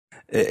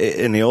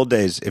in the old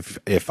days,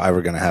 if I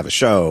were going to have a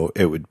show,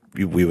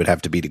 we would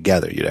have to be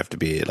together. You'd have to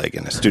be like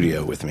in a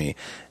studio with me,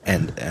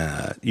 and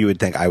you would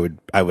think I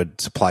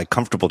would supply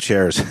comfortable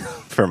chairs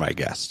for my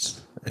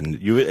guests.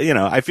 And you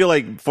know, I feel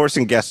like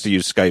forcing guests to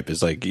use Skype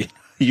is like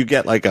you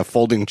get like a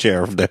folding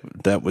chair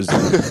that was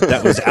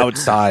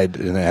outside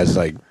and it has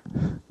like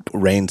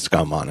rain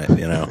scum on it.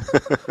 You know.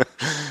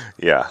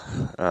 Yeah.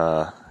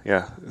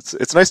 Yeah.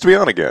 It's nice to be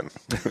on again.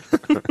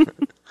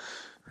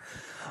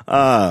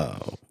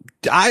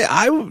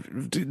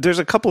 There's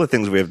a couple of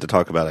things we have to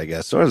talk about, I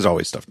guess. So there's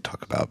always stuff to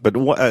talk about, but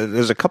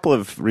there's a couple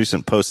of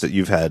recent posts that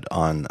you've had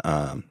on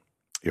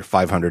your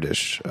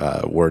 500-ish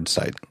word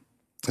site.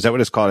 Is that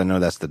what it's called? I know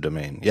that's the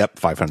domain. Yep,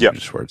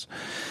 500-ish words.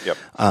 Yep.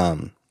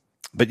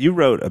 But you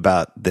wrote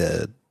about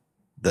the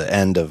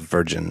end of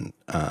Virgin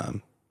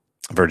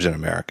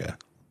America.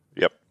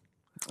 Yep.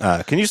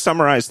 Can you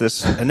summarize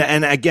this?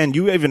 And again,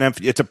 you even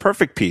it's a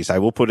perfect piece. I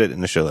will put it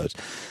in the show notes.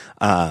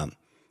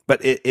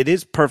 But it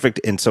is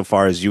perfect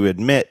insofar as you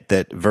admit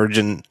that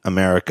Virgin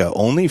America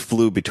only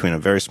flew between a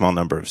very small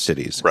number of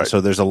cities. Right. So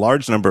there's a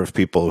large number of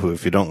people who,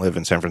 if you don't live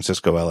in San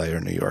Francisco, LA, or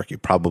New York, you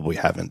probably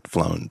haven't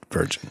flown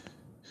Virgin.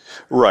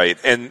 Right.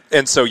 And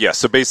so, yeah,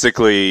 so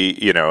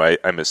basically, you know,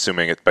 I'm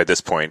assuming it by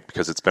this point,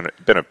 because it's been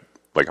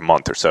like a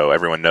month or so,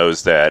 everyone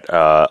knows that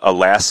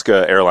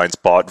Alaska Airlines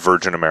bought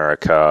Virgin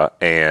America,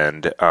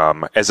 and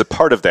as a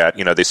part of that,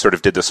 you know, they sort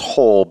of did this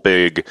whole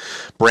big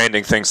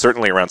branding thing,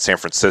 certainly around San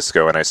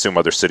Francisco, and I assume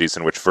other cities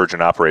in which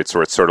Virgin operates,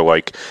 where it's sort of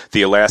like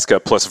the Alaska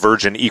plus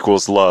Virgin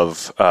equals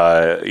love,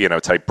 you know,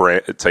 type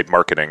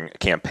marketing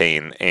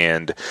campaign.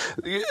 And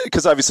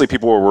because obviously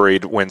people were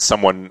worried when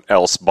someone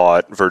else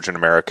bought Virgin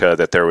America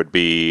that there would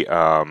be, you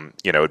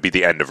know, it would be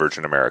the end of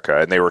Virgin America,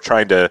 and they were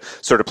trying to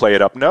sort of play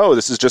it up. No,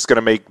 this is just going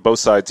to make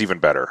both sides even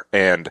better.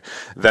 And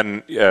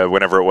then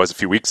whenever it was a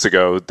few weeks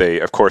ago, they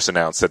of course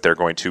announced that they're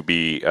going to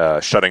be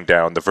shutting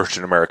down the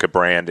Virgin America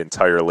brand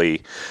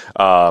entirely,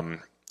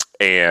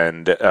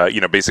 and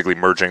you know, basically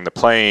merging the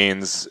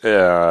planes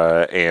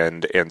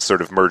and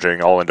sort of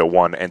merging all into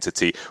one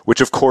entity, which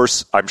of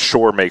course I'm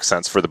sure makes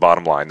sense for the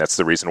bottom line. That's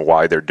the reason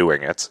why they're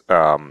doing it,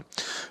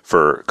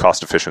 for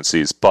cost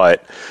efficiencies.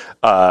 But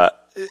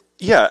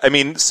yeah, I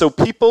mean, so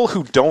people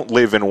who don't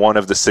live in one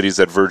of the cities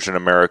that Virgin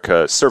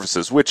America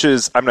services, which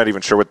is, I'm not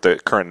even sure what the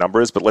current number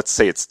is, but let's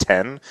say it's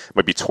 10, it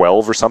might be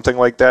 12 or something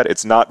like that.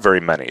 It's not very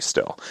many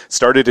still.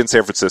 Started in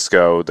San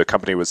Francisco. The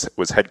company was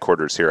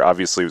headquarters here.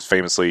 Obviously, it was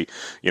famously,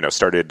 you know,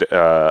 started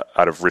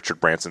out of Richard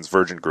Branson's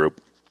Virgin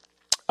Group.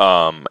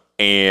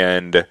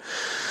 And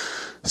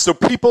so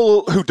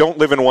people who don't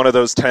live in one of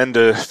those 10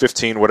 to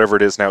 15, whatever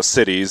it is now,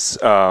 cities,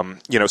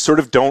 you know, sort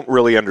of don't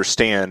really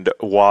understand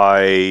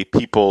why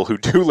people who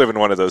do live in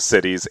one of those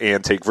cities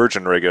and take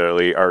Virgin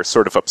regularly are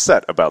sort of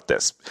upset about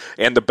this.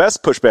 And the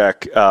best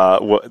pushback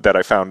that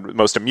I found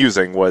most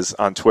amusing was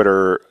on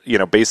Twitter, you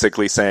know,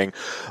 basically saying,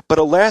 but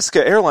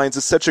Alaska Airlines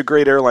is such a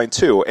great airline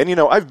too. And, you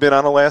know, I've been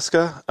on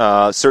Alaska,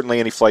 certainly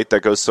any flight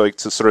that goes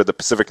to sort of the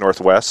Pacific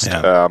Northwest,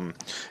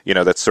 you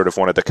know, that's sort of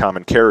one of the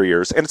common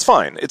carriers, and it's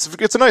fine.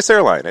 It's a nice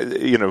airline.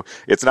 You know,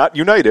 it's not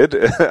United.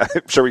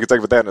 I'm sure we can talk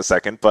about that in a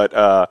second,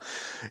 but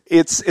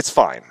it's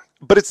fine.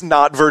 But it's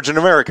not Virgin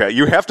America.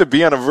 You have to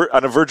be on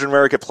a Virgin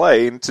America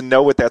plane to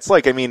know what that's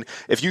like. I mean,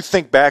 if you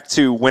think back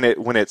to when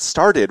it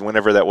started,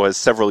 whenever that was,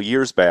 several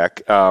years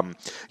back,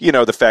 you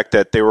know, the fact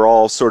that they were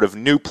all sort of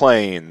new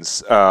planes.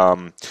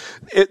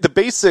 The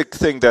basic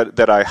thing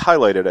that I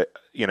highlighted,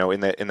 you know, in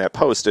that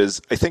post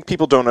is, I think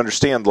people don't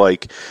understand,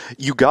 like,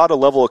 you got a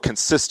level of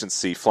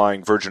consistency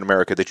flying Virgin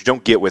America that you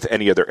don't get with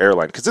any other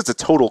airline, because it's a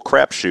total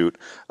crapshoot,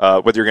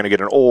 whether you're going to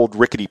get an old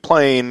rickety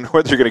plane,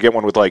 whether you're going to get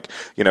one with, like,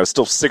 you know,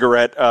 still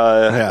cigarette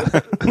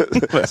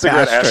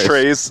cigarette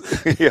ashtrays.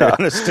 Yeah.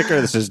 And a sticker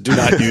that says "Do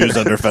not use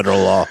under federal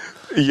law."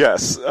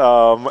 Yes,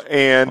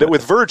 and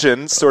with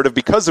Virgin, sort of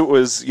because it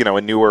was, you know,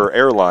 a newer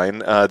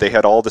airline, they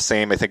had all the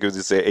same. I think it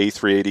was the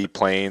A380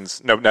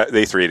 planes. No, not the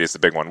A380 is the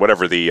big one.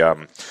 Whatever the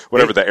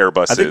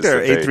Airbus is. I think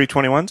they're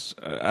A321s.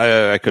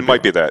 I could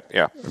might be that.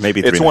 Yeah,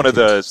 maybe it's one of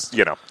the,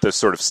 you know, the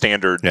sort of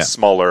standard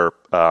smaller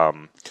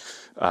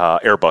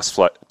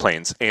Airbus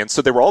planes. And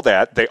so they were all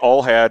that. They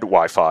all had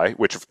Wi-Fi,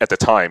 which at the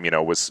time, you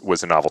know,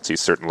 was a novelty,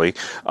 certainly.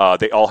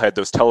 They all had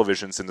those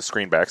televisions in the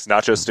screen backs,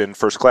 not just in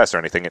first class or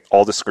anything.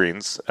 All the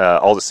screens,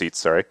 all the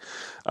seats,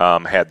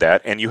 had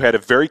that. And you had a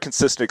very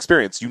consistent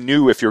experience. You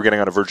knew if you were getting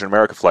on a Virgin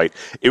America flight,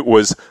 it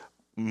was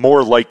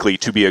more likely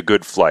to be a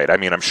good flight. I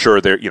mean, I'm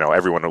sure there, you know,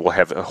 everyone will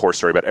have a horror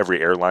story about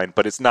every airline,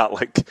 but it's not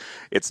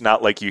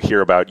like you hear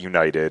about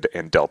United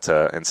and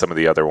Delta and some of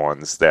the other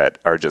ones that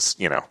are just,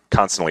 you know,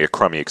 constantly a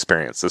crummy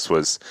experience. This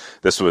was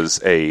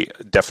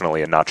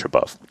definitely a notch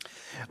above.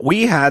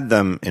 We had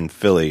them in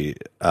Philly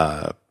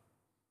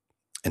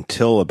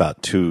until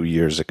about 2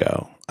 years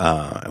ago,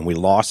 and we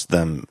lost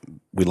them.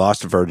 We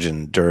lost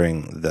Virgin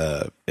in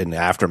the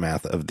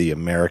aftermath of the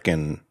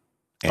American.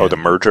 The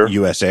merger?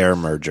 U.S. Air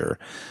merger.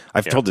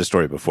 I've told this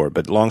story before,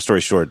 but long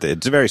story short,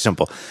 it's very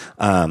simple.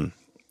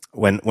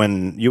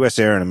 When U.S.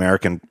 Air and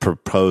American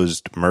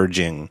proposed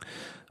merging,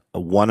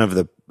 one of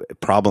the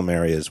problem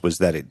areas was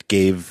that it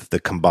gave the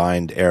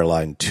combined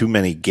airline too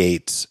many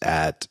gates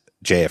at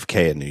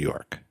JFK in New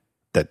York.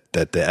 That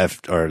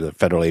the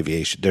Federal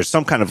Aviation, there's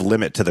some kind of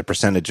limit to the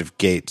percentage of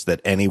gates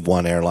that any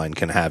one airline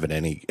can have at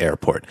any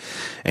airport.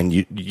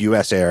 And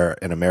U.S. Air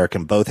and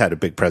American both had a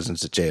big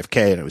presence at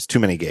JFK, and it was too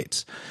many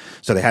gates.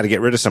 So they had to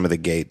get rid of some of the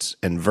gates.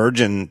 And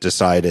Virgin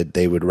decided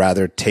they would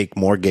rather take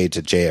more gates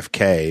at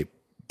JFK,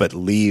 but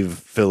leave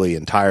Philly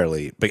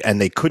entirely.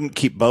 And they couldn't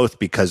keep both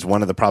because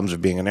one of the problems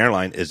of being an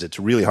airline is it's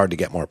really hard to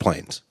get more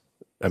planes.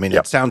 I mean,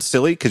 It sounds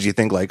silly because you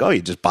think like, oh,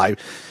 you just buy,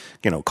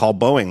 call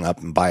Boeing up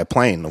and buy a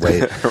plane the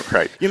way,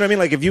 right. You know what I mean?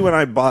 Like if you and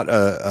I bought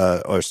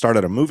or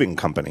started a moving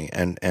company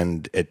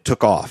and it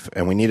took off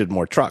and we needed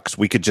more trucks,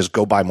 we could just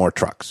go buy more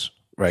trucks,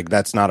 right?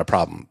 That's not a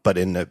problem. But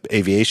in the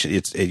aviation,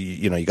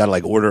 you got to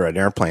like order an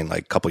airplane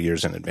like a couple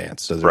years in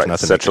advance. So there's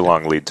nothing. Such a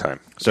long lead time.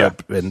 So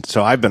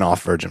I've been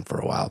off Virgin for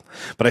a while,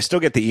 but I still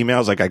get the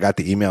emails. Like I got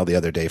the email the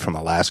other day from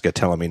Alaska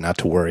telling me not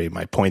to worry.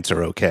 My points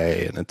are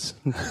okay. And it's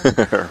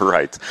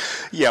right.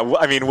 Yeah. Well,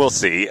 I mean, we'll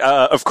see.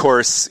 Of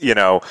course,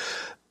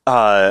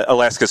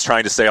 Alaska's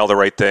trying to say all the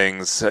right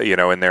things,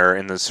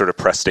 in the sort of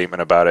press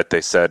statement about it.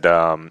 They said,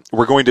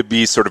 we're going to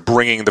be sort of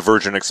bringing the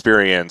Virgin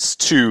experience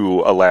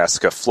to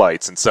Alaska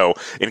flights. And so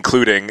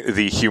including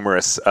the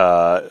humorous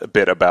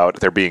bit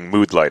about there being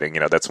mood lighting,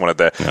 that's one of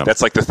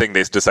that's like the thing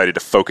they decided to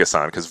focus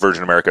on because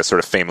Virgin America sort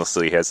of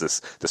famously has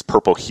this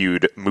purple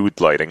hued mood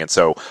lighting. And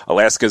so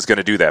Alaska is going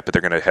to do that, but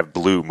they're going to have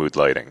blue mood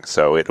lighting.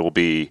 So it'll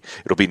be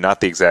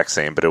not the exact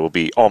same, but it will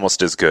be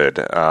almost as good.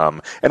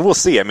 And we'll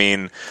see. I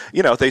mean,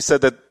 they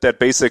said that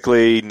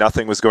basically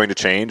nothing was going to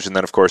change, and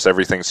then of course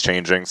everything's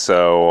changing.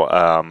 So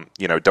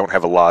don't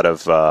have a lot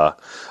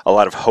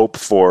of hope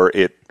for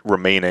it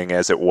remaining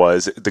as it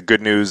was. The good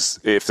news,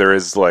 if there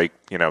is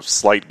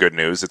slight good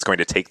news, it's going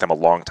to take them a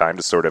long time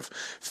to sort of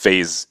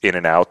phase in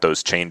and out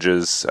those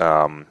changes,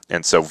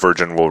 and so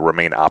Virgin will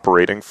remain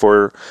operating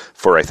for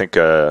I think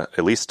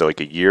at least like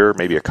a year,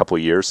 maybe a couple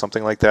of years,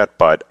 something like that.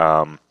 But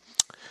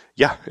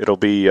yeah, it'll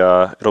be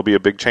a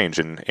big change,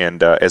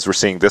 and as we're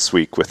seeing this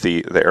week with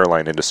the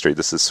airline industry,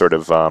 this is sort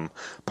of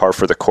par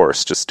for the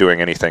course, just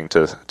doing anything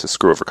to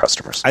screw over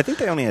customers. I think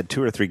they only had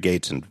 2 or 3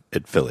 gates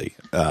at Philly,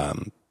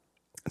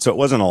 so it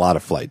wasn't a lot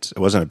of flights. It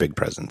wasn't a big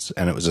presence,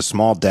 and it was a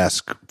small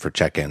desk for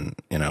check-in.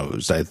 It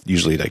was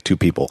usually like 2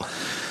 people,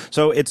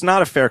 so it's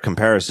not a fair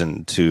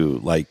comparison to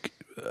like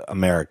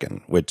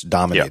American, which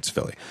dominates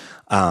Philly,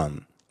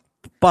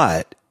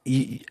 but.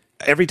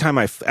 Every time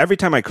I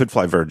could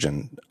fly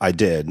Virgin, I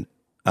did.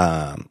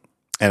 And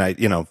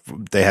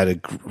they had a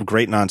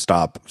great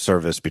nonstop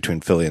service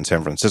between Philly and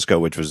San Francisco,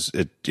 which was,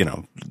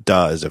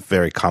 is a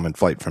very common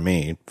flight for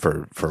me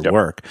for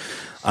work.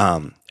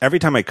 Every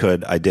time I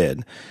could, I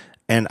did.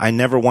 And I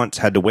never once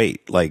had to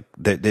wait. Like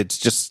it's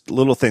just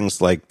little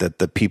things like that.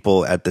 The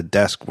people at the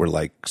desk were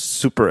like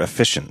super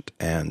efficient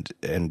and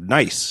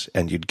nice.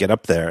 And you'd get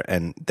up there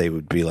and they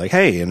would be like,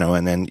 hey,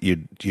 and then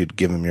you'd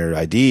give them your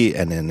ID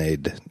and then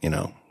they'd,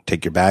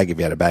 take your bag if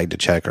you had a bag to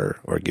check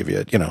or give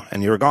you,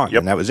 and you were gone.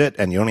 And that was it.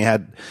 And you only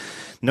had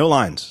no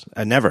lines,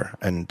 never.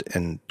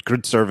 And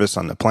good service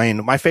on the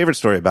plane. My favorite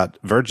story about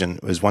Virgin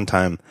was one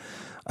time,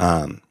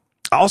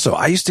 also,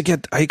 I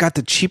got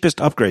the cheapest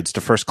upgrades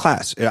to first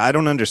class. I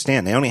don't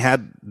understand. They only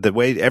had the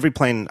way every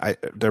plane,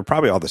 they're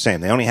probably all the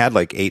same. They only had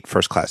like 8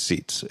 first class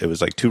seats. It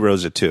was like 2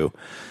 rows of 2.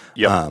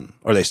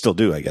 Or they still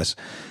do, I guess.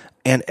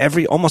 And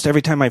almost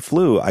every time I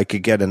flew, I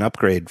could get an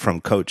upgrade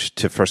from coach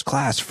to first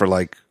class for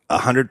like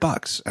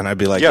 $100, and I'd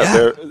be like,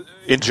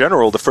 in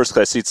general, the first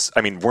class seats,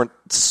 weren't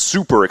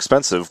super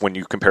expensive when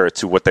you compare it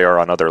to what they are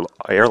on other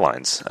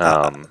airlines.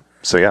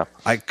 So yeah,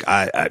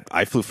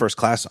 I flew first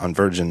class on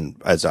Virgin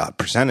as a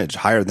percentage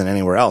higher than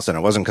anywhere else, and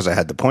it wasn't because I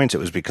had the points; it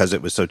was because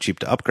it was so cheap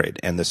to upgrade,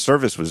 and the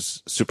service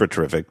was super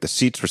terrific. The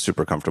seats were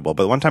super comfortable.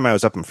 But one time I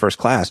was up in first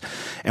class,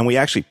 and we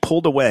actually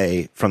pulled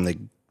away from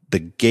the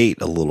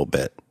gate a little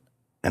bit.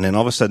 And then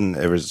all of a sudden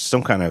there was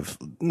some kind of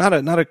not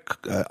a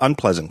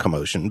unpleasant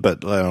commotion,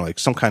 but like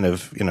some kind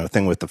of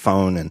thing with the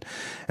phone, and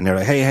they're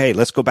like, hey,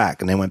 let's go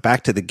back. And they went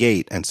back to the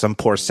gate, and some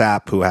poor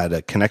sap who had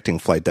a connecting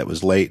flight that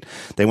was late,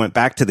 they went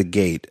back to the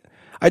gate.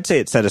 I'd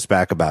say it set us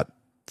back about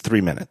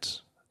 3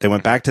 minutes. They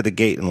went back to the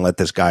gate and let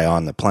this guy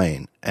on the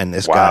plane, and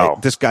this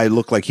guy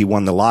looked like he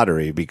won the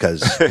lottery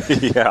because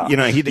you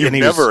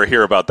never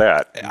hear about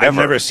that. I've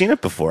never seen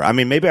it before. I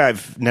mean, maybe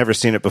I've never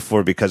seen it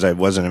before because I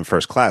wasn't in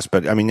first class,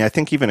 but I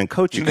think even in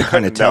coach you can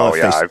kind of tell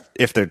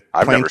if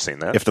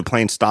the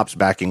plane stops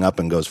backing up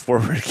and goes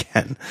forward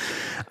again.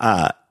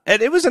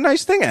 And it was a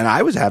nice thing, and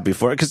I was happy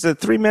for it because the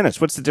 3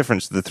 minutes. What's the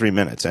difference to the 3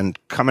 minutes? And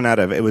coming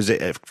back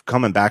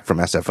from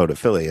SFO to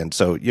Philly, and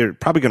so you're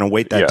probably going to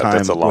wait that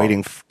time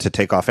waiting to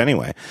take off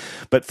anyway.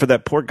 But for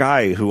that poor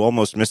guy who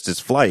almost missed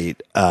his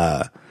flight,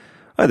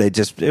 Oh,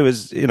 it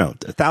was,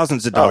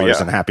 thousands of dollars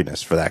yeah. in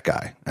happiness for that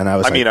guy. And I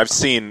was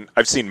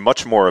I've seen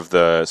much more of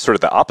the sort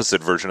of the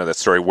opposite version of that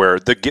story where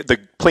the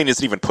plane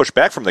isn't even pushed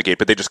back from the gate,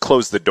 but they just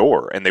close the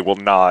door and they will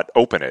not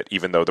open it,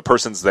 even though the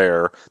person's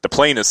there, the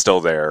plane is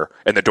still there,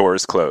 and the door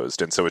is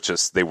closed. And so it's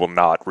just, they will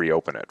not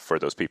reopen it for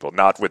those people.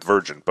 Not with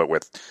Virgin, but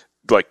with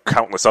like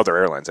countless other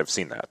airlines. I've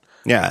seen that.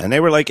 Yeah, and they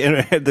were like,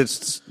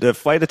 the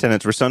flight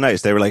attendants were so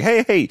nice. They were like,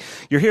 hey,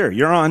 you're here.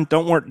 You're on.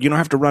 Don't worry. You don't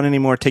have to run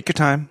anymore. Take your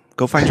time.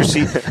 Go find your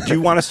seat. Do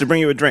you want us to bring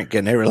you a drink?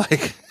 And they were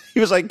like, he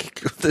was like,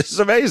 this is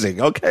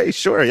amazing. Okay,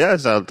 sure.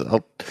 Yes, I'll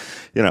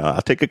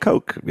take a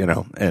Coke,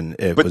 and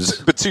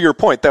But to your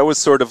point, that was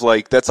sort of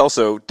like, that's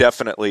also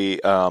definitely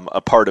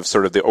a part of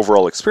sort of the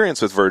overall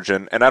experience with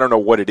Virgin. And I don't know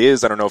what it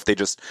is. I don't know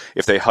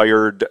if they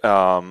hired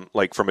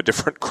like from a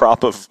different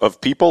crop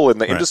of people in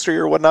the industry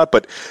or whatnot,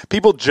 but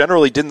people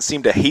generally didn't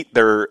seem to hate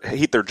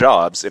their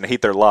jobs and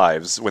hate their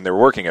lives when they were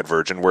working at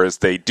Virgin, whereas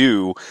they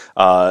do,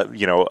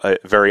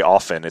 very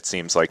often, it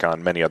seems like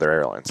on many other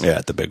airlines. Yeah,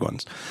 the big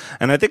ones.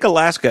 And I think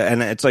Alaska,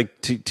 and it's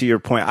like, to your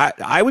point,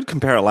 I would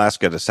compare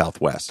Alaska to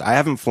Southwest.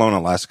 I haven't flown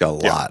Alaska a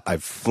lot. Yeah.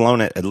 I've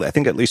flown it, I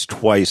think, at least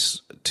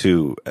twice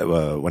to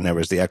when there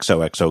was the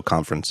XOXO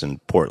conference in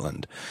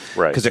Portland.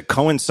 Right. Because it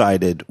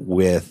coincided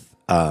with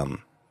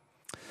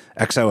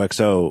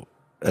XOXO,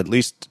 at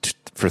least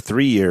for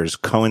 3 years,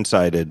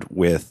 coincided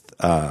with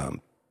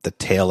the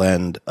tail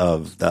end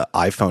of the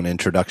iPhone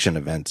introduction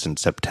events in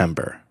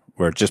September,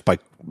 where just by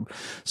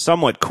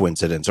somewhat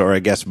coincidence, or I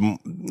guess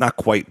not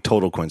quite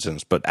total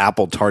coincidence, but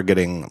Apple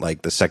targeting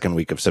like the second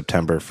week of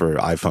September for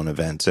iPhone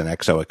events and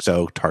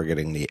XOXO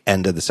targeting the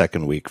end of the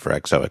second week for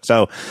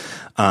XOXO.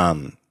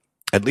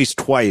 At least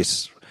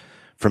twice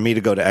for me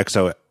to go to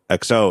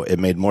XOXO, it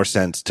made more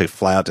sense to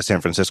fly out to San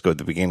Francisco at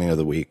the beginning of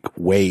the week,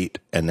 wait,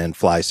 and then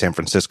fly San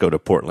Francisco to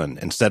Portland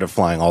instead of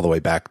flying all the way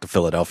back to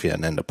Philadelphia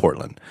and then to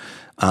Portland.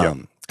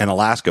 And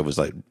Alaska was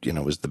like,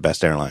 was the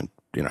best airline,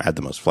 had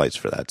the most flights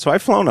for that. So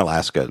I've flown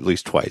Alaska at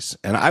least twice,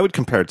 and I would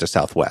compare it to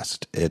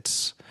Southwest.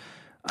 It's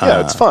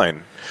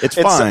fine. It's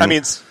fine. I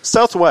mean,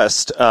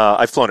 Southwest,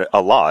 I've flown it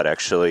a lot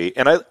actually,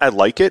 and I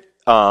like it.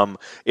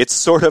 It's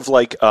sort of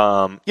like,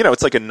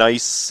 it's like a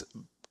nice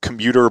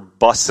commuter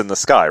bus in the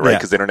sky, right?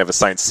 Because they don't have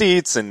assigned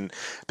seats,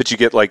 but you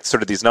get like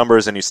sort of these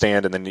numbers, and you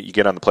stand, and then you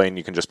get on the plane.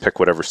 You can just pick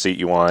whatever seat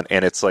you want,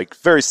 and it's like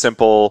very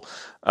simple.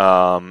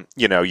 I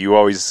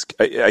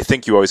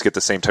think you always get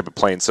the same type of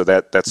plane, so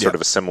that's sort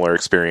of a similar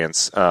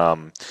experience.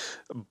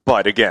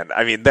 But again,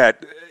 I mean,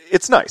 that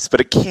it's nice,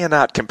 but it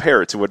cannot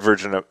compare to what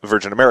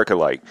Virgin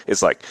America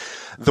is like.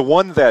 The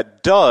one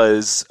that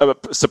does,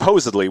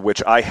 supposedly,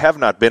 which I have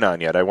not been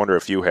on yet, I wonder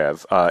if you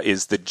have,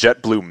 is the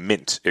JetBlue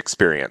Mint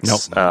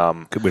experience.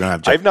 Nope. We don't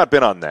have JetBlue. I've not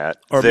been on that.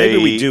 Or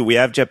maybe we do. We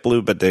have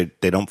JetBlue, but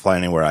they don't fly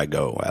anywhere I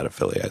go out of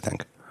Philly, I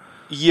think.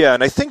 Yeah,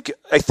 and I think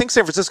San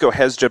Francisco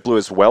has JetBlue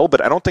as well, but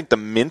I don't think the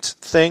Mint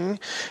thing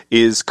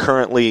is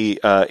currently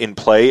in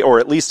play, or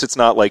at least it's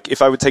not like,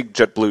 if I would take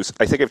JetBlue,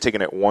 I think I've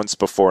taken it once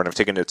before, and I've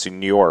taken it to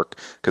New York,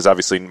 because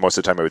obviously most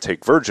of the time I would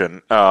take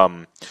Virgin,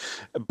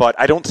 but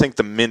I don't think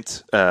the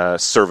Mint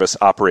service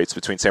operates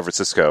between San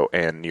Francisco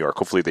and New York.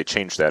 Hopefully they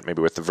change that,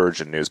 maybe with the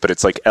Virgin news, but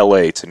it's like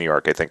LA to New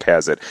York, I think,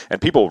 has it, and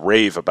people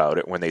rave about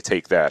it when they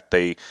take that.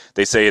 They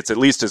say it's at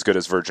least as good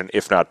as Virgin,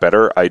 if not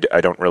better. I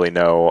don't really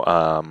know,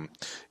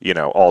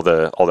 all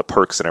the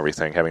perks and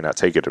everything, having not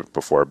taken it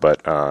before,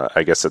 but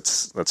I guess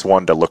that's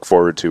one to look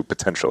forward to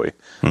potentially.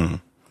 Mm-hmm.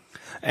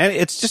 And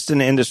it's just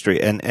an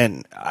industry,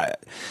 and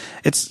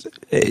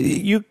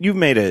you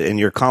made it in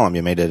your column.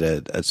 You made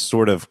it a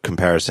sort of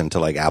comparison to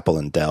like Apple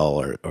and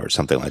Dell or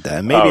something like that.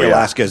 And maybe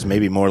Alaska is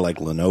maybe more like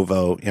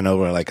Lenovo,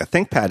 where like a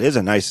ThinkPad is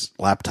a nice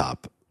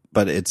laptop,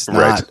 but it's not.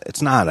 Right.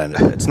 It's not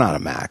a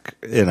Mac.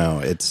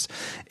 It's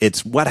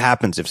what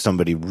happens if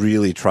somebody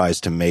really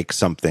tries to make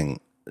something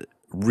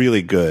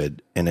really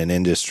good in an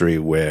industry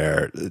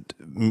where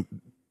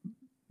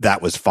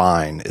that was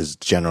fine is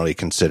generally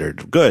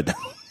considered good.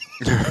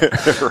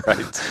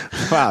 Right.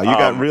 Wow, you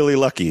got really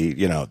lucky.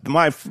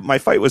 My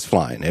flight was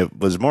fine. It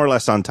was more or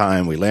less on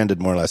time. We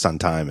landed more or less on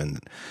time, and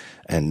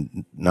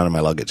none of my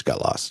luggage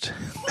got lost.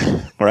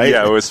 Right?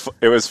 Yeah,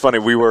 it was funny.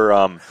 We were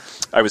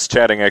I was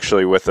chatting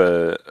actually with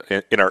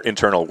in our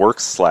internal work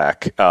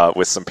Slack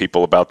with some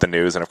people about the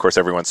news, and of course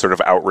everyone's sort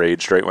of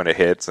outraged right when it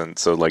hits, and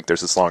so like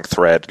there's this long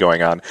thread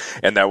going on,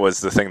 and that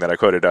was the thing that I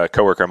quoted. A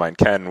coworker of mine,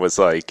 Ken, was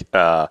like,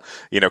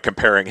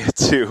 comparing it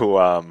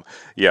to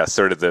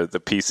sort of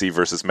the PC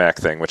versus Mac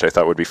thing, which I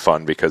thought would be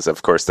fun because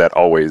of course that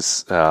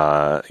always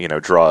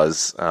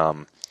draws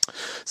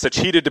such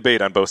heated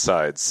debate on both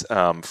sides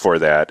for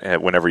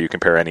that whenever you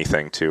compare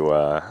anything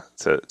to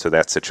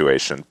that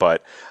situation.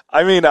 But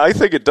I mean, I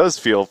think it does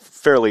feel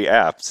fairly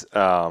apt.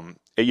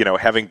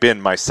 Having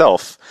been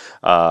myself,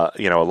 a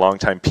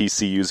longtime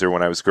PC user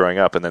when I was growing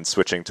up, and then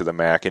switching to the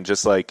Mac, and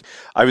just like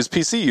I was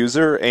PC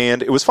user,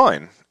 and it was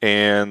fine.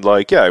 And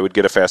I would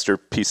get a faster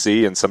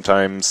PC, and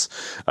sometimes,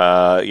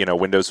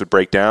 Windows would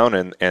break down,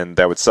 and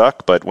that would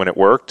suck. But when it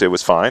worked, it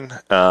was fine.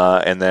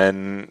 And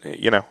then,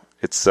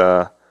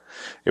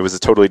 it was a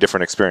totally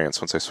different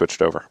experience once I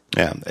switched over.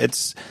 Yeah,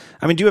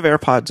 I mean, do you have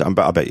AirPods?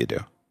 I'll bet you do.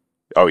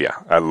 Oh yeah,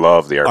 I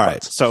love the AirPods. All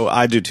right, so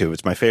I do too.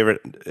 It's my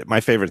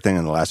favorite thing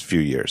in the last few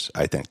years,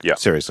 I think. Yeah,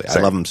 seriously, same.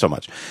 I love them so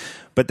much.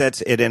 But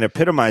that's it, and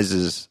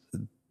epitomizes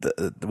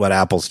what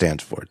Apple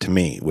stands for to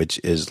me, which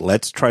is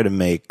let's try to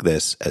make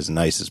this as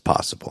nice as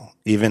possible,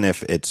 even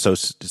if it's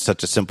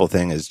such a simple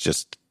thing as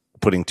just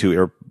putting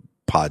two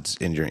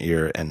AirPods in your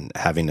ear and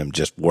having them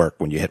just work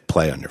when you hit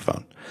play on your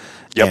phone.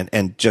 Yep.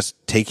 And just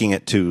taking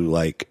it to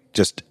like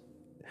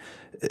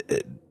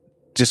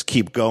just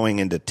keep going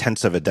into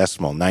tenths of a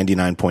decimal,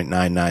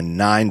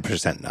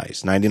 99.999%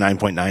 nice,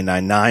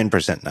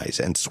 99.999% nice,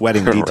 and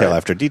sweating detail right.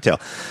 after detail.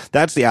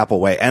 That's the Apple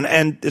way.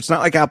 And it's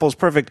not like Apple's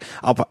perfect.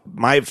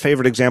 My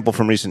favorite example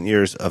from recent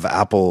years of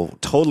Apple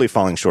totally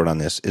falling short on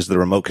this is the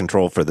remote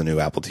control for the new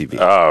Apple TV.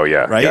 Oh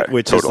yeah. Right? Yeah,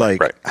 Which totally, is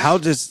like, right. how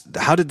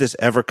did this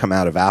ever come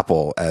out of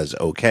Apple as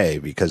okay?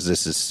 Because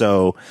this is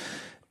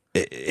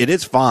it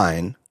is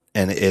fine.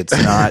 And it's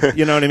not,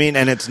 you know what I mean?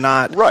 And it's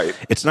not, right.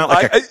 It's not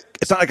like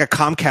it's not like a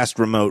Comcast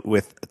remote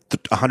with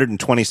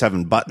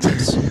 127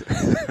 buttons,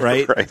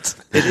 right? Right.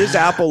 It is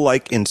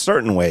Apple-like in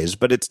certain ways,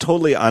 but it's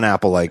totally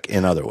un-Apple-like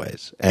in other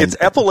ways. And it's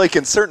Apple-like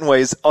in certain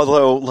ways,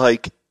 although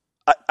like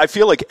I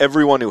feel like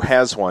everyone who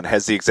has one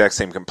has the exact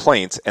same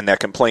complaint, and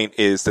that complaint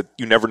is that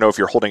you never know if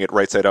you're holding it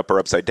right side up or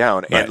upside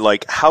down. Right. And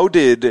like, how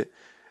did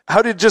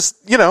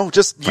just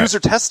user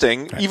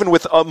testing, even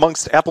with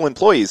amongst Apple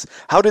employees,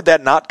 how did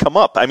that not come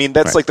up? I mean,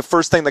 that's like the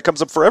first thing that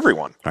comes up for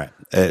everyone. Right.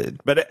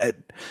 But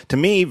to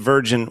me,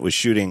 Virgin was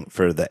shooting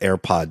for the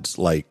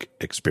AirPods-like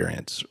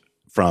experience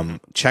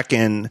from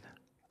check-in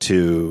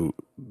to,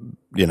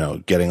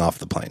 getting off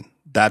the plane.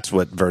 That's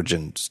what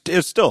Virgin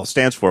still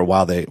stands for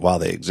while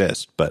they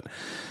exist. But,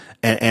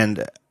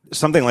 and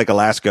something like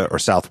Alaska or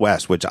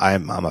Southwest, which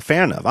I'm a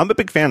fan of. I'm a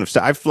big fan of.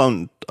 I've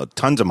flown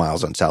tons of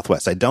miles on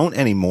Southwest. I don't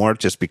anymore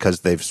just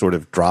because they've sort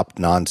of dropped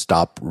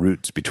nonstop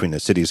routes between the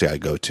cities I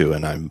go to,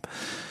 and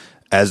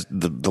as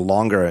the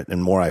longer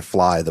and more I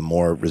fly, the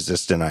more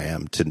resistant I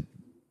am to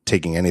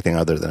taking anything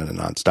other than a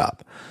nonstop.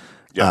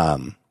 Yeah.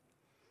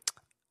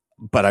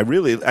 But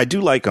I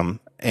do like them,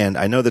 and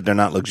I know that they're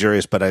not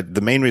luxurious, but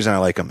the main reason I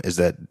like them is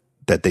that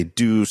they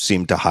do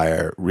seem to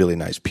hire really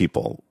nice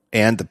people.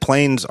 And the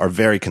planes are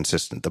very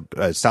consistent.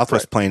 The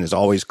Southwest plane is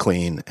always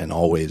clean and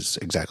always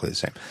exactly the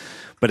same.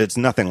 But it's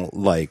nothing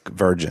like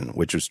Virgin,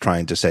 which was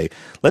trying to say,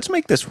 let's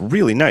make this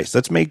really nice.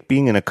 Let's make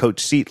being in a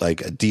coach seat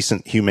like a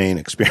decent, humane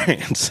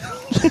experience.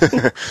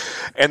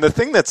 And the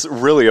thing that's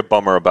really a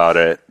bummer about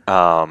it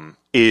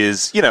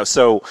is,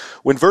 so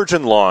when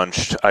Virgin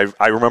launched,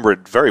 I remember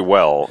it very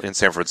well in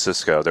San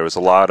Francisco. There was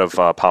a lot of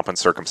pomp and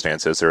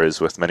circumstance, as there is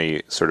with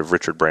many sort of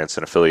Richard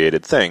Branson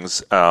affiliated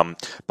things.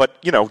 But,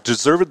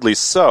 deservedly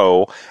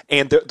so.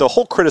 And the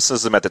whole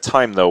criticism at the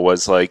time, though,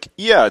 was like,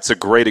 yeah, it's a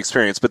great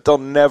experience, but they'll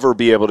never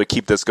be able to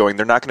keep this going.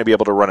 They're not going to be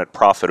able to run it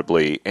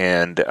profitably.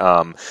 And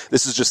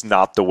this is just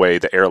not the way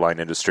the airline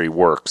industry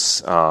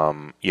works,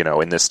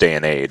 in this day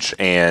and age.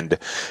 And,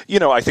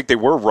 I think they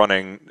were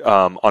running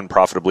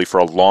unprofitably for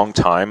a long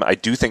time. I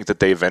do think that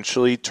they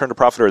eventually turned a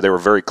profit, or they were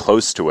very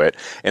close to it.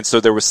 And so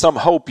there was some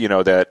hope,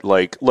 that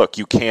like, look,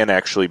 you can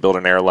actually build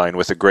an airline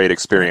with a great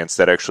experience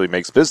that actually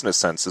makes business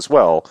sense as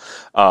well.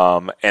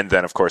 And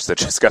then, of course, that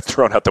just got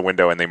thrown out the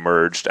window and they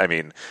merged. I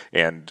mean,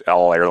 and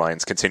all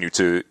airlines continue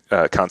to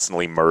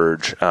constantly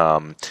merge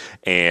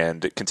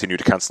and continue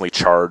to constantly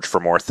charge for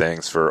more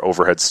things, for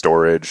overhead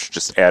storage,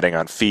 just adding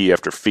on fee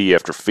after fee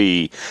after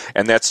fee.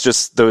 And that's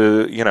just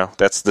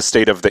that's the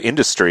state of the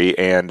industry.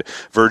 And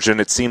Virgin,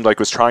 it seemed like,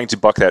 was trying to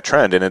buck that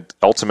trend, and it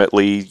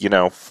ultimately,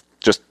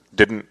 just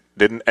didn't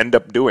end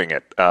up doing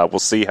it. We'll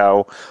see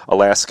how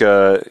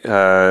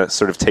Alaska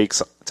sort of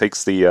takes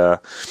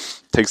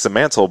the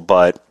mantle,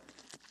 but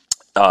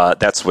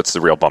that's what's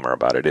the real bummer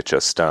about it. It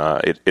just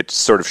it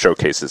sort of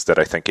showcases that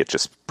I think it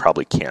just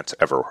probably can't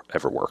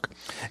ever work.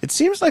 It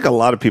seems like a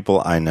lot of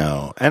people I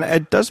know, and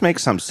it does make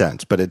some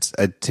sense, but it's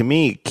to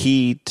me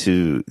key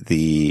to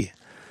the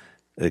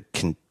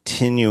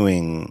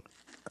continuing.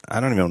 I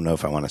don't even know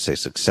if I want to say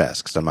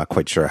success, because I'm not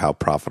quite sure how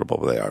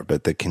profitable they are,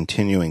 but the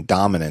continuing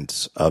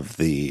dominance of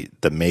the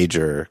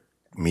major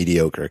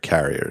mediocre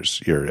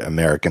carriers, your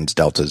Americans,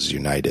 Deltas,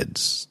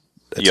 Uniteds,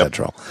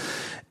 etc.,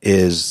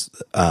 is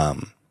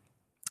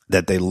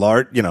that they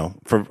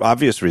for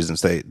obvious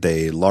reasons,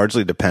 they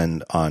largely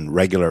depend on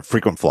regular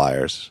frequent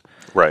flyers.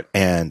 Right.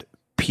 And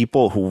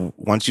people who,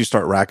 once you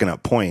start racking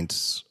up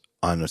points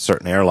on a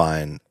certain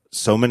airline,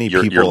 so many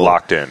people you're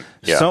locked in.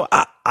 Yeah. So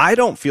I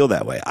don't feel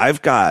that way.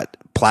 I've got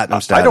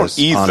platinum status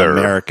on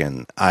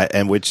American,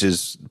 and which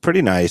is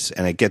pretty nice,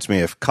 and it gets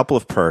me a couple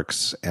of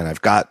perks, and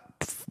I've got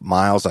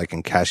miles I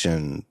can cash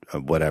in,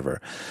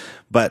 whatever.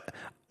 But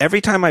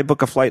every time I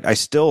book a flight, I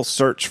still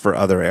search for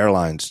other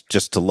airlines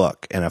just to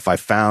look, and if I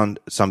found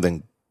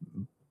something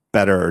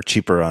better or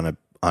cheaper on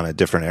a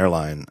different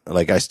airline,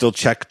 like I still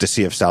check to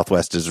see if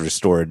Southwest has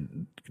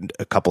restored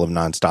a couple of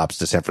nonstops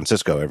to San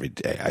Francisco every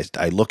day.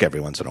 I look every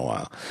once in a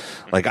while.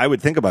 Like I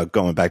would think about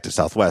going back to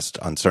Southwest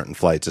on certain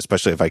flights,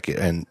 especially if I could,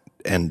 and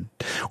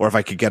or if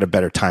I could get a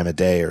better time of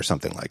day or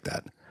something like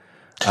that.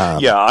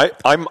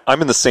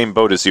 I'm in the same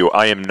boat as you.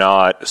 I am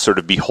not sort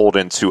of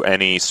beholden to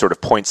any sort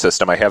of point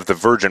system. I have the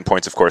Virgin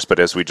points, of course, but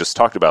as we just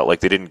talked about,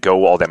 like they didn't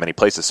go all that many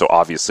places, so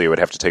obviously I would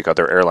have to take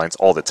other airlines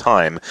all the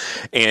time.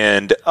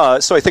 And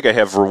so I think I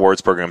have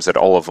rewards programs at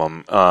all of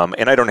them.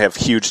 And I don't have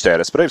huge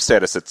status, but I have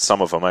status at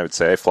some of them. I would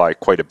say I fly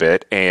quite a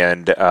bit,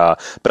 and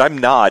but I'm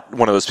not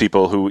one of those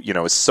people who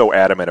is so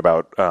adamant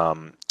about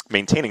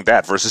maintaining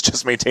that versus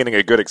just maintaining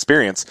a good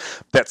experience.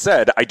 That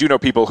said, I do know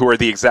people who are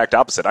the exact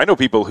opposite. I know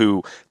people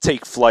who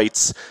take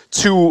flights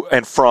to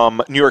and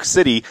from New York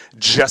City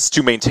just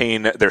to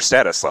maintain their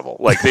status level.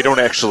 Like they don't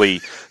actually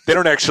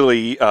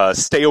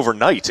stay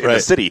overnight in the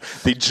city.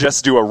 They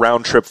just do a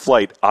round trip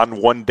flight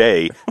on one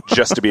day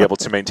just to be able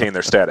to maintain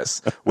their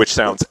status, which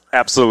sounds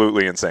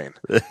absolutely insane.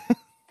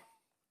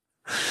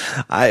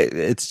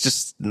 It's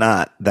just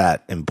not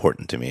that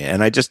important to me,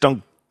 and I just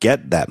don't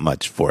get that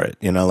much for it.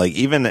 Like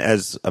even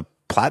as a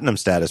platinum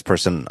status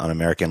person on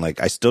American,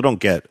 like I still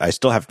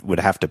would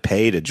have to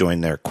pay to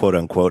join their quote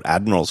unquote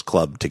Admirals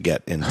Club to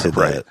get into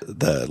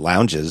the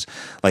lounges.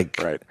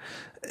 Like,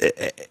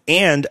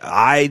 and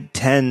I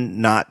tend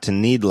not to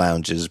need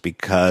lounges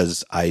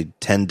because I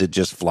tend to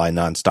just fly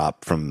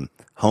nonstop from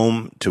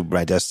home to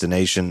my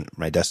destination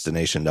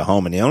to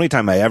home. And the only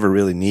time I ever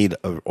really need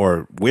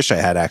or wish I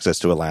had access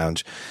to a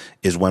lounge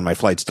is when my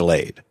flight's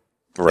delayed.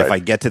 Right. If I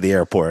get to the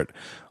airport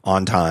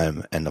on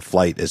time and the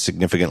flight is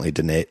significantly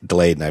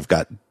delayed and I've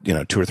got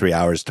 2 or 3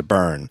 hours to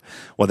burn,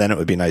 well then it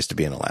would be nice to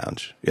be in a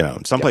lounge.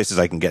 Some places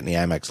I can get in the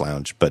Amex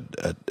lounge, but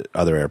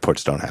other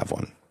airports don't have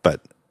one. But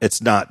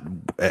it's not,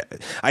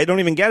 I don't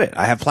even get it.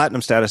 I have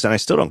platinum status and I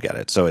still don't get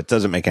it. So it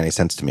doesn't make any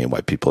sense to me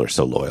why people are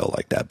so loyal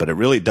like that. But it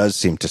really does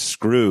seem to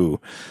screw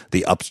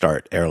the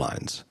upstart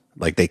airlines.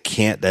 Like they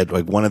can't,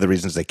 like one of the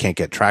reasons they can't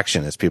get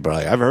traction is people are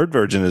like, I've heard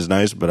Virgin is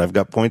nice, but I've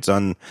got points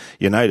on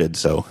United,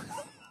 so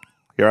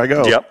here I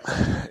go. Yep.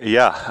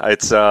 Yeah.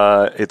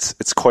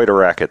 It's quite a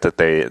racket that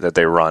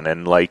they run.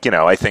 And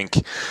I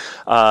think,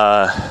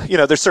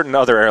 there's certain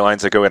other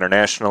airlines that go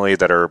internationally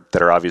that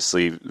are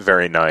obviously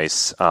very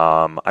nice.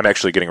 I'm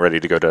actually getting ready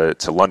to go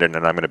to London,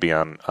 and I'm going to be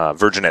on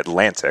Virgin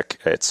Atlantic.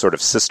 It's sort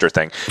of sister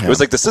thing. Yeah. It was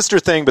like the sister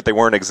thing, but they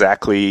weren't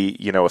exactly,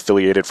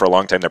 affiliated for a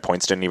long time. Their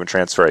points didn't even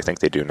transfer. I think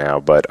they do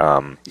now, but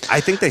I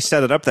think they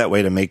set it up that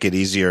way to make it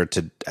easier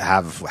to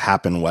have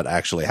happen what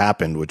actually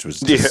happened, which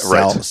was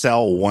to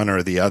sell one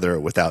or the other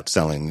without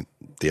selling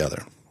the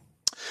other.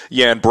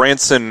 Yeah, and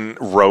Branson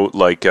wrote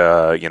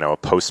a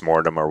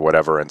postmortem or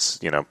whatever, and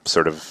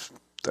sort of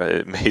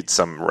made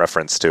some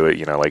reference to it,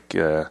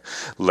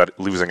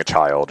 losing a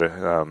child, but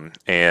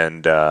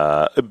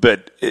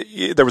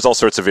there was all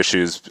sorts of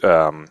issues,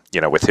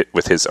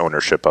 with his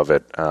ownership of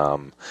it,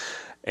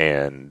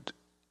 and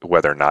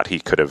whether or not he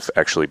could have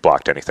actually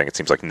blocked anything. It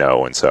seems like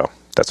no, and so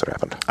that's what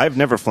happened. I've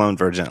never flown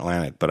Virgin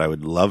Atlantic, but I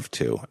would love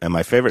to. And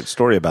my favorite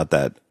story about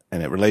that,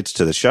 and it relates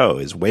to the show,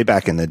 is way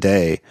back in the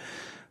day.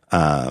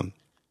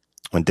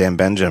 When Dan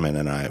Benjamin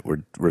and I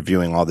were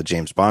reviewing all the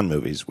James Bond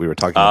movies, we were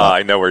talking about...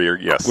 I know where you're...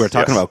 Yes. We were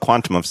talking about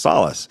Quantum of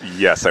Solace.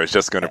 Yes, I was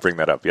just going to bring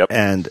that up. Yep.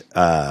 And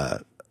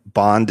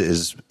Bond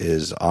is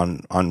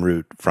en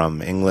route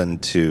from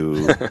England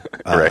to...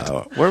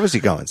 right. Where was he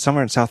going?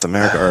 Somewhere in South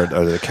America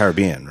or the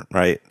Caribbean,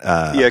 right?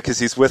 Yeah, because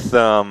he's with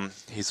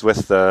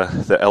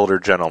the elder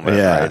gentleman,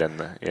 right? And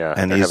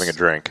they're having a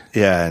drink.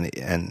 Yeah,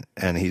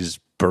 and he's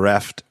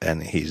bereft,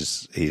 and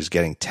he's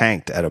getting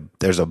tanked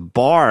there's a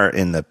bar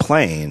in the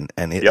plane,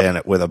 and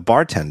with a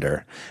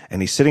bartender,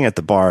 and he's sitting at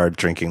the bar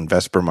drinking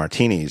Vesper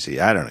martinis.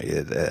 I don't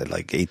know,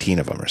 like 18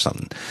 of them or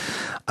something.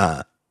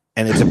 And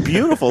it's a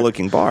beautiful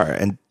looking bar.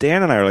 And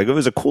Dan and I are like, it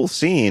was a cool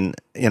scene,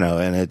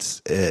 and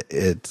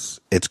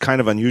it's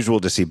kind of unusual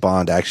to see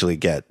Bond actually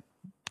get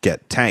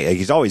tanked. Like,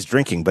 he's always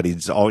drinking, but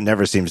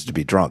never seems to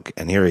be drunk.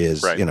 And here he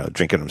is,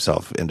 drinking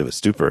himself into a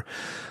stupor.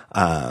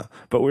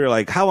 But we were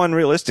like, how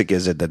unrealistic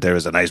is it that there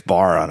was a nice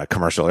bar on a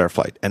commercial air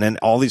flight? And then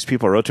all these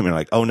people wrote to me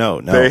like, oh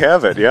no. They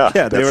have it. Yeah.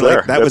 Yeah. They were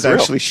like, that was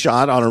actually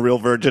shot on a real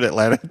Virgin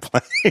Atlantic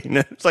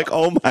plane. It's like,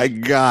 oh my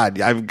God,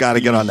 I've got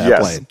to get on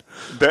that plane.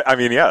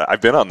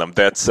 I've been on them.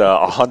 That's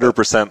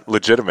 100%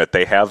 legitimate.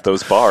 They have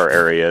those bar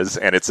areas,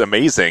 and it's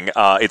amazing.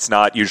 It's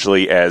not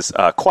usually as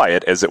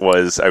quiet as it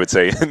was, I would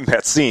say, in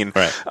that scene.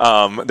 Right.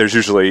 There's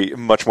usually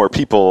much more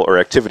people or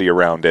activity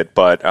around it,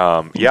 but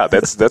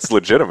that's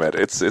legitimate.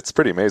 It's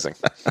pretty amazing.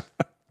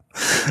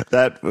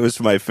 That was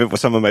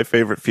some of my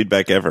favorite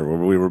feedback ever, where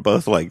we were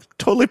both like,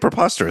 totally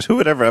preposterous. Who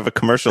would ever have a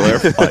commercial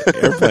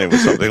airplane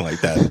with something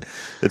like that?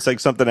 It's like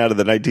something out of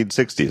the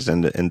 1960s,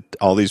 and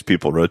all these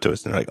people wrote to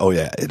us and they're like, oh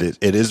yeah,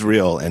 it is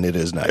real, and it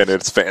is nice, and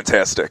it's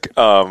fantastic.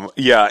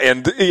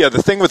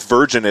 The thing with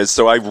Virgin is,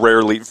 so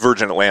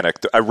Virgin Atlantic,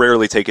 I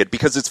rarely take it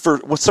because it's for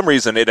some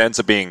reason it ends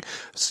up being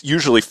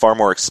usually far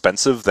more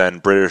expensive than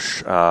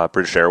British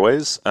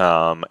Airways,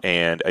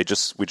 and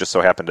we just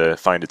so happened to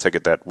find a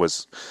ticket that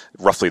was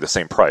roughly the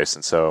same price.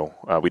 And so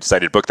we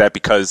decided to book that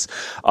because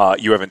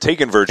you haven't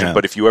taken Virgin,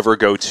 but if you ever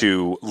go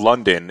to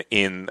London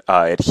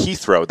at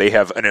Heathrow, they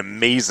have an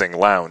amazing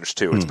lounge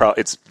too.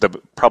 It's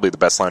probably the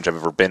best lounge I've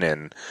ever been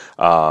in,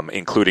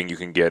 including you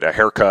can get a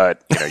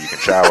haircut, you can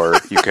shower,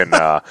 you can.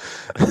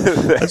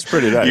 That's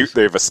pretty nice.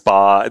 They have a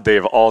spa. They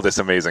have all this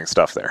amazing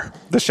stuff there.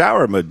 The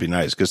shower would be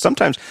nice because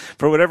sometimes,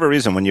 for whatever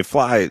reason, when you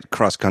fly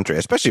cross country,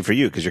 especially for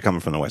you because you're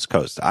coming from the West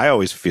Coast, I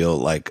always feel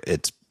like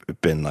it's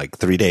been like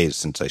 3 days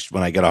since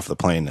when I get off the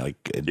plane,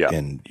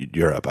 in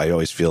Europe. I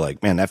always feel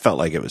like, man, that felt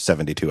like it was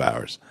 72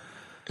 hours.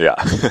 Yeah.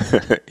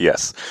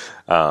 Yes.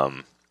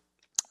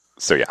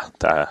 So yeah,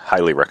 I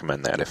highly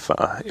recommend that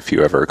if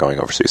you ever are going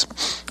overseas.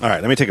 All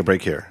right, let me take a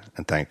break here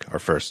and thank our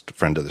first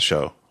friend of the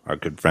show, our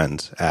good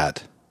friends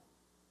at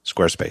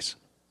Squarespace.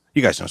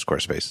 You guys know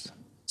Squarespace.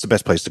 It's the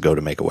best place to go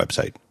to make a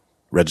website,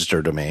 register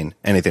a domain,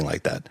 anything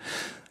like that.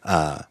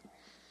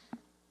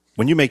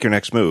 When you make your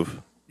next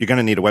move, you're going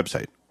to need a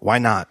website. Why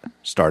not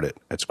start it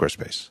at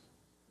Squarespace?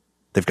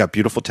 They've got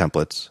beautiful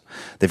templates.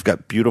 They've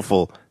got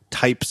beautiful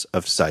types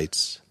of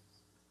sites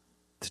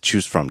to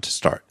choose from to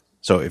start.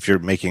 So if you're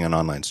making an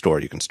online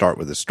store, you can start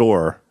with a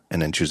store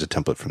and then choose a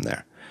template from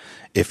there.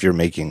 If you're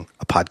making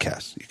a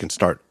podcast, you can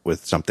start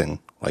with something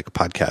like a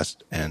podcast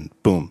and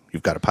boom,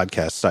 you've got a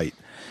podcast site.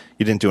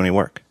 You didn't do any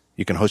work.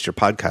 You can host your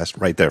podcast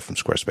right there from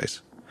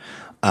Squarespace.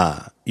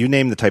 You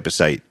name the type of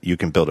site, you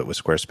can build it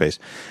with Squarespace.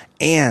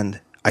 And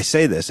I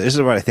say this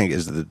is what I think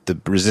is the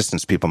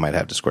resistance people might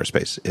have to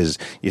Squarespace is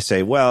you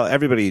say, well,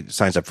 everybody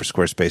signs up for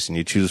Squarespace and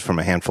you choose from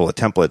a handful of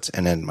templates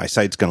and then my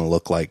site's going to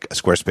look like a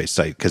Squarespace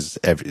site because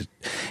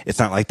it's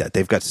not like that.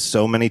 They've got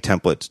so many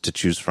templates to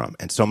choose from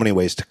and so many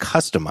ways to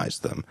customize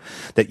them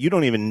that you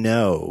don't even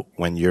know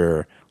when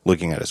you're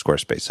looking at a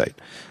Squarespace site.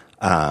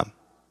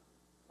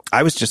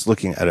 I was just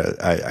looking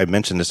at I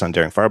mentioned this on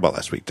Daring Fireball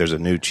last week. There's a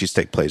new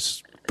cheesesteak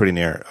place pretty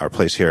near our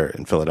place here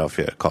in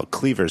Philadelphia called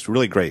Cleaver's.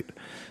 Really great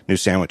new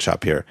sandwich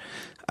shop here.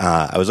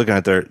 I was looking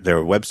at their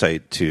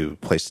website to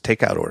place a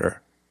takeout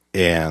order.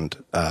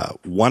 And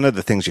one of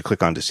the things you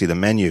click on to see the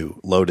menu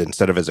loaded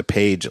instead of as a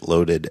page,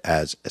 loaded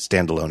as a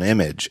standalone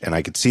image. And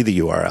I could see the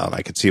URL and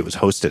I could see it was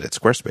hosted at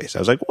Squarespace. I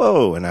was like,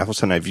 whoa. And all of a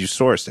sudden I view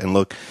source and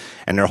look,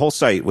 and their whole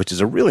site, which is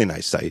a really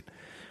nice site,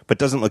 but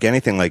doesn't look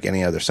anything like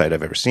any other site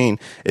I've ever seen.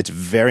 It's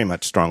very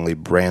much strongly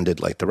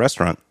branded like the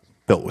restaurant,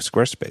 built with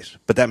Squarespace.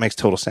 But that makes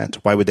total sense.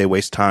 Why would they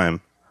waste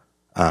time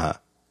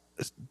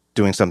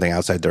doing something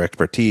outside their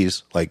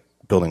expertise, like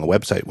building a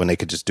website, when they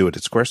could just do it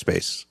at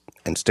Squarespace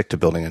and stick to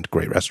building a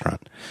great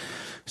restaurant?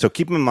 So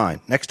keep in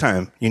mind, next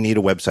time you need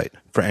a website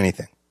for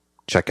anything,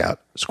 check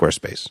out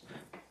Squarespace.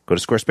 Go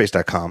to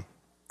squarespace.com.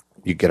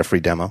 You get a free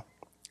demo.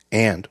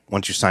 And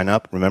once you sign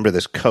up, remember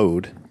this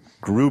code,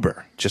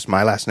 Gruber, just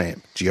my last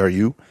name,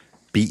 Gruber,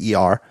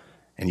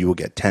 and you will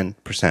get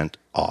 10%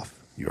 off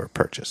your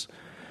purchase.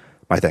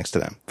 My thanks to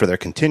them for their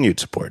continued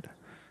support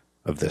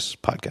of this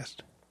podcast.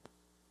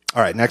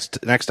 All right,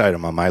 next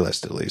item on my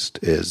list, at least,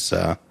 is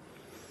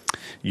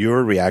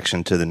your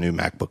reaction to the new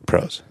MacBook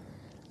Pros.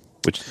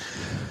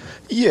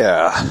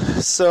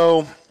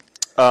 So,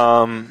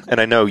 and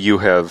I know you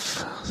have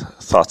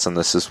thoughts on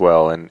this as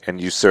well.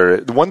 And you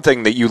the one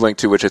thing that you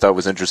linked to, which I thought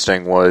was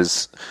interesting,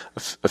 was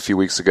a few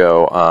weeks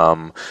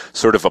ago,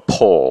 sort of a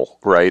poll,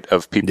 right,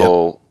 of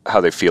people,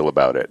 how they feel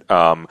about it.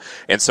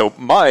 And so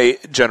my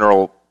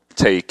general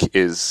take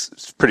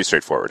is pretty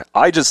straightforward.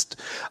 I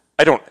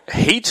don't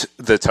hate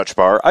the touch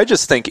bar. I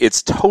just think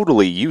it's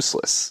totally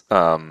useless.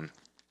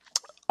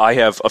 I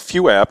have a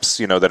few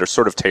apps, that are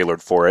sort of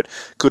tailored for it,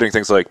 including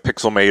things like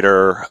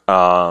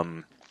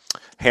Pixelmator,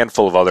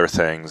 handful of other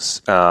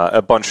things,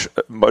 a bunch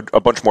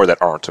more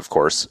that aren't, of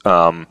course.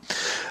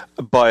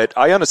 But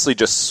I honestly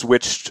just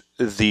switched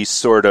the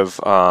sort of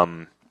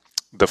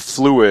the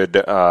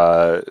fluid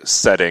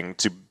setting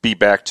to be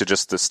back to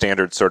just the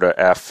standard sort of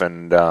F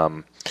and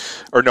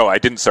or no, I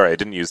didn't. Sorry, I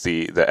didn't use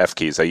the F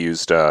keys. I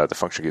used the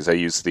function keys. I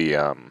used the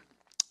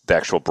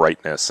actual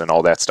brightness and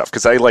all that stuff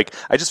because I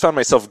just found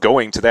myself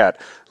going to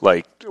that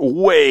like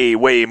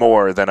way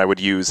more than I would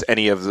use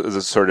any of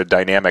the sort of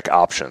dynamic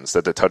options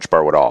that the touch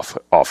bar would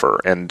offer.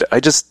 And I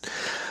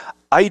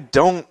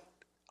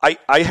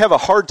have a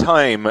hard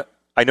time.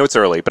 I know it's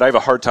early, but I have a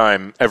hard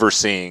time ever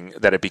seeing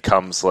that it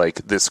becomes like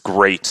this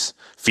great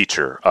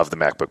feature of the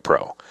MacBook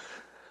Pro.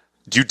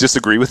 Do you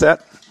disagree with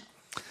that?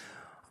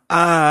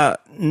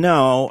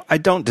 No, I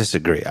don't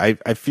disagree.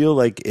 I feel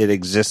like it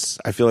exists.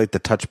 I feel like the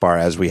touch bar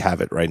as we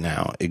have it right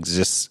now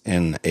exists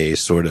in a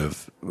sort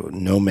of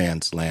no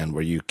man's land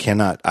where you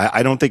cannot,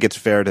 I don't think it's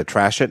fair to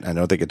trash it. I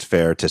don't think it's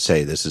fair to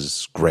say this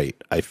is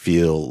great. I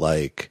feel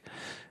like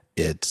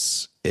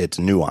it's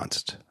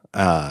nuanced.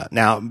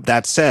 Now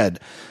that said,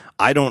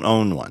 I don't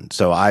own one.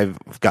 So I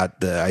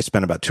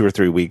spent about 2 or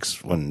 3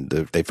 weeks when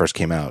they first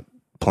came out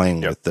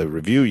playing with the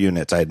review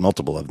units. I had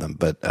multiple of them,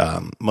 but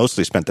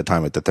mostly spent the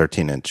time with the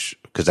 13-inch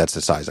because that's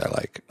the size I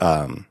like.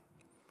 And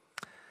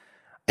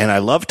I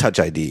love Touch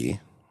ID.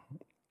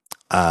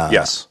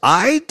 Yes.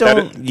 I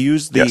don't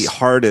use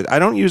the I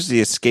don't use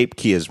the escape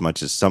key as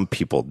much as some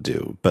people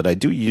do, but I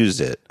do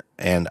use it.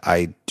 And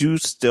I do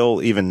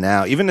still, even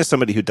now, even as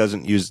somebody who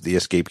doesn't use the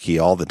escape key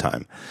all the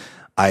time,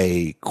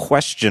 I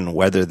question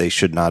whether they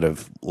should not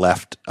have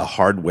left a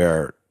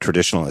hardware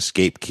traditional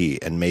escape key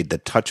and made the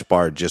touch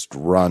bar just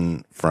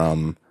run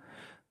from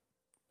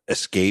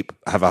escape,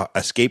 have a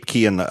escape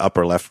key in the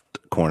upper left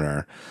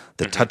corner,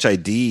 the touch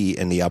ID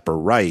in the upper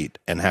right,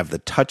 and have the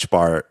touch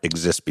bar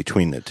exist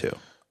between the two.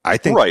 I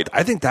think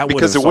that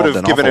because it would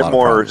have given it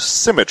more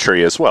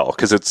symmetry as well.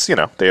 Because it's,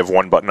 they have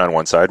one button on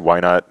one side. Why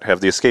not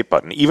have the escape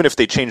button? Even if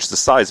they changed the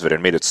size of it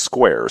and made it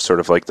square, sort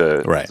of like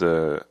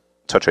the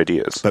Touch ID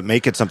is. But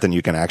make it something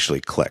you can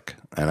actually click.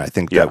 And I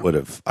think that would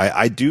have,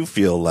 I do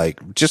feel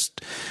like,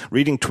 just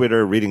reading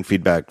Twitter, reading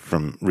feedback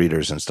from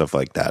readers and stuff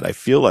like that, I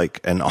feel like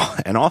an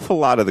awful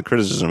lot of the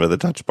criticism of the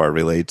touch bar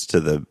relates to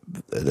the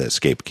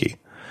escape key.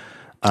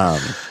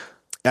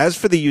 As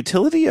for the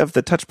utility of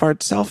the touch bar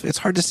itself, it's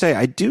hard to say.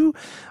 I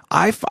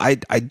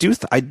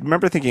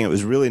remember thinking it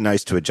was really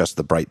nice to adjust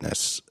the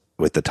brightness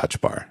with the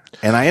touch bar.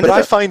 And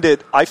I find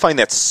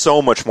that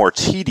so much more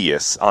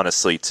tedious,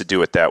 honestly, to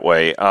do it that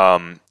way.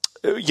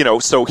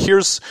 So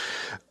here's,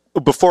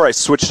 before I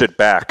switched it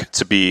back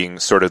to being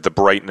sort of the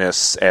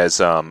brightness as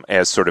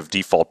sort of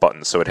default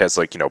buttons, so it has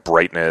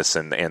brightness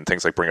and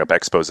things like bring up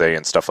expose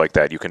and stuff like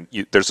that.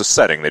 There's a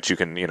setting that you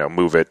can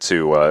move it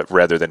to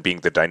rather than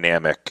being the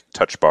dynamic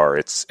touch bar.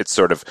 It's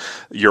sort of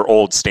your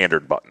old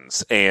standard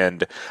buttons,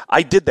 and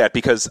I did that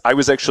because I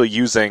was actually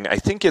using, I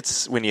think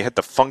it's when you hit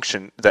the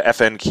function, the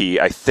FN key,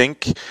 I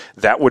think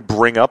that would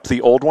bring up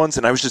the old ones,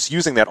 and I was just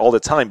using that all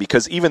the time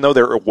because even though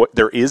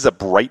there is a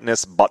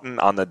brightness button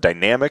on the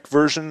dynamic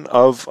version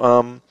of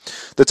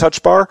the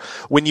touch bar,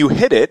 when you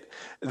hit it,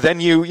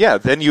 then you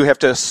have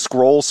to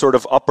scroll sort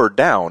of up or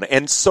down.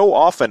 And so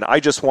often I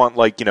just want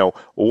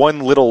one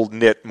little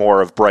nit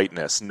more of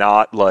brightness,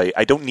 not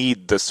I don't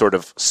need the sort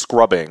of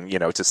scrubbing,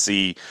 to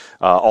see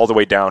all the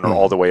way down or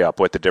all the way up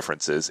what the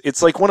difference is.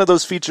 It's like one of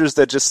those features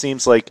that just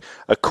seems like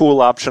a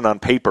cool option on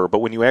paper, but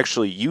when you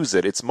actually use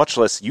it, it's much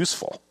less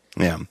useful.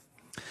 Yeah.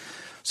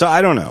 So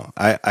I don't know.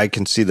 I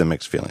can see the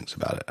mixed feelings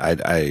about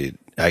it.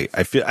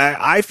 I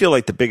feel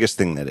like the biggest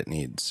thing that it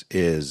needs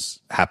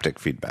is haptic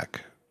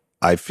feedback.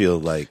 I feel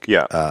like,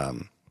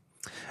 and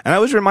I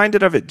was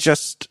reminded of it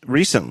just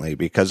recently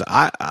because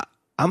I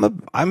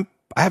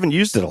haven't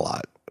used it a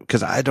lot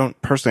because I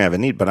don't personally have a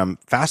need, but I'm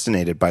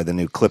fascinated by the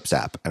new Clips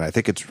app, and I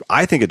think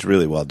it's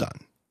really well done.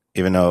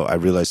 Even though I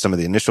realize some of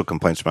the initial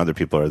complaints from other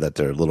people are that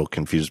they're a little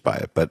confused by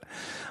it, but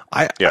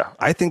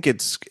I think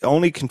it's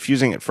only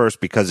confusing at first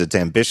because it's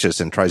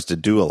ambitious and tries to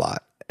do a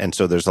lot. And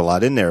so there's a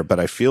lot in there, but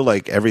I feel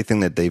like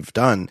everything that they've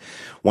done,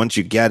 once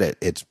you get it,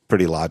 it's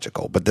pretty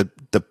logical. But the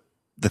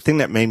thing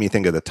that made me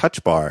think of the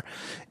touch bar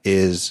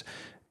is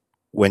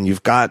when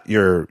you've got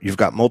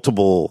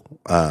multiple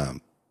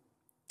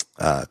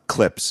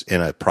clips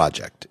in a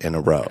project in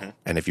a row,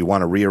 and if you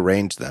want to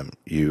rearrange them,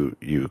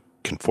 you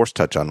can force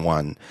touch on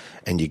one,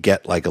 and you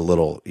get the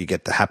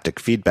haptic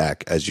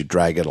feedback as you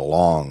drag it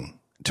along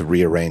to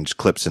rearrange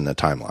clips in the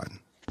timeline.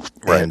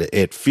 Right. And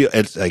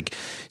it's like,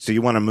 so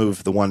you want to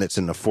move the one that's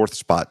in the fourth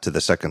spot to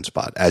the second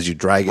spot. As you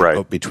drag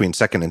it between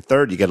second and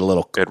third, you get a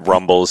little... It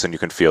rumbles and you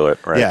can feel it,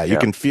 right? Yeah, you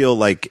can feel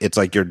like it's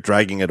like you're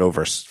dragging it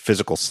over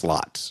physical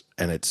slots.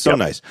 And it's so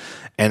nice.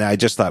 And I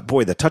just thought,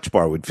 boy, the touch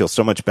bar would feel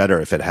so much better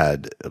if it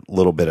had a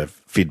little bit of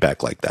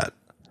feedback like that.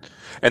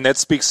 And that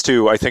speaks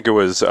to, I think it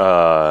was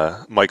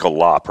Michael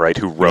Lopp, right,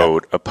 who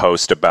wrote a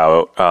post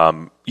about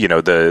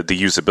the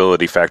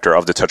usability factor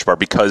of the touch bar,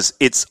 because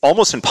it's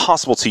almost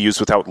impossible to use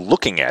without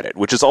looking at it,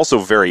 which is also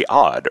very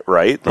odd,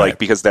 right? Like,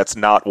 because that's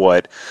not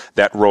what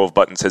that row of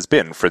buttons has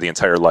been for the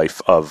entire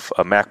life of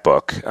a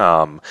MacBook.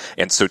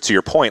 And so to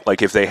your point,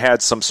 like if they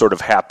had some sort of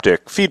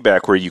haptic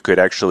feedback where you could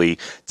actually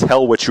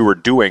tell what you were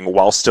doing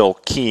while still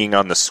keying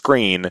on the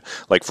screen,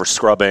 like for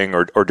scrubbing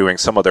or doing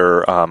some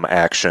other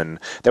action,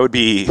 that would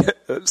be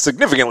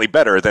significantly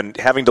better than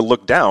having to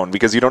look down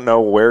because you don't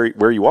know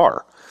where you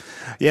are.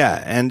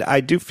 Yeah, and I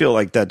do feel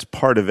like that's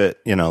part of it,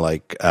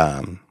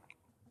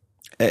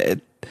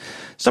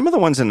 some of the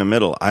ones in the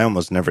middle I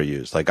almost never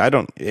use. Like I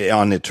don't,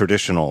 on the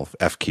traditional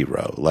F key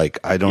row, like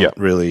I don't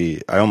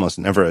really, I almost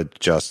never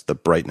adjust the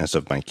brightness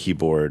of my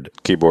keyboard.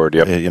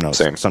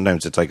 Same.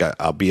 Sometimes it's like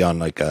I'll be on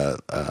like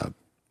a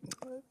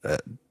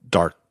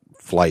dark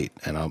flight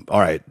and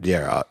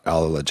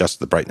I'll adjust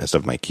the brightness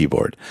of my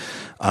keyboard.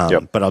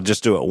 But I'll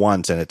just do it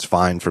once and it's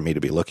fine for me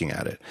to be looking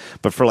at it.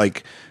 But for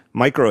like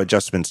micro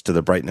adjustments to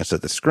the brightness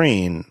of the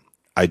screen,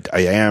 I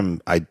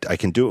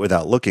can do it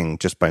without looking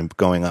just by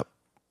going up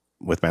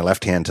with my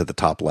left hand to the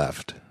top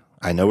left.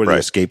 I know where the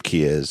escape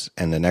key is,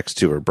 and the next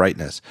two are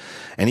brightness.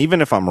 And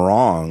even if I'm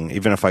wrong,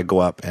 even if I go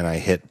up and I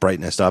hit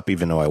brightness up,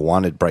 even though I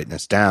wanted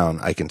brightness down,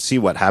 I can see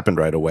what happened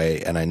right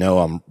away, and I know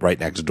I'm right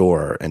next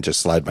door, and just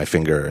slide my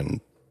finger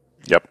and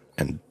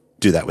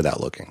do that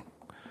without looking.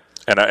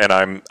 And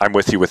I'm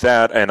with you with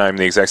that, and I'm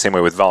the exact same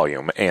way with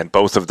volume. And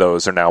both of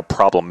those are now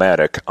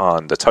problematic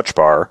on the touch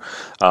bar.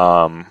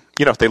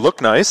 They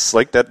look nice,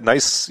 like that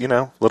nice,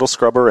 little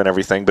scrubber and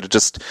everything, but it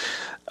just,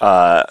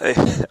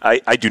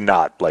 I do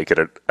not like it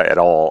at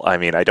all. I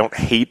mean, I don't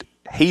hate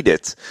hate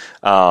it.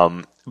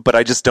 But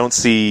I just don't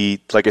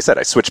see, like I said,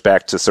 I switch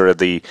back to sort of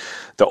the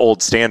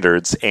old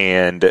standards,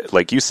 and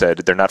like you said,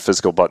 they're not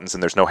physical buttons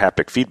and there's no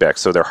haptic feedback,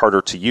 so they're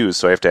harder to use,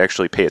 so I have to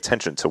actually pay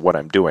attention to what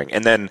I'm doing.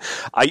 And then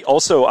I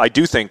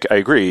do think, I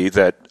agree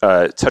that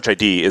Touch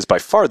ID is by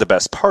far the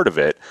best part of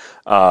it.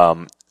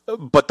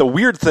 But the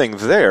weird thing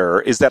there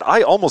is that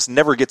I almost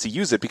never get to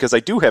use it because I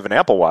do have an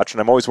Apple Watch, and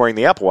I'm always wearing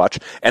the Apple Watch,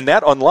 and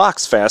that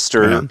unlocks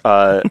faster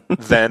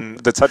than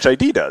the Touch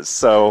ID does.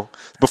 So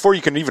before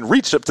you can even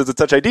reach up to the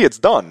Touch ID, it's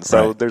done.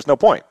 So there's no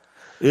point.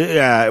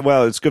 Yeah,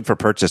 well, it's good for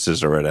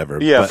purchases or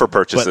whatever. Yeah, for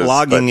purchases. But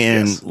logging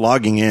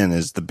in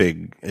is the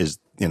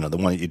the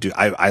one that you do.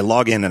 I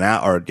log in and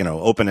out, or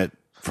open it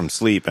from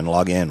sleep and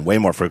log in way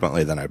more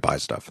frequently than I buy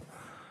stuff.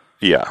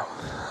 Yeah.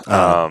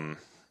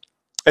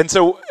 And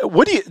so,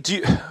 what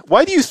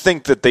why do you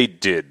think that they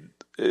did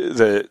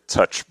the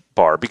touch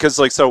bar? Because,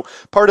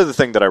 part of the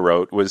thing that I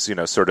wrote was,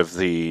 sort of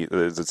the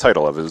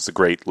title of it was the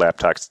Great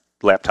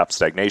Laptop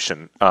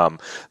Stagnation.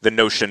 The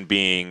notion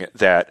being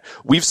that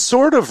we've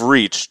sort of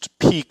reached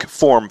peak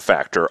form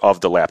factor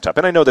of the laptop.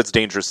 And I know that's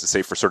dangerous to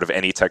say for sort of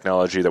any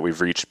technology that we've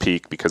reached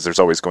peak, because there's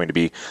always going to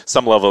be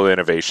some level of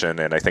innovation.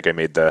 And I think I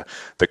made the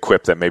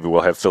quip that maybe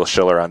we'll have Phil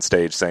Schiller on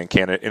stage saying,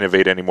 "Can't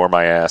innovate anymore,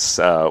 my ass,"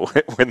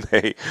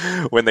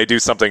 when they do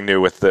something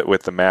new with the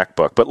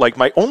MacBook. But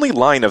my only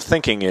line of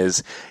thinking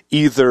is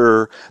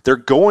either they're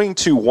going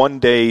to one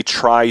day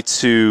try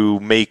to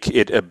make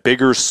it a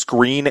bigger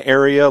screen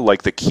area,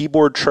 like the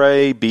keyboard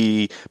tray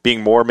being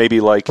more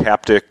maybe like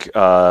haptic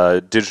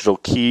digital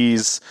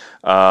keys,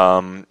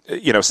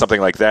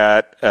 something like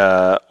that,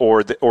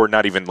 or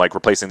not even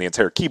replacing the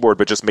entire keyboard,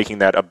 but just making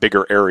that a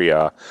bigger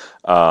area,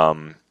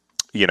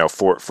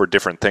 for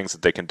different things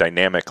that they can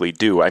dynamically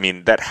do. I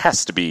mean, that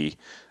has to be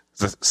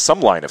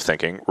some line of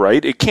thinking,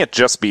 right? It can't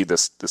just be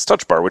this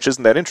touch bar, which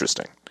isn't that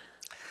interesting.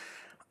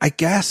 I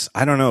guess,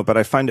 I don't know, but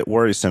I find it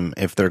worrisome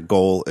if their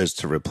goal is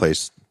to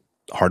replace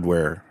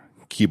hardware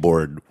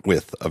keyboard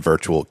with a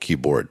virtual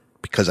keyboard,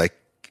 because I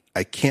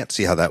can't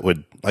see how that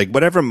would, I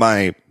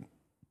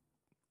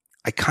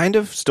kind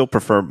of still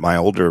prefer my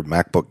older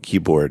MacBook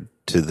keyboard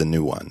to the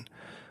new one.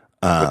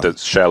 With the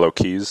shallow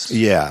keys?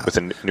 Yeah. With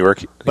the newer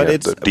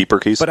the deeper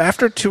keys? But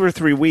after 2 or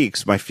 3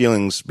 weeks, my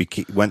feelings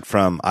went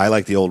from, I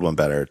like the old one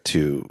better,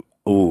 to,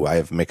 I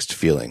have mixed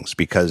feelings,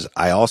 because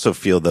I also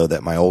feel, though,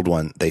 that my old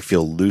one, they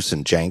feel loose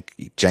and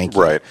janky.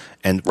 Right.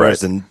 And whereas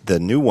the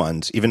new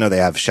ones, even though they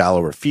have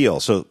shallower feel,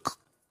 so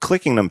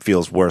clicking them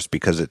feels worse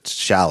because it's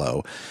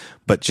shallow,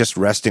 but just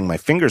resting my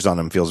fingers on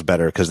them feels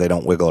better because they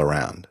don't wiggle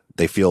around.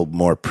 They feel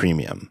more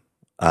premium.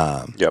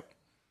 Yep.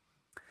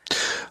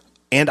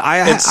 And I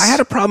had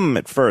a problem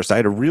at first. I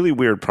had a really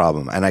weird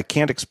problem, and I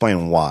can't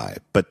explain why.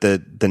 But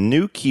the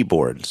new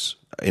keyboards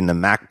in the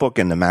MacBook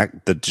and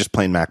the just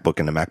plain MacBook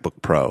and the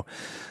MacBook Pro,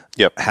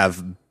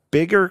 have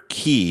bigger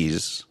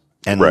keys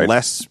and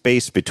less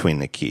space between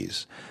the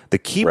keys. The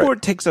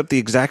keyboard takes up the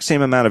exact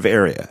same amount of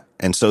area.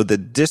 And so the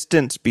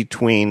distance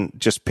between,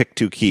 just pick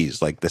 2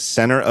 keys, like the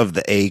center of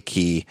the A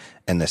key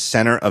and the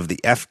center of the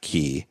F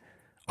key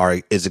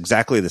is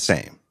exactly the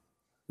same.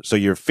 So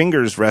your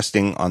fingers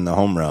resting on the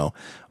home row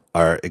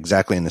are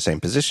exactly in the same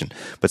position.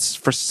 But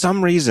for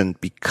some reason,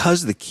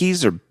 because the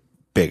keys are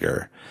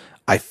bigger,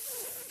 I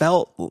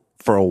felt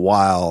for a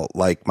while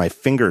like my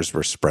fingers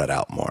were spread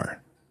out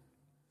more.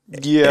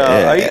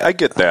 Yeah, I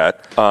get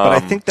that. But I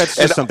think that's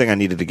just something I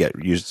needed to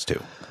get used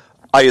to.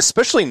 I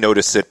especially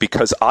notice it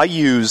because I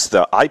use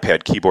the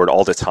iPad keyboard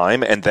all the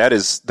time, and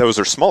those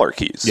are smaller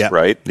keys,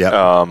 right?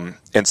 Yeah.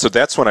 And so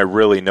that's when I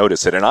really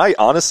notice it. And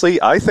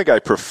I think I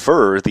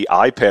prefer the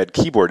iPad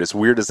keyboard, as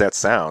weird as that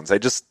sounds.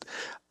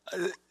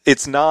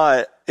 It's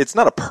not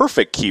a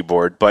perfect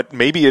keyboard, but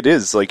maybe it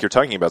is, like you're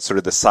talking about, sort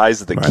of the size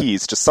of the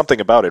keys. Just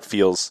something about it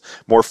feels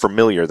more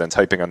familiar than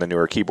typing on the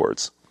newer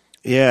keyboards.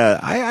 Yeah,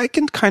 I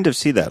can kind of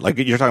see that. Like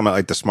you're talking about,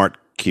 like the smart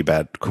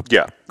keypad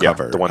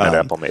cover. The one that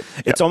Apple made.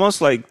 It's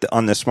almost like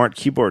on the smart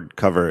keyboard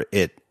cover,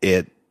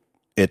 it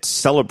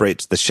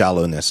celebrates the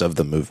shallowness of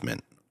the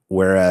movement.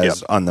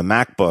 Whereas on the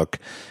MacBook,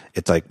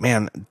 it's like,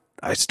 man,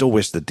 I still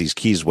wish that these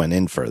keys went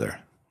in further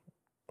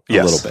a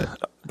little bit.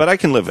 But I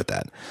can live with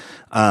that.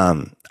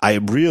 I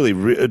really,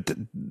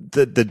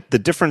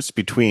 the difference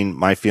between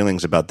my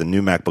feelings about the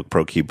new MacBook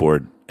Pro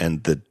keyboard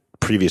and the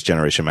previous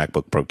generation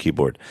MacBook Pro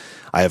keyboard,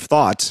 I have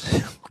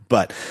thoughts,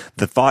 but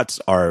the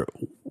thoughts are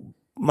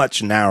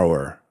much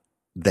narrower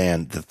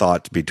than the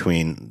thoughts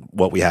between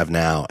what we have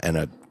now and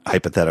a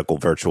hypothetical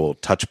virtual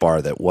touch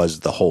bar that was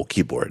the whole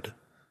keyboard.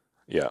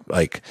 Yeah.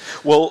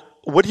 Well,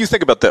 what do you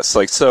think about this?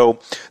 So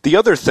the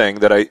other thing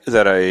that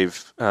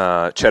I've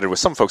chatted with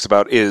some folks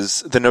about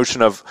is the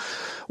notion of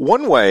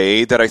one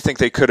way that I think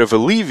they could have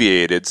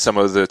alleviated some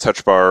of the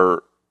touch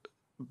bar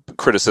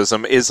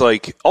criticism is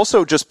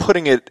also just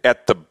putting it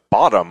at the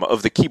bottom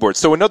of the keyboard.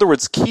 So in other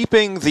words,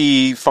 keeping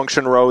the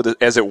function row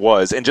as it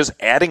was and just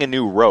adding a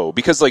new row,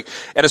 because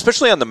and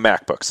especially on the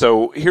MacBook.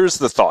 So here's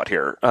the thought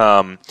here.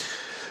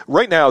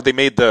 Right now, they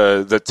made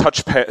the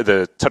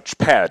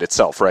touchpad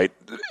itself, right?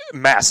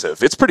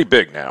 massive. It's pretty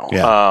big now.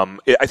 Yeah.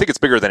 I think it's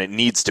bigger than it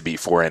needs to be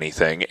for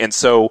anything. And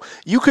so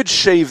you could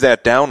shave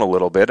that down a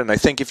little bit. And I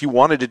think if you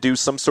wanted to do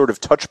some sort of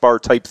touch bar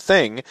type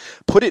thing,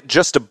 put it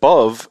just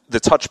above the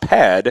touch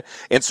pad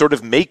and sort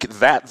of make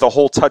that the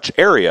whole touch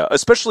area,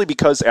 especially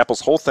because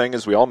Apple's whole thing,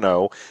 as we all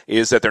know,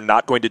 is that they're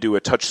not going to do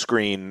a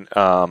touchscreen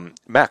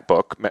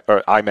MacBook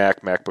or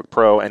iMac, MacBook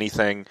Pro,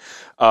 anything.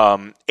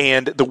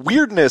 And the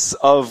weirdness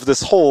of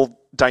this whole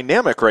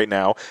dynamic right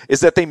now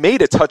is that they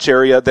made a touch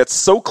area that's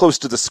so close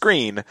to the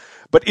screen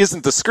but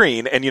isn't the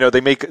screen. And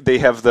they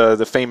have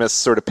the famous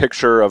sort of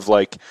picture of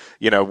like,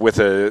 with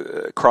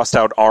a crossed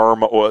out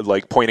arm or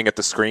like pointing at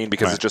the screen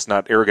because right. It's just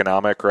not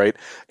ergonomic, right?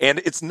 And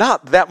it's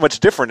not that much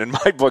different in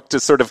my book to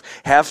sort of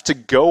have to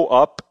go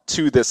up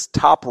to this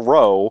top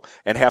row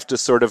and have to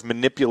sort of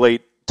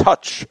manipulate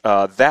touch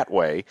that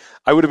way.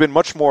 I would have been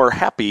much more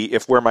happy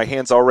if where my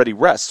hands already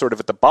rest, sort of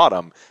at the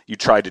bottom, you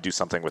tried to do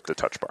something with the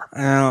touch bar.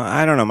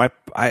 I don't know.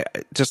 I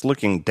just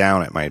looking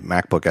down at my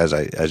MacBook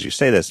as you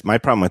say this, my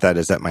problem with that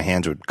is that my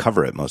hands would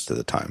cover it most of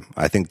the time.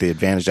 I think the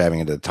advantage of having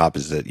it at the top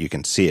is that you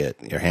can see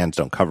it. Your hands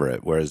don't cover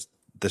it, whereas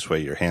this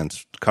way your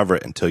hands cover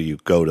it until you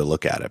go to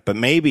look at it. But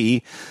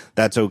maybe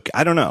that's okay.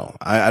 I don't know.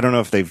 I don't know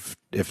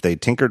if they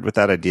tinkered with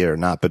that idea or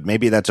not, but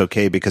maybe that's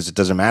okay because it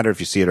doesn't matter if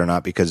you see it or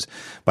not, because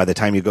by the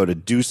time you go to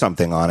do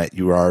something on it,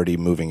 you are already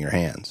moving your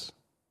hands.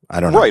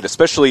 I don't know. Right,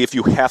 especially if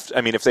you have to,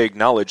 if they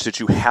acknowledge that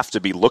you have to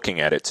be looking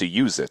at it to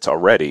use it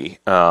already.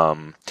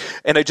 And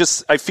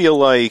I feel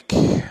like,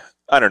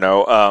 I don't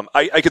know.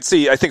 I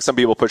think some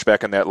people push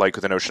back on that, like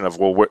with the notion of,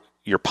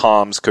 your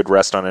palms could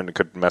rest on it and it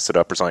could mess it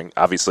up or something.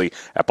 Obviously,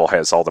 Apple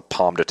has all the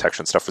palm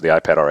detection stuff for the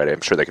iPad already.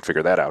 I'm sure they could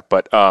figure that out.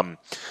 But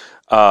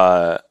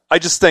I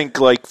just think,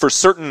 like, for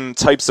certain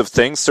types of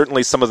things,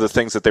 certainly some of the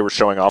things that they were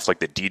showing off, like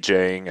the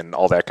DJing and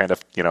all that kind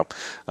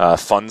of,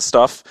 fun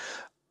stuff,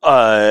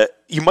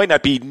 you might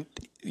not be,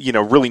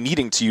 really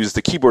needing to use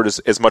the keyboard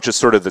as much as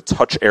sort of the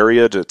touch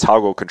area to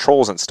toggle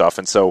controls and stuff.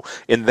 And so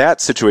in that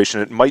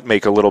situation, it might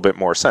make a little bit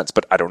more sense.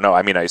 But I don't know.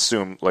 I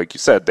assume, like you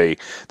said, they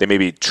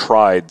maybe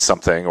tried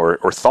something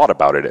or thought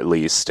about it at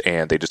least,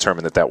 and they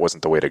determined that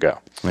wasn't the way to go.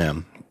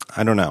 Yeah,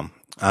 I don't know.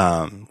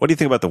 What do you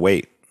think about the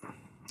weight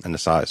and the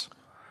size?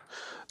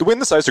 The weight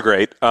and the size are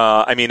great.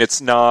 It's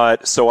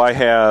not. So I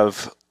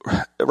have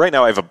right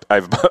now. I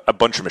have a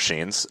bunch of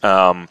machines.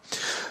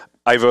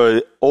 I have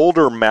an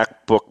older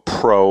MacBook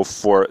Pro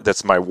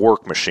that's my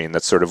work machine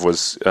that sort of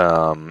was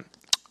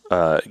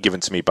given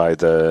to me by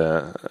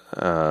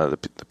the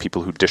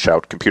people who dish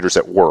out computers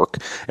at work,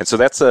 and so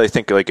that's I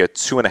think like a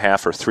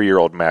 2.5 or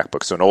 3-year-old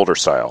MacBook, so an older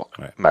style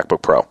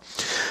MacBook Pro.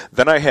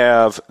 Then I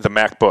have the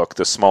MacBook,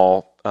 the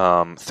small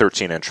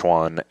 13-inch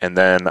one, and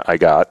then I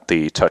got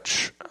the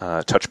Touch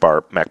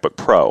Bar MacBook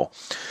Pro.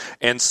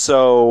 And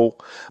so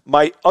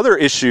my other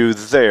issue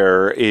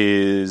there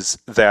is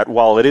that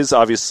while it is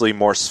obviously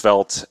more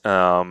svelte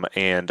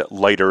and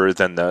lighter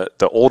than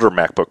the older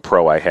MacBook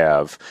Pro I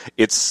have,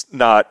 it's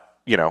not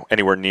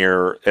anywhere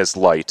near as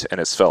light and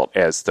as svelte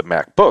as the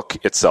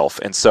MacBook itself.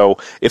 And so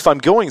if I'm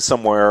going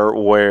somewhere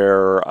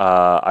where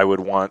I would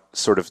want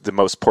sort of the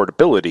most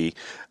portability,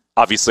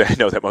 obviously, I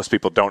know that most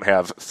people don't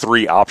have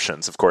 3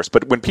 options, of course,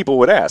 but when people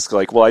would ask,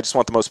 like, well, I just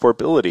want the most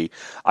portability,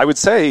 I would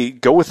say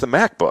go with the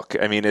MacBook.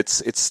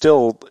 it's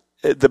still,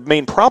 the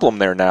main problem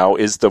there now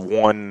is the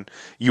one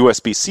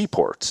USB-C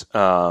port.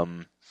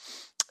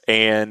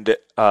 And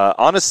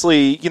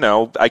honestly,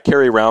 I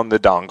carry around the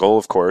dongle,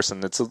 of course,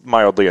 and it's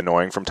mildly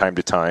annoying from time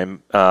to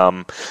time.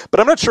 But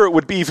I'm not sure it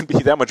would even be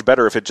that much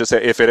better if it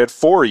had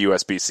 4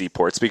 USB-C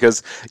ports,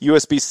 because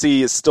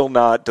USB-C is still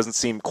doesn't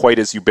seem quite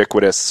as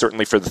ubiquitous.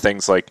 Certainly for the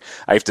things like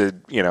I have to,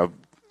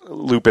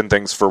 loop in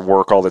things for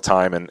work all the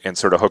time and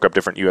sort of hook up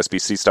different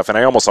USB-C stuff, and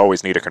I almost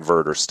always need a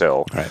converter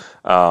still. Right.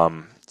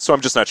 So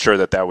I'm just not sure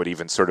that would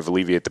even sort of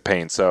alleviate the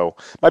pain. So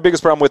my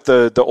biggest problem with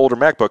the older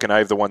MacBook, and I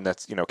have the one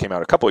that's came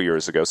out a couple of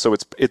years ago, so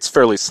it's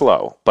fairly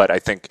slow. But I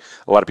think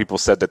a lot of people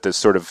said that this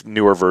sort of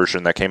newer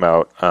version that came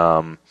out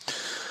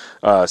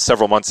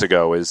several months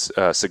ago is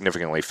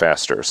significantly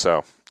faster.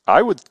 So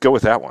I would go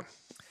with that one.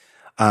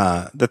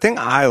 The thing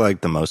I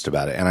like the most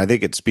about it, and I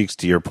think it speaks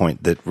to your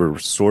point that we're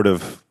sort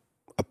of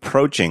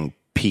approaching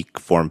peak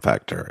form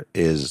factor,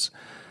 is,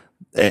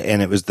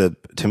 and it was to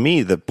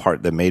me the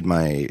part that made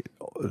my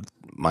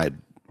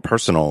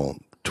personal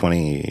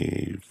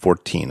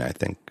 2014, I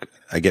think.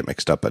 I get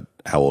mixed up at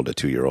how old a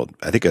 2-year-old.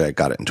 I think I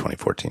got it in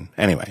 2014.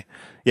 Anyway,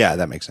 yeah,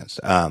 that makes sense.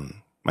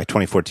 My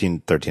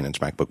 2014 13-inch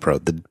MacBook Pro,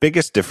 the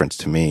biggest difference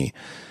to me,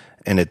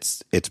 and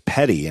it's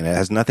petty, and it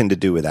has nothing to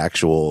do with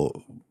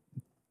actual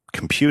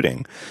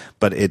computing,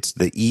 but it's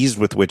the ease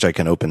with which I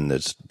can open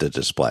the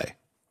display.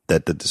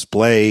 That the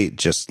display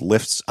just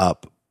lifts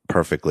up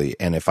perfectly,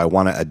 and if I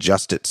want to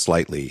adjust it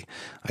slightly,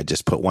 I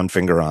just put one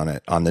finger on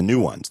it, on the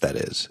new ones, that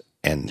is,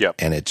 and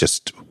it's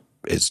just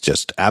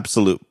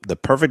the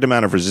perfect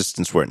amount of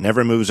resistance where it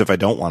never moves if I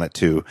don't want it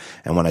to,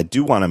 and when I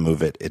do want to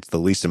move it, it's the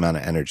least amount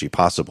of energy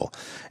possible,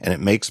 and it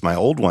makes my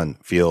old one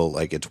feel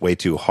like it's way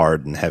too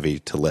hard and heavy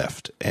to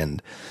lift.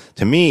 And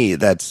to me,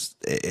 that's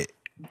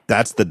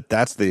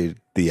the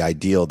the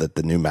ideal that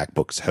the new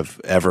MacBooks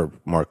have ever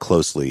more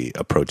closely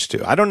approached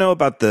to. I don't know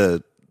about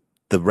the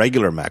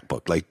regular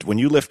MacBook. Like when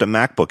you lift a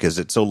MacBook, is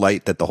it so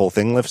light that the whole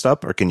thing lifts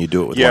up, or can you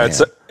do it with one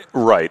hand?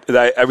 Right.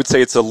 I would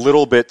say it's a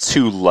little bit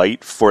too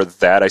light for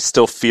that. I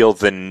still feel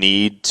the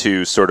need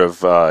to sort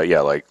of,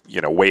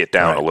 weigh it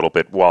down a little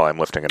bit while I'm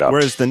lifting it up.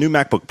 Whereas the new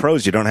MacBook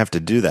Pros, you don't have to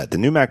do that. The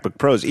new MacBook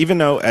Pros, even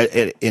though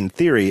in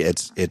theory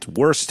it's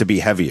worse to be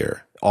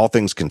heavier, all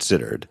things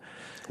considered.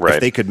 Right.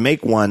 If they could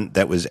make one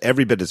that was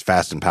every bit as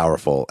fast and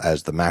powerful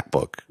as the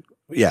MacBook,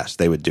 yes,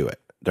 they would do it.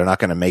 They're not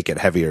going to make it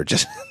heavier.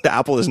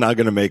 Apple is not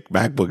going to make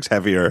MacBooks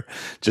heavier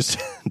just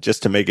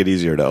to make it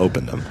easier to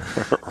open them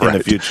in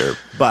the future.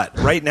 But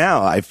right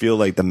now, I feel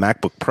like the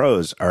MacBook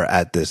Pros are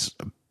at this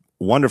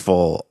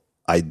wonderful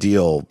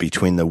ideal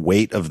between the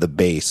weight of the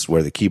base,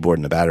 where the keyboard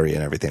and the battery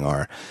and everything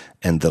are,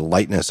 and the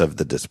lightness of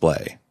the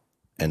display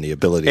and the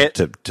ability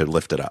to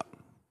lift it up.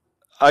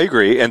 I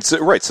agree. And so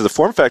the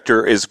form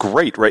factor is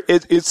great, right?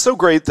 It's so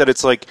great that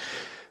it's like,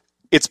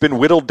 it's been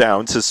whittled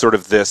down to sort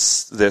of that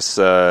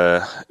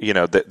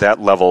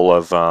level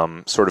of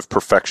sort of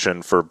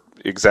perfection for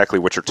exactly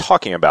what you're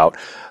talking about.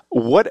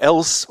 What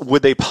else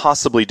would they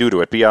possibly do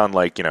to it beyond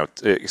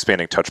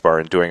expanding Touch Bar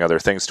and doing other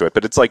things to it?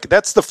 But it's like,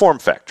 that's the form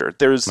factor.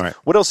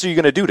 What else are you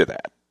going to do to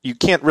that? You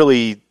can't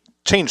really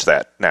change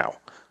that now.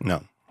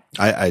 No,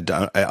 I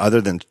other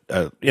than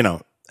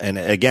and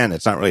again,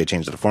 it's not really a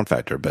change to the form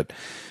factor, but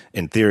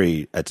in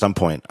theory, at some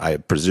point, I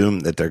presume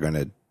that they're going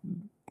to.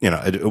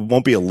 It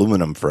won't be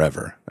aluminum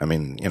forever. I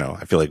mean,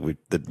 I feel like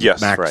the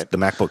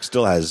MacBook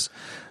still has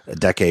a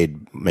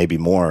decade, maybe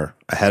more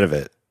ahead of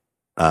it.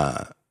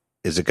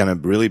 Is it going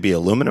to really be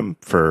aluminum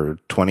for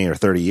 20 or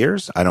 30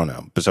 years? I don't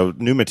know. So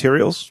new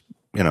materials,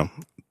 but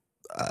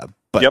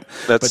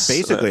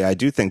basically, I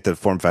do think the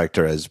form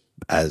factor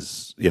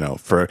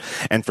for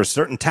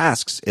certain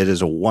tasks, it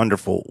is a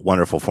wonderful,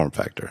 wonderful form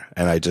factor.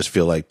 And I just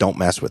feel like don't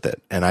mess with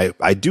it. And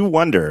I do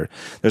wonder,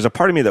 there's a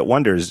part of me that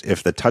wonders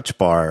if the Touch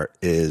Bar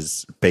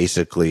is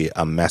basically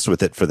a mess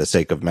with it for the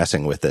sake of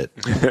messing with it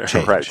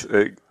change.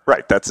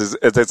 Right. That's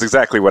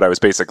exactly what I was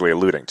basically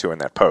alluding to in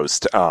that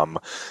post.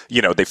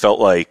 They felt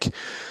like,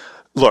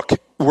 look,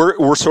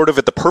 we're sort of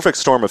at the perfect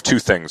storm of two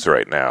things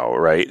right now,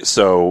 right?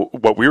 So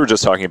what we were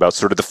just talking about,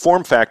 sort of the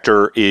form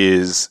factor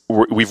is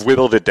we've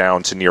whittled it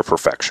down to near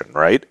perfection,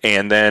 right?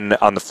 And then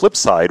on the flip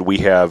side, we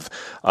have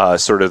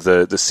sort of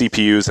the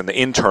CPUs and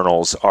the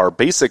internals are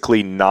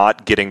basically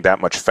not getting that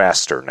much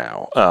faster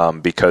now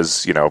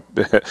because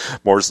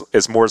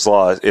Moore's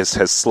law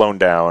has slowed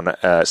down.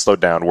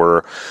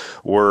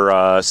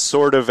 We're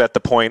sort of at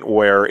the point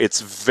where it's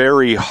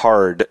very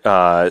hard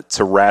to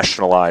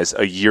rationalize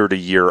a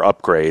year-to-year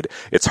upgrade.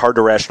 It's hard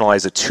to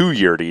rationalize a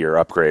 2-year-to-year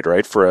upgrade,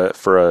 right, for a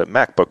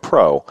MacBook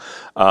Pro,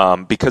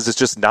 because it's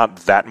just not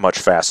that much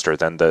faster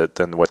than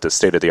what the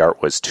state of the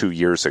art was 2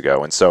 years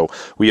ago. And so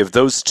we have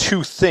those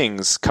two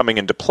things coming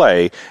into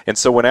play. And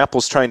so when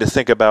Apple's trying to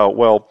think about,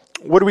 well,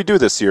 what do we do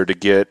this year to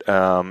get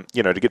to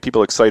get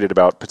people excited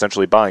about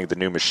potentially buying the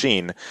new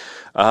machine?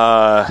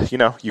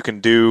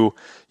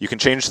 You can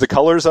change the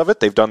colors of it.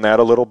 They've done that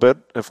a little bit,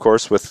 of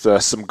course, with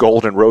some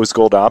gold and rose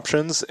gold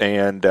options.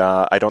 And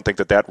I don't think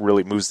that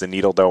really moves the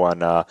needle, though,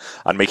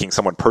 on making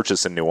someone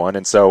purchase a new one.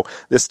 And so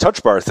this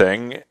Touch Bar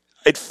thing,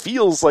 it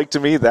feels like to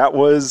me that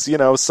was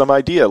some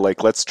idea.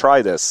 Like, let's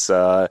try this.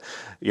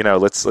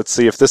 Let's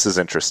see if this is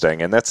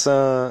interesting. And that's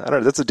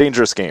that's a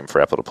dangerous game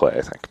for Apple to play,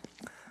 I think.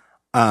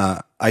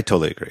 I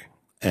totally agree,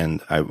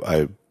 and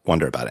I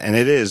wonder about it. And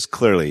it is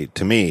clearly,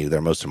 to me,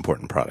 their most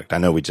important product. I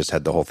know we just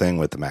had the whole thing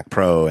with the Mac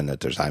Pro and that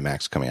there's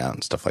iMacs coming out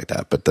and stuff like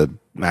that, but the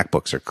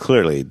MacBooks are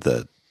clearly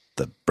the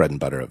bread and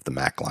butter of the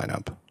Mac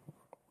lineup.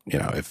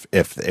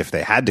 If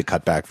they had to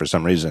cut back for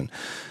some reason,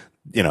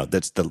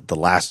 that's the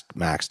last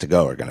Macs to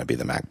go are going to be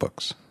the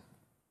MacBooks.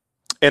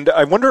 And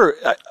I wonder,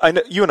 I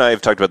know you and I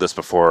have talked about this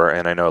before,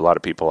 and I know a lot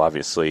of people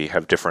obviously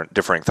have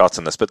differing thoughts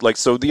on this. But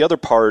so the other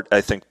part,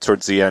 I think,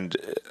 towards the end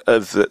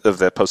of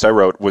that post I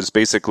wrote was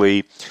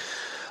basically,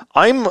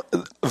 I'm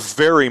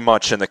very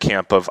much in the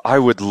camp of I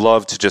would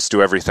love to just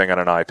do everything on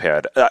an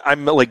iPad.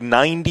 I'm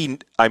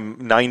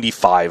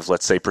 95,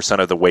 let's say, %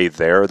 of the way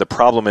there. The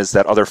problem is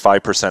that other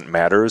 5%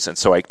 matters, and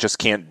so I just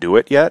can't do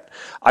it yet.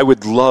 I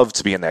would love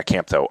to be in that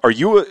camp, though. Are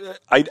you?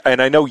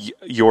 And I know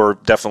you're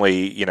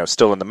definitely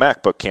still in the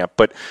MacBook camp,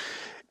 but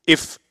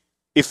if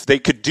they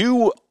could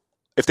do.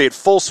 If they had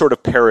full sort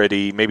of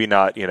parity, maybe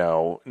not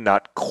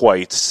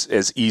quite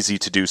as easy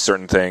to do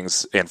certain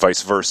things and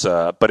vice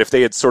versa, but if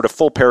they had sort of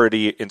full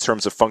parity in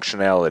terms of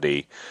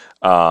functionality,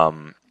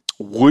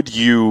 would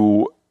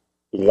you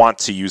want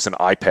to use an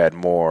iPad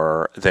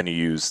more than you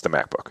use the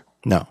MacBook?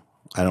 No,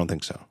 I don't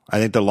think so. I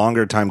think the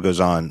longer time goes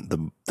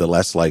on, the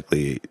less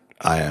likely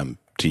I am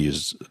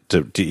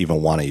to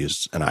even want to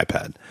use an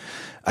iPad.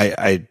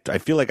 I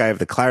feel like I have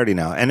the clarity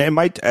now, and it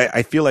might.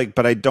 I feel like,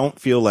 but I don't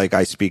feel like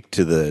I speak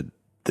to the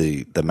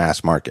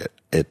mass market.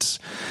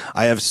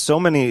 I have so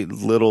many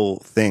little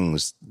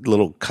things,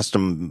 little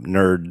custom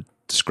nerd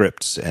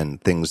scripts and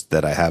things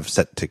that I have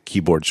set to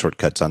keyboard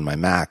shortcuts on my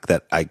Mac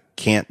that I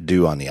can't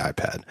do on the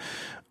iPad.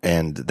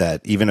 and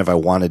that even if I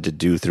wanted to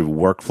do through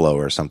workflow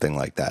or something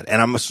like that.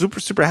 And I'm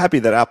super happy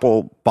that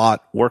Apple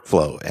bought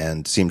workflow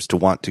and seems to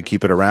want to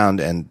keep it around,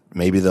 and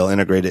maybe they'll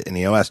integrate it in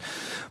the OS.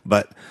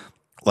 But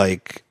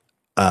like,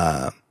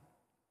 I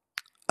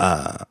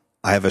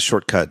have a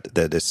shortcut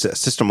that is a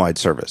system-wide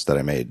service that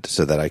I made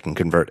so that I can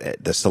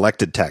convert the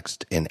selected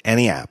text in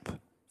any app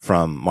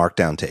from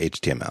Markdown to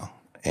HTML.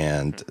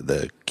 And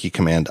the key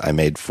command I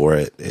made for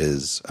it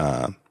is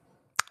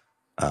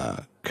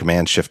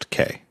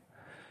Command-Shift-K.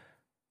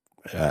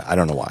 I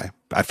don't know why.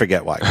 I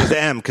forget why.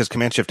 Because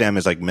Command-Shift-M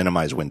is like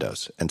minimize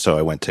windows. And so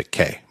I went to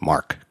K,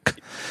 Mark.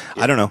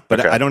 I don't know, but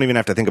okay. I don't even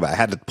have to think about it. I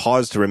had to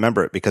pause to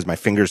remember it because my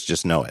fingers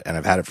just know it, and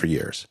I've had it for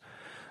years.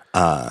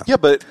 Yeah,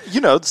 but,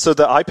 so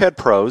the iPad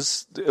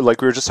Pros,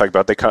 like we were just talking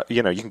about,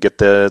 you can get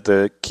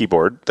the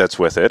keyboard that's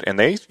with it, and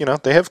they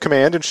have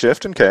Command and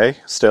Shift and K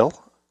still.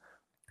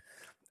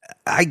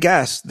 I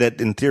guess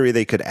that in theory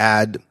they could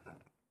add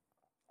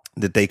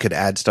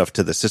stuff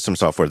to the system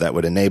software that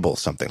would enable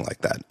something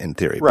like that in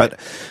theory. Right.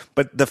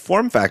 But the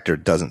form factor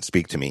doesn't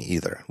speak to me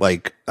either.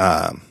 Like,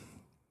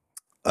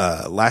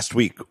 last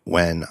week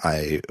when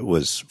I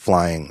was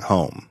flying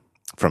home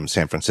from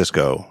San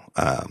Francisco,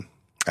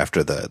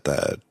 after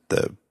the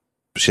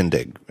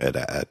shindig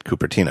at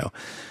Cupertino,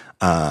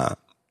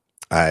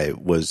 I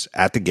was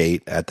at the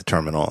gate at the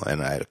terminal,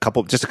 and I had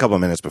just a couple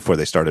of minutes before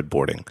they started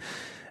boarding,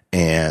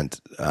 and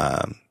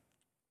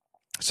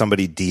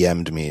somebody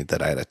DM'd me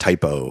that I had a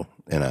typo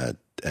in a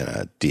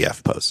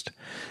DF post,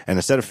 and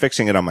instead of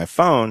fixing it on my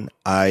phone,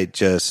 I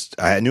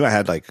knew I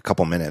had like a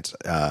couple minutes.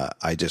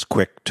 I just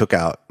took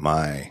out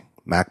my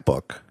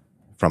MacBook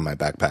from my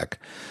backpack,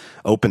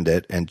 opened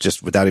it, and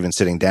just without even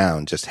sitting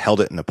down, just held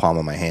it in the palm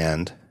of my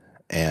hand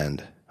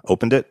and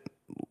opened it,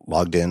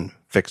 logged in,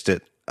 fixed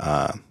it,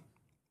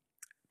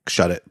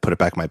 shut it, put it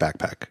back in my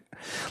backpack.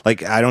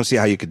 Like, I don't see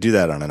how you could do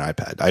that on an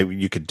iPad.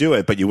 You could do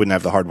it, but you wouldn't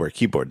have the hardware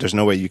keyboard. There's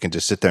no way you can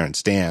just sit there and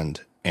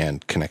stand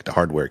and connect a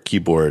hardware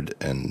keyboard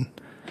and...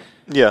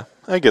 Yeah,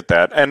 I get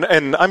that.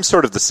 And I'm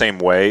sort of the same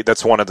way.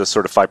 That's one of the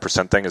sort of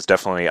 5% thing is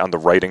definitely on the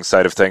writing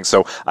side of things.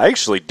 So I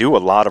actually do a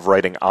lot of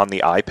writing on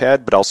the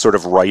iPad, but I'll sort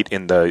of write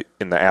in the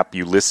app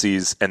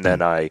Ulysses, and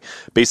then I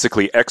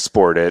basically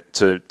export it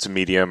to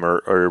Medium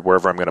or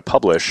wherever I'm going to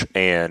publish.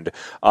 And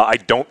I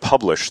don't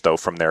publish, though,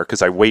 from there,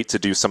 because I wait to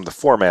do some of the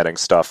formatting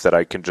stuff that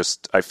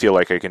I feel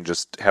like I can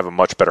just have a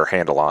much better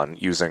handle on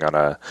using on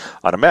a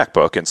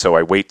MacBook. And so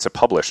I wait to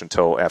publish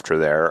until after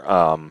there.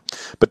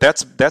 But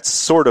that's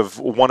sort of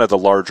one of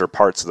the larger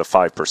parts of the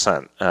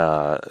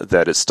 5%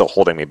 that is still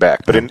holding me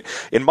back. But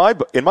in my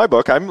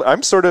book,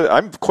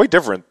 I'm quite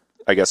different,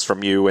 I guess,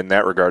 from you in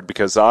that regard,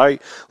 because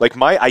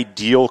my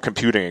ideal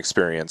computing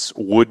experience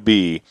would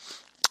be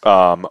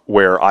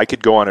where I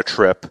could go on a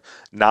trip,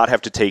 not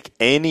have to take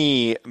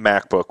any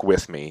MacBook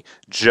with me,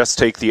 just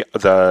take the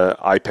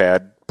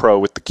iPad Pro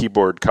with the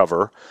keyboard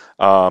cover.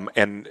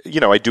 And,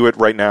 I do it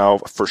right now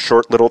for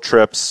short little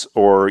trips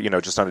or,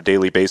 just on a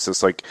daily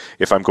basis. Like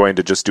if I'm going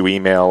to just do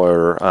email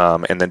or,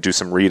 and then do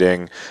some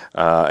reading,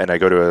 and I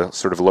go to a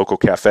sort of local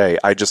cafe,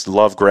 I just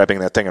love grabbing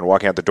that thing and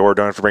walking out the door.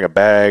 Don't have to bring a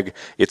bag.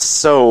 It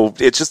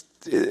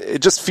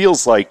just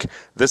feels like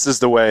this is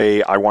the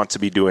way I want to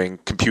be doing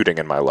computing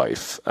in my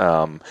life.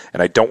 And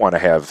I don't want to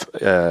have,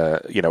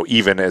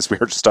 even as we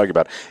were just talking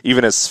about,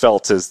 even as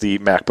svelte as the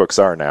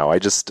MacBooks are now, I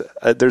just,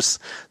 there's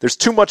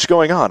too much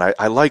going on.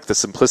 I like the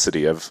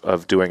simplicity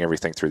of doing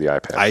everything through the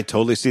iPad. I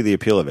totally see the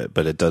appeal of it,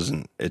 but it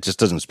just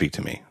doesn't speak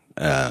to me.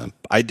 And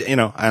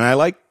I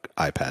like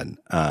iPad.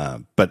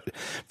 But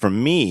for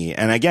me,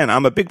 and again,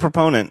 I'm a big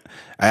proponent,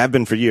 I have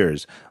been for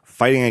years,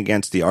 fighting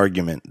against the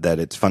argument that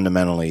it's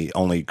fundamentally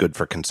only good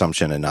for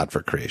consumption and not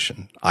for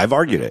creation. I've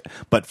argued it,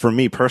 but for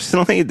me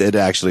personally, it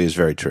actually is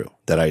very true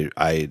that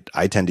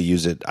I tend to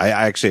use it. I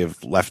actually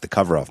have left the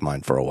cover off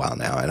mine for a while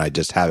now, and I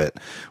just have it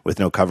with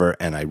no cover,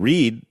 and I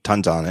read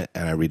tons on it,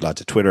 and I read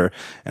lots of Twitter,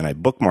 and I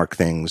bookmark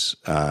things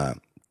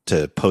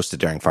to post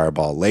it during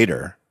Fireball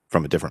later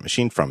from a different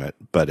machine from it,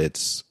 but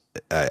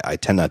I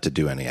tend not to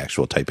do any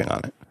actual typing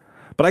on it.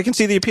 But I can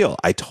see the appeal.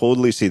 I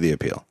totally see the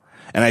appeal.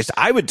 And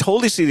I would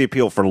totally see the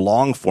appeal for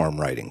long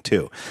form writing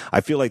too.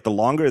 I feel like the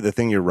longer the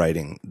thing you're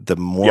writing, the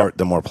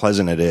more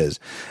pleasant it is.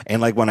 And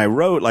like when I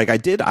wrote,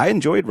 I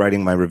enjoyed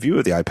writing my review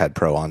of the iPad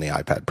Pro on the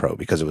iPad Pro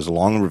because it was a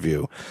long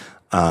review.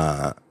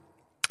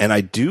 And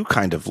I do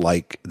kind of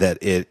like that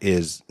it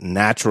is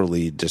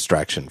naturally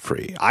distraction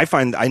free. I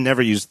find I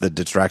never use the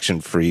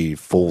distraction free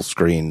full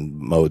screen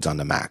modes on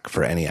the Mac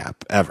for any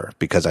app ever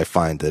because I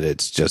find that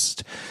it's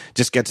just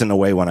gets in the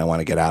way when I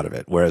want to get out of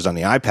it. Whereas on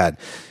the iPad,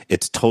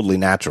 it's totally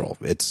natural.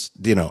 It's,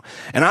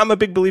 and I'm a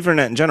big believer in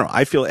that in general.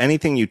 I feel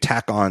anything you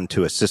tack on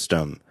to a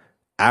system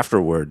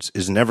afterwards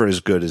is never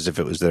as good as if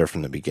it was there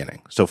from the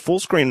beginning. So full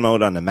screen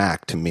mode on the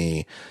Mac, to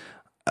me,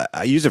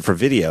 I use it for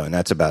video and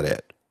that's about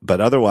it. But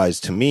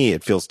otherwise, to me,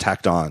 it feels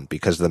tacked on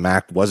because the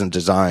Mac wasn't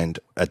designed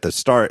at the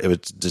start. It was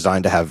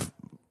designed to have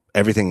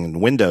everything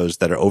in windows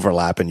that are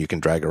overlap and you can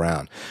drag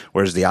around.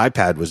 Whereas the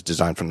iPad was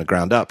designed from the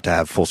ground up to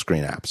have full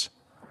screen apps.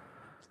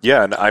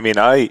 Yeah, and I mean,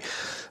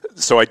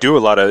 So I do a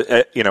lot of,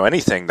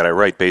 anything that I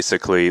write,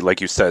 basically,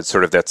 like you said,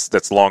 sort of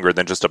that's longer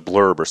than just a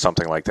blurb or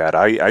something like that.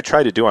 I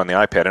try to do on the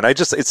iPad, and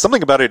it's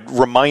something about it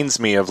reminds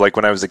me of like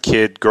when I was a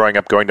kid growing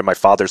up, going to my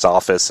father's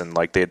office, and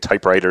like they had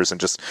typewriters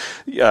and just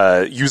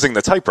using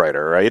the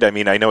typewriter, right? I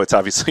mean, I know it's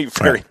obviously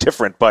very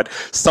different, but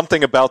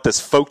something about this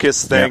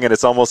focus thing, and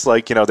it's almost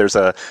like, there's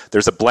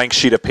a blank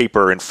sheet of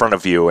paper in front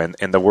of you, and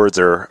the words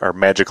are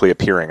magically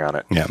appearing on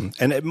it. Yeah,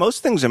 and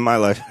most things in my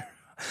life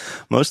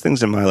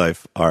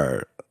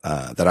are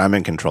that I'm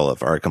in control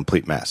of are a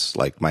complete mess.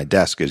 Like my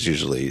desk is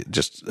usually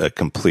just a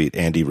complete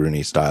Andy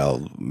Rooney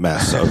style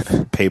mess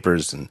of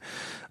papers and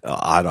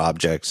odd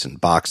objects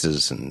and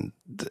boxes and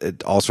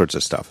all sorts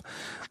of stuff.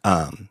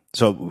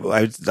 So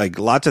I like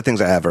lots of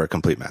things I have are a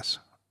complete mess.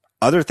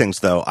 Other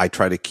things though, I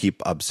try to keep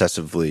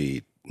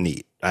obsessively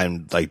neat.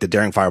 I'm like the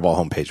Daring Fireball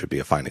homepage would be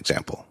a fine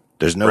example.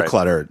 There's no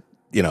clutter.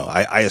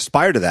 I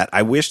aspire to that.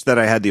 I wish that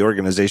I had the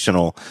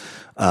organizational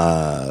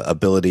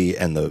ability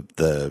and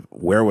the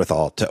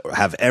wherewithal to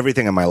have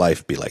everything in my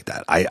life be like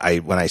that.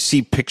 When I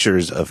see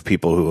pictures of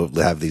people who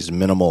have these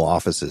minimal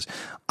offices,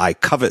 I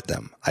covet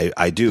them.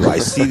 I do. I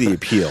see the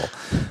appeal.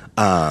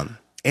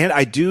 And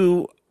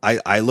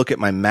I look at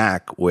my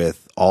Mac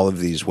with all of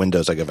these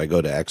windows, like if I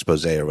go to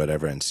Expose or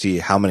whatever, and see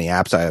how many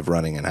apps I have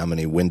running and how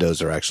many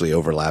windows are actually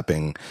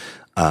overlapping.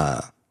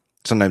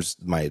 Sometimes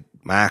my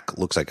Mac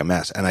looks like a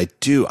mess. And I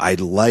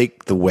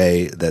like the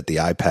way that the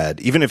iPad,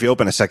 even if you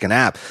open a second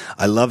app,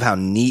 I love how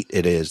neat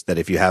it is that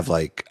if you have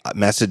like a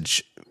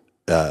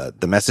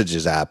the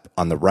Messages app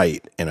on the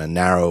right in a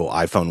narrow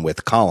iPhone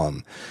width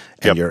column,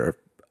 and your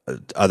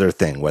other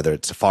thing, whether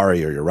it's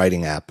Safari or your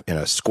writing app, in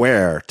a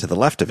square to the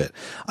left of it.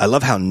 I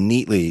love how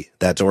neatly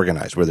that's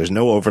organized, where there's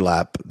no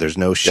overlap, there's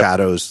no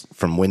shadows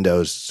from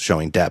windows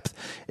showing depth.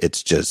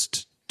 It's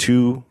just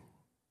two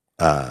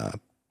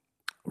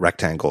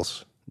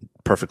rectangles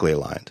perfectly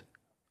aligned.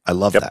 I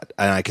love that.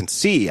 And I can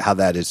see how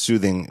that is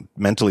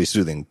mentally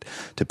soothing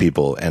to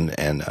people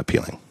and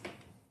appealing.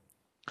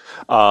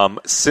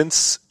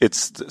 Since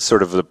it's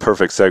sort of the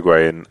perfect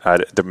segue, and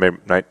there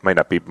might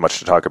not be much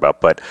to talk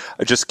about, but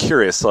I'm just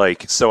curious,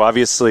 so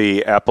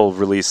obviously Apple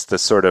released the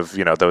sort of,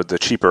 the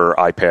cheaper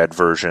iPad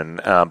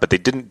version, but they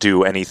didn't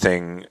do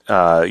anything,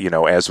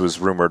 as was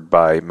rumored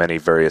by many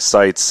various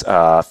sites,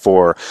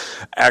 for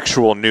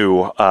actual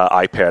new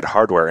iPad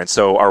hardware. And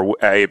so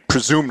I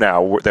presume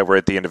now that we're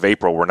at the end of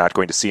April, we're not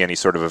going to see any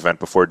sort of event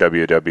before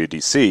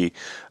WWDC.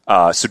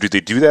 So do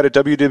they do that at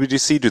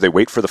WWDC? Do they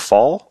wait for the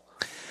fall?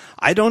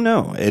 I don't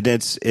know.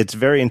 It's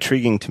very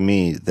intriguing to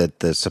me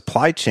that the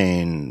supply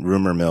chain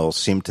rumor mill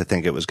seemed to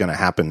think it was going to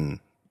happen,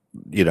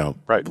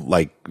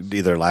 like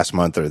either last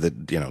month or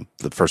the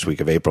first week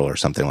of April or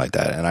something like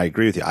that. And I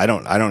agree with you. I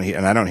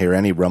don't hear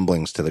any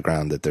rumblings to the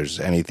ground that there's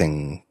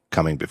anything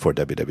coming before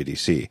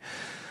WWDC.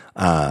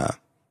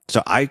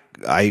 So I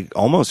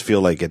almost feel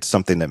like it's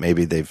something that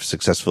maybe they've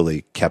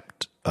successfully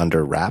kept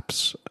under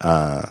wraps.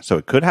 So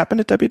it could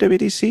happen at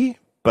WWDC,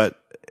 but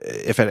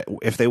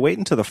if they wait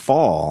until the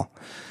fall,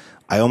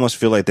 I almost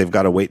feel like they've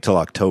got to wait till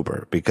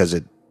October, because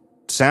it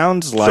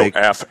sounds like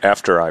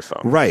after iPhone,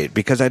 right?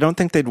 Because I don't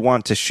think they'd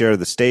want to share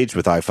the stage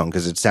with iPhone,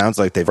 because it sounds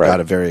like they've got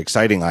a very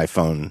exciting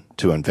iPhone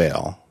to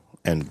unveil,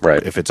 and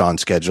if it's on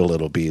schedule,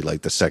 it'll be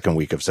like the second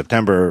week of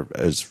September,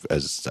 as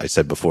I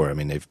said before. I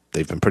mean,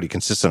 they've been pretty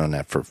consistent on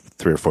that for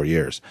 3 or 4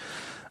 years.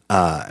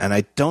 And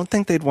I don't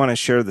think they'd want to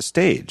share the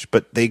stage,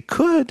 but they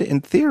could,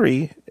 in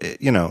theory.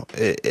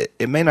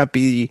 It may not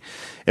be.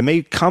 It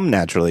may come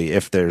naturally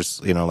if there's,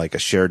 like a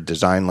shared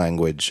design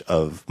language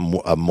of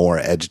a more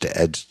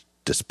edge-to-edge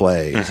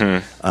display.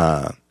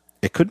 Mm-hmm.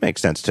 It could make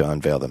sense to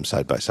unveil them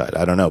side by side.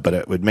 I don't know, but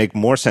it would make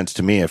more sense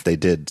to me if they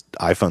did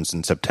iPhones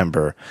in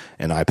September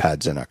and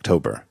iPads in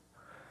October.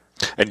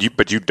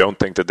 But you don't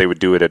think that they would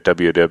do it at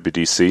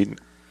WWDC?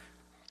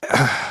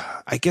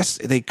 I guess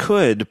they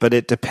could, but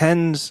it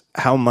depends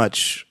how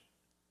much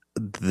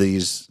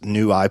these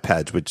new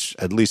iPads, which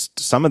at least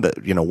some of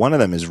one of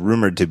them is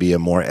rumored to be a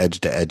more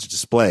edge-to-edge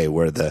display,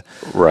 where that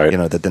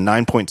the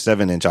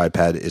 9.7-inch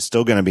iPad is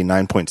still going to be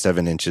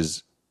 9.7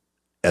 inches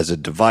as a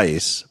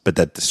device, but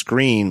that the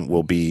screen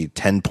will be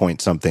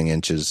 10-point-something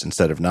inches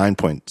instead of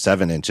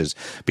 9.7 inches,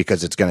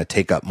 because it's going to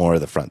take up more of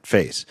the front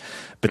face.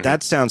 But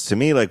that sounds to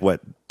me like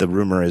what the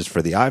rumor is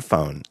for the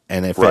iPhone,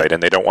 and if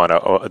and they don't want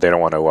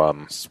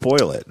to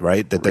spoil it,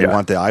 right? That they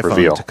want the iPhone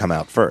reveal to come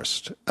out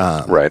first,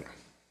 right?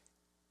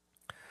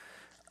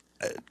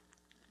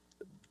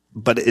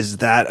 But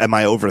am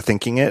I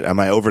overthinking it? Am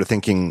I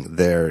overthinking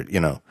their,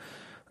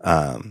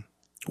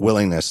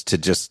 willingness to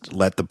just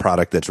let the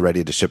product that's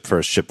ready to ship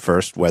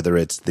first, whether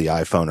it's the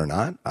iPhone or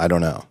not? I don't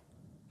know.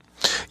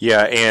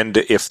 Yeah, and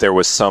if there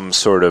was some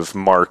sort of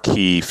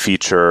marquee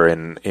feature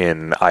in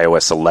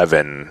iOS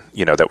 11,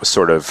 that was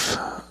sort of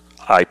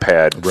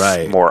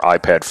iPad, more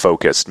iPad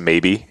focused,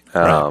 maybe.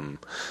 But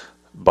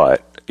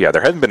yeah,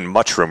 there hasn't been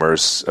much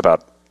rumors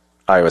about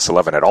iOS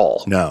 11 at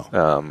all.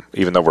 No.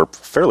 Even though we're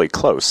fairly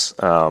close.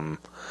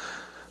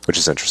 which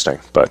is interesting.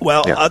 But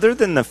well, yeah. other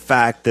than the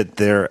fact that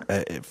they're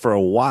for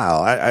a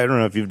while, I don't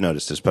know if you've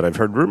noticed this, but I've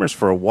heard rumors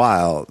for a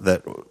while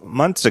that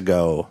months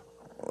ago,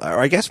 or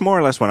I guess more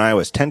or less when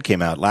iOS 10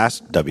 came out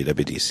last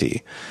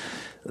WWDC,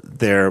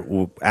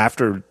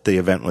 after the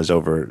event was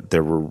over,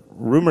 there were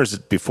rumors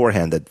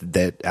beforehand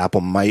that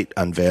Apple might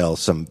unveil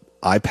some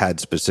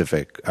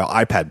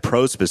iPad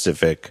Pro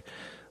specific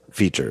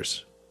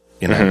features,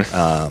 and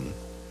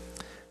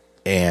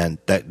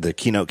that the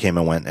keynote came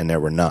and went, and there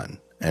were none.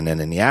 And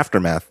then in the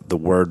aftermath, the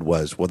word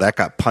was, well, that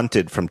got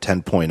punted from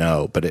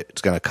 10.0, but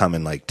it's going to come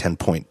in like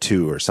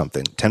 10.2 or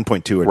something,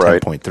 10.2 or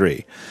Right.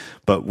 10.3.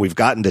 But we've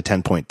gotten to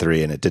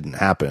 10.3 and it didn't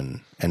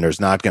happen. And there's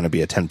not going to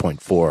be a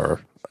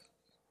 10.4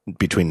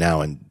 between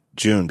now and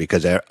June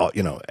because,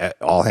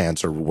 all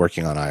hands are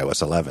working on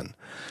iOS 11.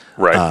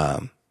 Right.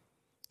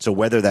 So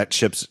whether that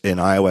ships in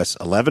iOS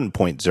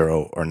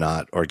 11.0 or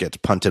not, or gets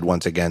punted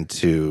once again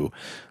to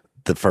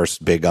the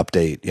first big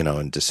update,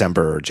 in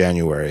December or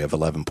January of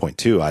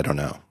 11.2, I don't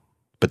know.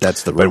 But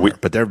that's the rumor.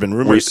 But there have been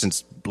rumors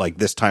since like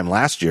this time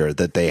last year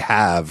that they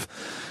have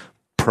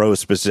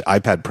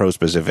iPad Pro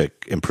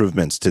specific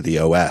improvements to the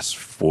OS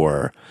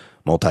for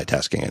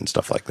multitasking and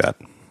stuff like that.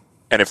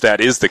 And if that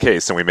is the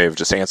case, then we may have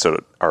just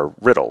answered our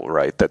riddle,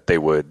 right? That they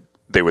would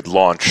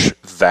launch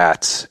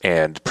that,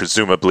 and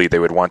presumably they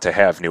would want to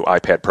have new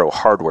iPad Pro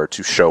hardware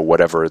to show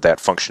whatever that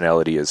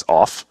functionality is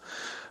off.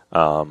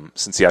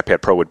 Since the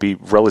iPad Pro would be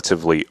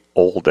relatively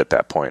old at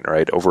that point,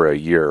 right? Over a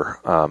year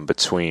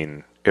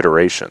between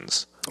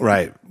iterations.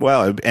 Right.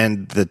 Well,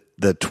 and the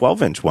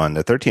 12-inch one,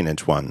 the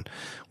 13-inch one,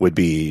 would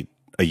be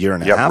a year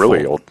and a half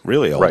really old.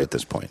 Really old right. at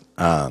this point.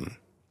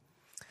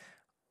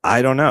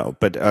 I don't know.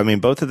 But, I mean,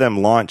 both of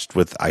them launched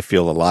with, I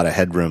feel, a lot of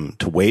headroom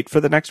to wait for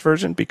the next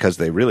version because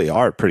they really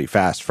are pretty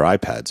fast for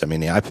iPads. I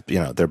mean,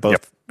 they're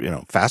both...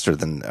 faster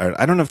than,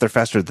 I don't know if they're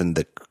faster than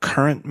the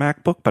current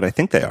MacBook, but I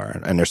think they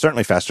are. And they're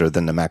certainly faster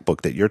than the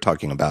MacBook that you're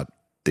talking about,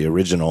 the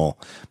original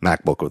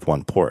MacBook with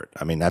one port.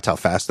 I mean, that's how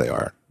fast they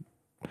are.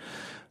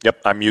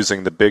 Yep, I'm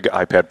using the big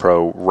iPad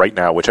Pro right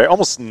now, which I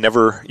almost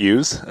never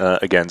use.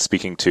 Again,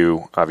 speaking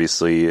to,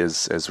 obviously,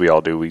 as we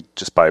all do, we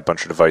just buy a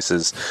bunch of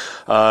devices,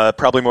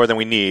 probably more than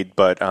we need,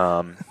 but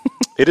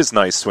it is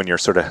nice when you're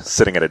sort of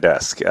sitting at a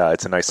desk.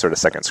 It's a nice sort of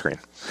second screen.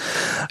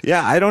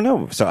 Yeah, I don't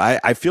know. So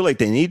I feel like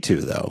they need to,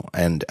 though.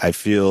 And I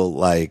feel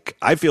like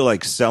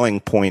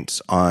selling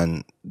points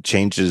on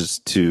changes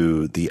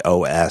to the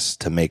OS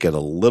to make it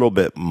a little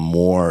bit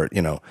more,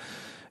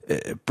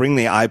 bring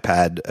the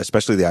iPad,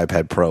 especially the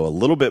iPad Pro, a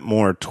little bit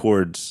more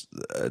towards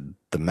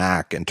the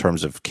Mac in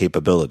terms of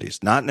capabilities.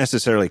 Not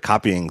necessarily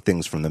copying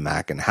things from the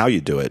Mac and how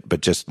you do it,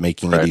 but just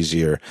making it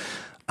easier.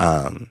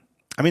 I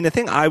mean, the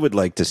thing I would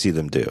like to see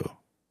them do,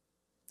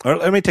 or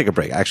let me take a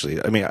break. Actually,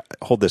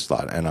 hold this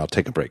thought, and I'll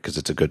take a break because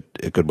it's a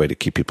good way to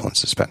keep people in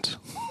suspense.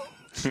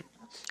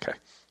 Okay.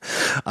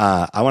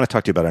 I want to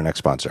talk to you about our next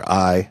sponsor.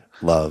 I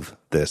love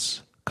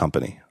this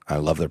company. I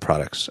love their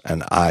products,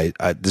 and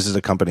this is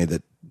a company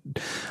that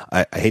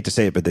I hate to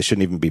say it, but they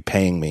shouldn't even be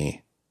paying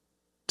me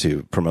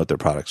to promote their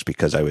products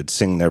because I would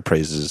sing their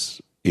praises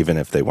even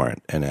if they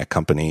weren't. And that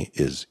company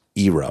is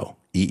Eero,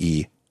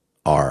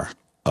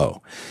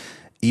 E-E-R-O.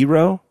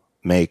 Eero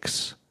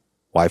makes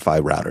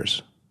Wi-Fi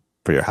routers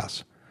for your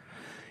house.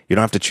 You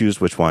don't have to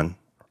choose which one.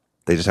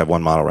 They just have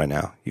one model right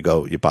now.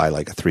 You buy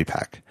like a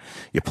 3-pack.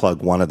 You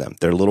plug one of them.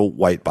 They're little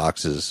white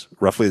boxes,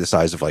 roughly the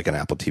size of like an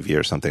Apple TV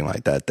or something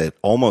like that, that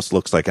almost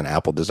looks like an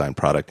Apple design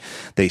product.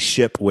 They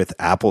ship with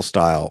Apple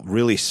style,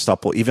 really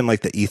supple, even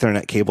like the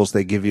Ethernet cables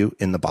they give you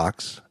in the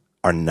box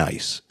are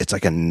nice. It's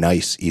like a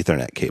nice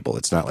Ethernet cable.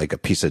 It's not like a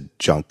piece of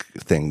junk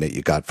thing that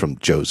you got from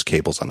Joe's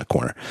Cables on the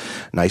corner.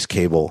 Nice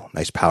cable,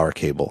 nice power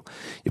cable.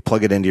 You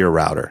plug it into your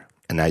router,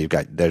 and now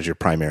there's your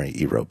primary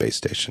Eero base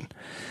station.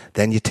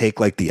 Then you take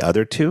like the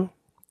other two,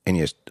 and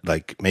you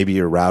like maybe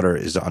your router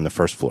is on the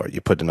first floor.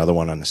 You put another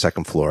one on the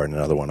second floor and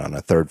another one on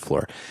the third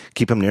floor.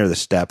 Keep them near the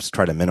steps.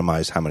 Try to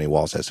minimize how many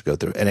walls it has to go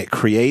through. And it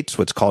creates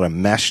what's called a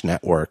mesh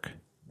network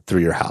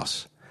through your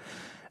house.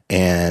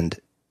 And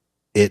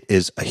it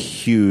is a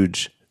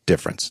huge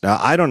difference. Now,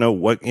 I don't know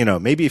what,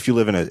 maybe if you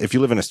live in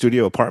a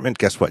studio apartment,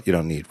 guess what? You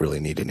don't really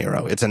need an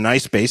Eero. It's a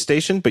nice base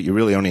station, but you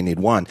really only need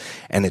one.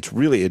 And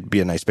it'd be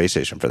a nice base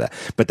station for that.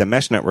 But the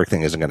mesh network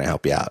thing isn't going to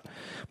help you out.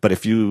 But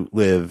if you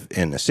live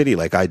in a city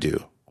like I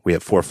do, we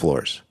have 4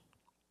 floors.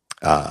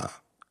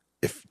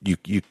 If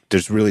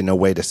there's really no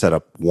way to set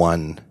up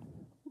one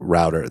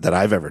router that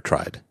I've ever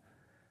tried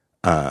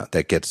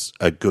that gets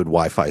a good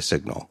Wi-Fi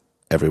signal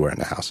everywhere in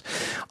the house.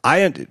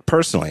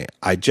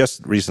 I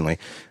just recently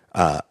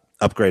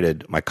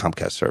upgraded my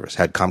Comcast service.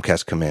 Had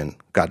Comcast come in,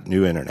 got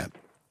new internet.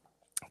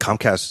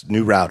 Comcast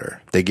new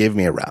router. They gave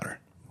me a router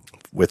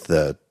with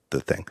the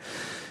thing.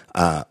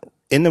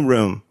 In the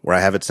room where I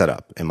have it set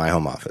up in my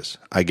home office,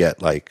 I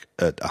get like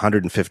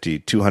 150,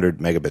 200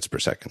 megabits per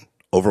second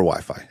over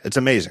Wi-Fi. It's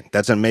amazing.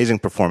 That's an amazing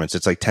performance.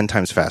 It's like 10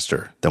 times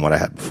faster than what I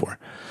had before.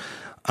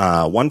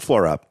 One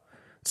floor up,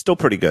 still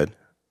pretty good.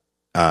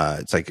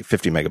 It's like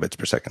 50 megabits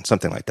per second,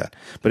 something like that.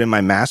 But in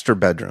my master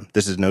bedroom,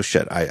 this is no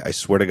shit. I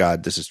swear to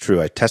God, this is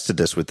true. I tested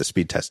this with the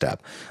speed test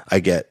app. I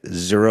get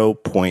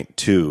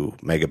 0.2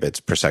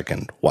 megabits per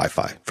second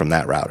Wi-Fi from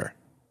that router.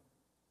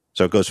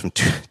 So it goes from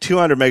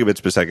 200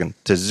 megabits per second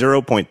to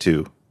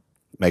 0.2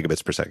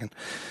 megabits per second.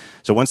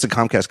 So once the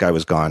Comcast guy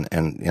was gone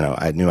and,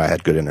 I knew I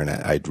had good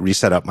internet, I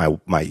reset up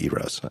my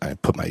Eros. I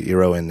put my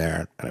Eero in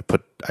there and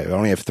I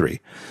only have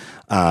 3.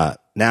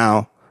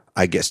 Now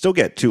I still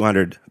get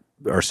 200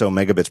 or so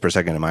megabits per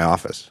second in my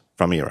office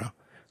from Eero,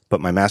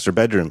 but my master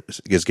bedroom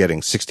is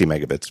getting 60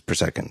 megabits per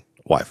second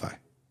Wi-Fi.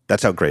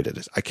 That's how great it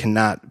is. I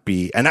cannot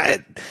be, and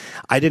I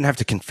didn't have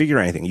to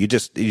configure anything. You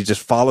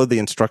just follow the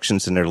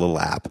instructions in their little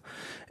app,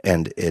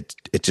 and it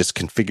just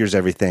configures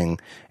everything.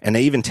 And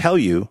they even tell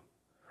you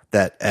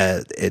that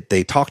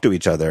they talk to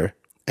each other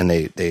and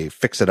they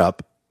fix it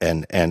up.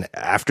 And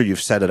after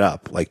you've set it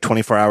up, like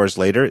 24 hours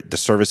later, the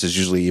service is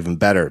usually even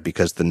better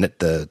because the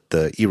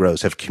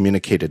Eeros have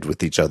communicated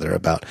with each other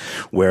about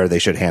where they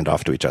should hand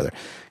off to each other.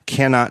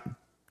 Cannot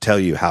tell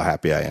you how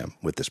happy I am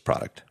with this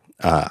product.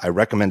 I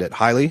recommend it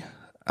highly.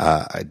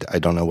 I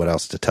don't know what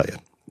else to tell you.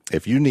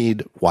 If you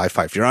need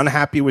Wi-Fi, if you're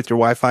unhappy with your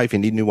Wi-Fi, if you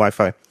need new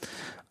Wi-Fi,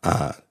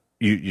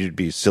 you'd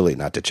be silly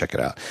not to check it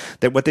out.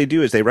 What they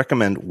do is they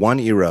recommend 1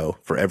 Eero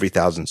for every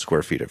 1,000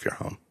 square feet of your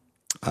home.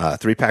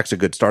 3-pack's a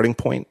good starting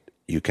point.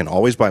 You can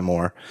always buy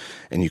more,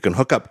 and you can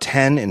hook up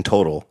 10 in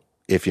total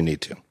if you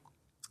need to.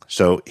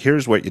 So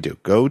here's what you do.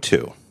 Go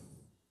to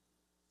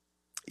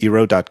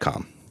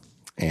Eero.com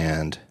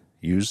and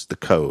use the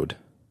code.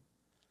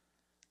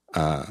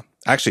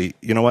 Actually,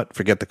 you know what?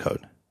 Forget the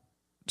code.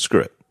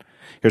 Screw it.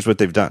 Here's what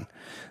they've done.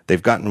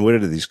 They've gotten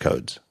rid of these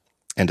codes.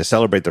 And to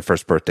celebrate their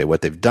first birthday,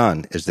 what they've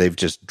done is they've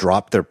just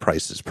dropped their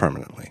prices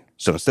permanently.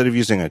 So instead of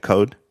using a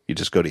code, you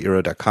just go to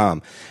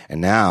Eero.com, and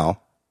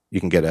now you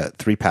can get a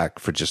 3-pack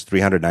for just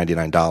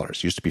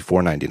 $399. Used to be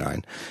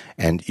 $499.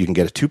 And you can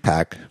get a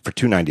 2-pack for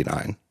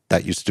 $299.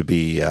 That used to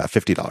be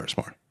 $50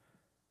 more.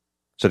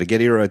 So to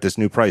get Eero at this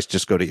new price,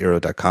 just go to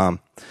Eero.com.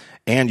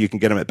 And you can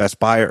get them at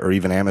Best Buy or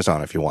even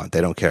Amazon if you want.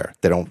 They don't care.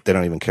 They don't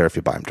even care if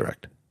you buy them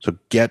direct. So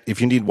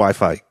if you need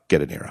Wi-Fi,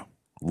 get an Eero.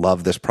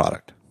 Love this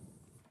product.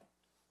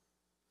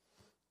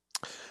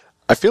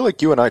 I feel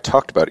like you and I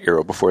talked about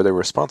Eero before they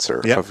were a sponsor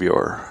of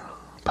your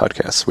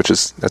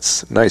podcast,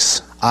 that's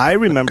nice. I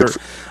remember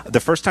the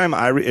first time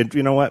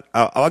you know what?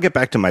 I'll get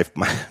back to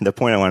the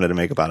point I wanted to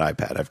make about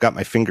iPad. I've got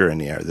my finger in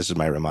the air. This is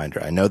my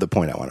reminder. I know the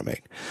point I want to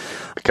make.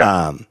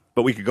 Okay.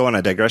 But we could go on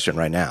a digression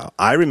right now.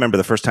 I remember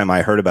the first time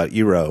I heard about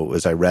Eero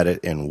was I read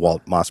it in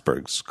Walt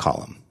Mossberg's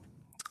column.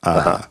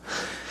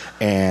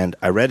 And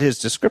I read his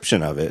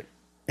description of it,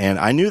 and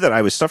I knew that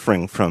I was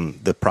suffering from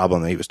the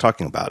problem that he was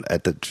talking about.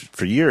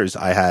 For years,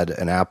 I had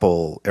an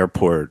Apple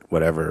Airport,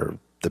 whatever,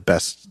 the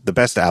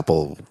best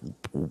Apple.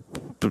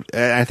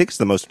 I think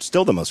it's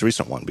still the most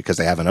recent one because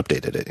they haven't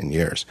updated it in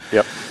years.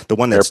 Yep. The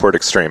one that's Airport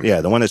Extreme.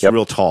 Yeah, the one that's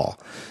real tall.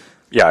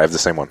 Yeah, I have the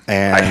same one.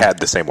 And I had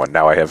the same one.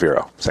 Now I have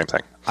Eero. Same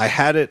thing. I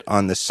had it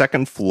on the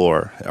second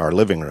floor, our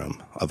living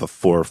room of a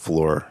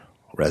 4-floor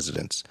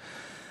residence,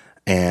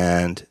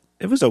 and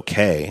it was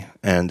okay.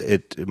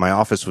 And my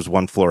office was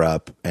 1 floor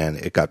up, and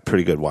it got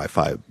pretty good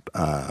Wi-Fi.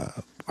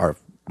 Our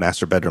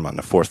master bedroom on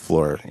the 4th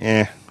floor,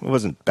 it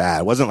wasn't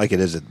bad. It wasn't like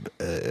it is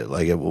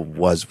like it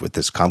was with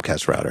this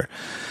Comcast router,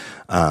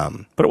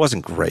 but it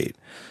wasn't great.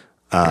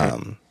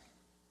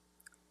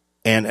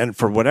 And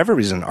for whatever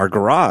reason, our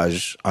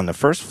garage on the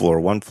 1st floor,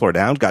 1 floor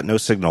down, got no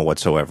signal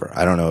whatsoever.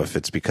 I don't know if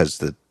it's because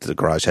the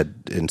garage had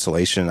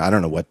insulation. I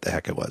don't know what the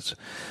heck it was.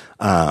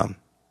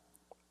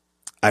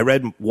 I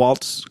read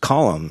Walt's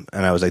column,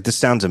 and I was like, this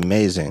sounds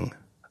amazing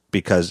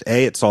because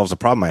A, it solves a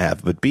problem I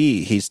have, but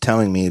B, he's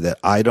telling me that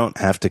I don't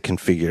have to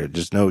configure.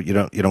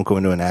 You don't go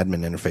into an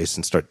admin interface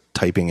and start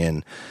typing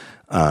in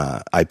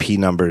IP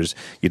numbers.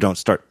 You don't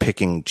start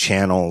picking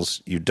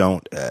channels. You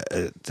don't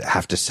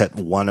have to set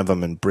one of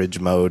them in bridge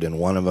mode and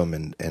one of them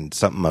in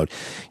something mode.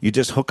 You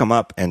just hook them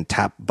up and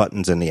tap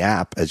buttons in the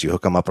app as you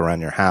hook them up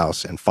around your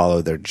house and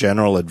follow their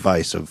general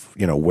advice of,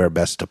 where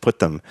best to put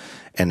them.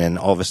 And then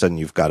all of a sudden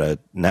you've got a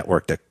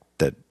network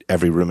that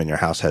every room in your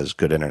house has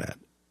good internet.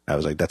 I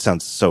was like, that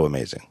sounds so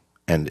amazing.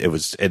 And it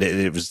was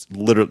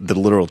the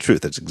literal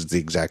truth. It's the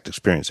exact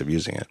experience of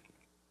using it.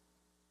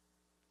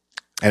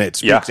 And it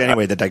speaks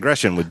anyway. The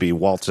digression would be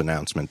Walt's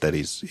announcement that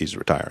he's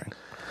retiring.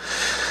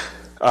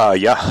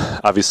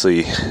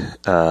 Obviously,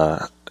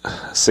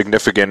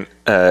 significant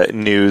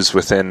news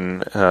within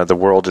the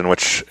world in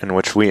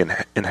which we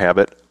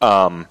inhabit.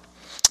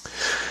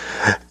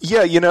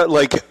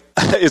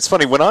 It's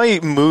funny when I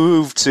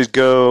moved to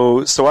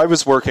go. So I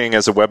was working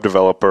as a web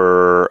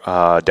developer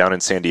down in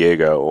San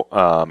Diego,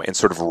 and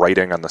sort of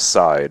writing on the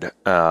side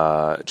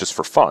just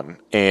for fun.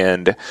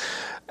 And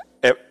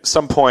at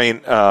some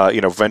point,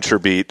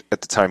 VentureBeat at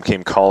the time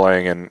came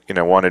calling and,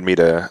 wanted me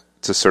to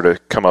sort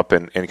of come up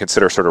and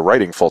consider sort of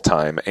writing full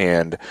time.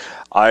 And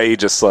I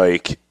just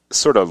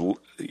sort of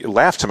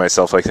laughed to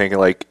myself,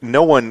 thinking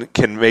no one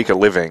can make a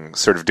living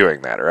sort of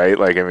doing that, right?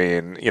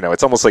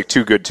 It's almost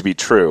too good to be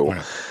true.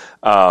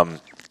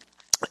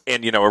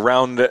 And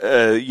around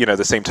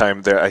the same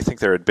time, I think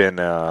there had been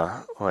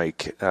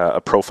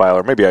a profile,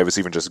 or maybe I was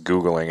even just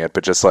Googling it,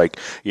 but just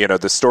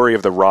the story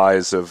of the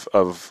rise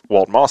of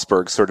Walt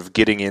Mossberg sort of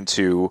getting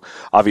into,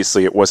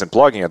 obviously it wasn't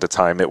blogging at the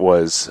time, it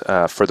was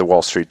for the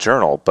Wall Street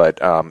Journal, but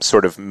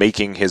sort of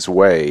making his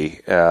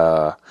way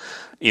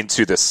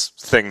into this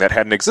thing that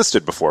hadn't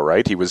existed before,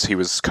 right? He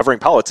was covering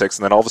politics,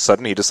 and then all of a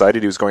sudden he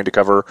decided he was going to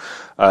cover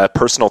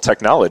personal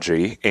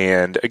technology,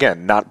 and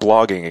again, not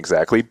blogging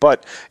exactly,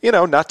 but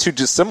not too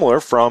dissimilar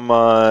from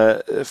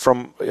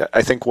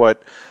I think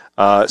what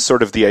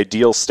sort of the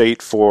ideal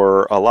state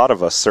for a lot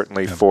of us,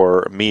 certainly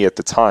for me at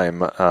the time.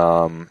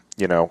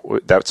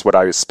 That's what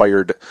I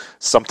aspired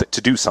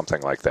to do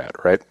something like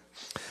that, right?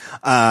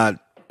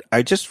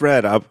 I just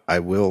read. I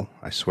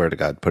swear to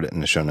God, put it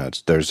in the show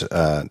notes. There's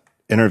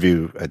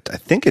interview. I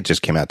think it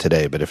just came out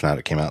today, but if not,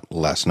 it came out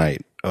last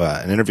night.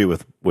 An interview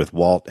with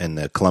Walt in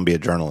the Columbia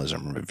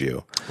Journalism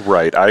Review.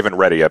 Right. I haven't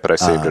read it yet, but I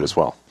saved it as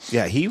well.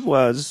 Yeah, he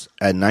was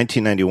at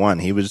 1991.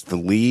 He was the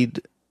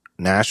lead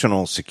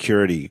national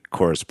security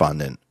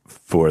correspondent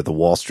for the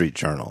Wall Street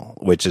Journal,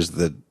 which is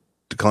the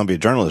Columbia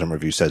Journalism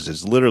Review says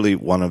is literally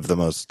one of the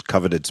most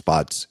coveted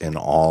spots in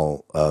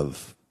all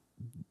of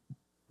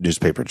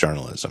newspaper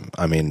journalism.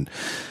 I mean,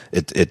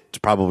 it's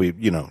probably,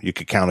 you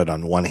could count it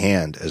on one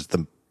hand as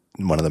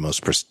one of the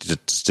most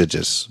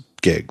prestigious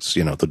gigs.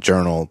 The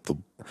Journal, the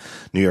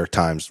New York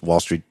Times, Wall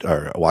Street,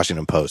 or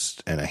Washington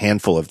Post, and a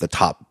handful of the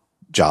top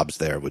jobs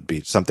there would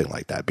be something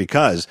like that,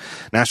 because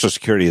national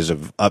security is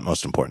of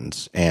utmost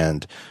importance.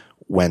 And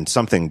when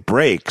something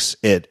breaks,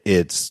 it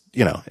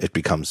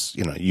becomes,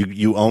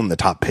 you own the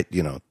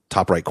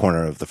top right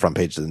corner of the front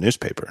page of the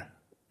newspaper.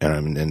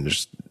 And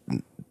there's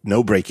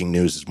no breaking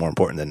news is more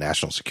important than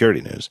national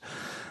security news.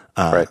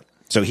 Right.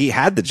 So he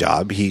had the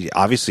job. He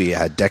obviously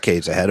had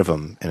decades ahead of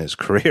him in his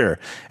career,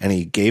 and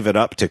he gave it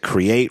up to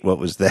create what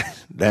was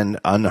then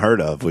unheard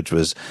of, which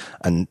was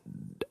in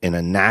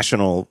a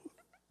national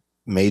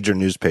major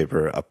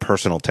newspaper, a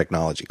personal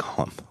technology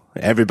column.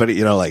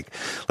 Everybody, like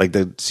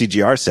the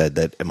CGR said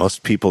that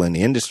most people in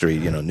the industry,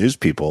 news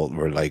people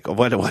were like,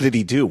 what did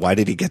he do? Why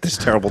did he get this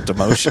terrible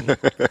demotion?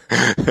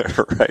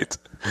 Right.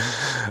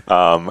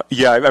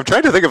 Yeah, I'm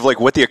trying to think of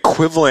what the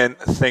equivalent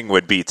thing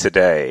would be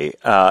today.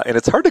 And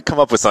it's hard to come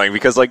up with something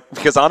because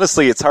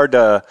honestly, it's hard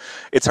to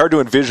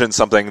envision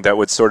something that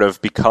would sort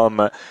of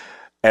become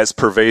as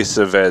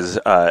pervasive as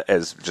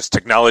just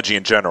technology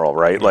in general,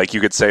 right? Mm-hmm. Like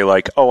you could say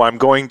I'm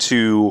going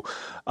to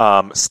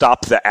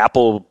stop the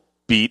Apple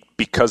beat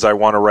because I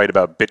want to write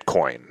about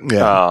Bitcoin.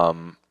 Yeah.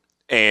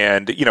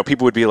 And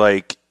people would be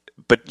like,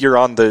 but you're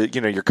on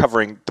you're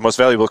covering the most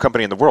valuable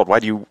company in the world. Why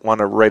do you want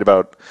to write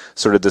about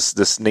sort of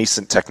this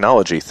nascent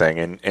technology thing?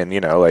 And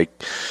it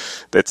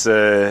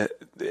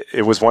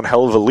was one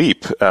hell of a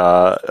leap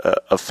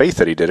of faith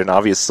that he did. And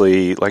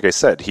obviously, like I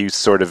said, he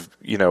sort of,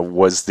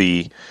 was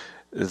the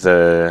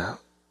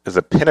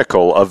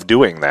pinnacle of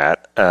doing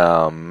that.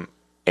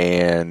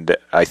 And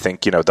I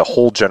think, the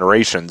whole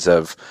generations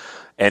of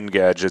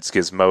Engadgets,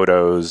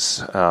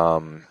 Gizmodos,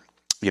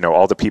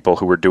 all the people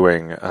who were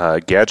doing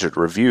gadget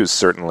reviews,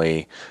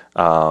 certainly,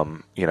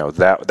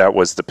 that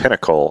was the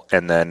pinnacle.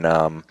 And then,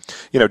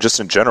 just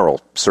in general,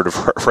 sort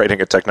of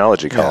writing a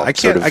technology column. I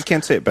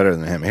can't say it better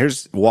than him.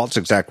 Here's Walt's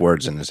exact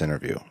words in this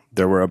interview.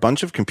 There were a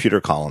bunch of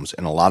computer columns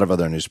in a lot of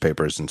other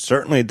newspapers, and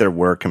certainly there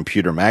were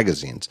computer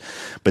magazines,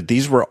 but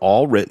these were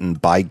all written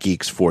by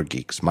geeks for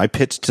geeks. My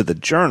pitch to the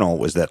Journal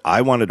was that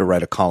I wanted to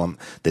write a column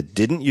that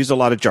didn't use a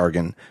lot of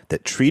jargon,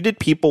 that treated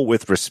people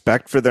with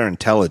respect for their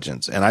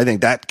intelligence. And I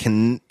think that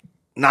can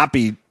not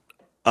be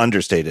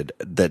understated,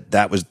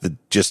 that was the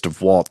gist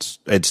of Walt's,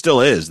 it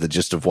still is the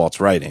gist of Walt's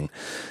writing,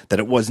 that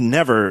it was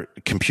never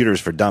computers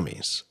for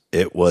dummies.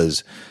 It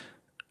was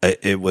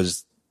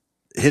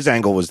his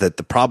angle was that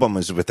the problem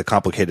was with the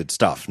complicated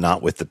stuff,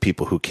 not with the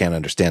people who can't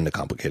understand the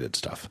complicated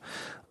stuff.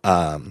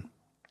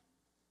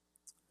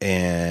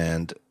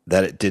 And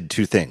that it did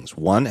two things.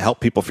 One, help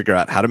people figure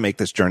out how to make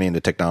this journey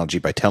into technology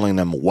by telling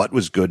them what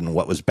was good and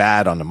what was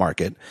bad on the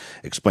market,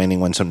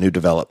 explaining when some new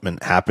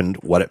development happened,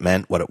 what it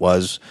meant, what it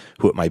was,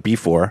 who it might be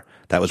for.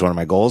 That was one of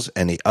my goals.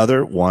 And the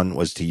other one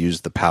was to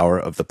use the power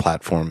of the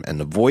platform and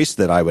the voice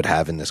that I would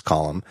have in this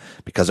column,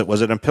 because it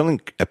was an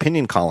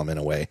opinion column in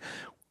a way,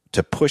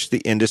 to push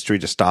the industry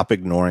to stop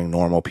ignoring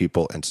normal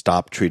people and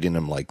stop treating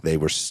them like they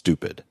were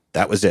stupid.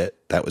 That was it.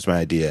 That was my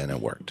idea, and it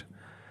worked.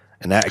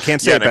 And that, I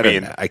can't say it better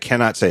than that. I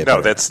cannot say it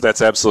better. No,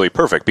 that's absolutely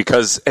perfect,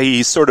 because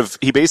he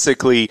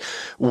basically,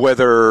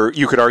 whether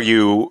you could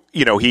argue,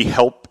 he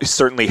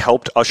certainly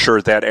helped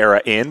usher that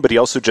era in, but he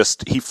also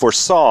he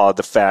foresaw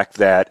the fact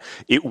that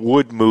it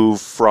would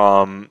move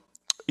from,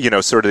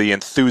 sort of the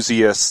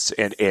enthusiasts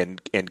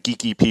and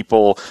geeky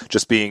people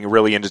just being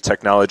really into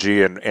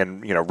technology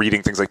and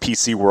reading things like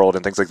PC World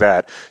and things like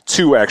that,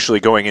 to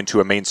actually going into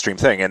a mainstream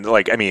thing. And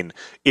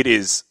it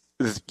is,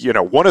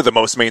 one of the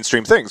most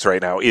mainstream things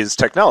right now is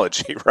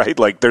technology, right?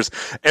 There's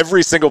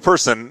every single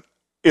person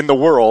in the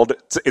world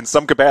in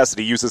some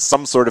capacity uses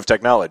some sort of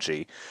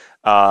technology.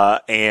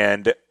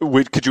 And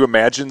could you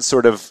imagine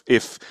sort of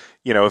if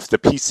the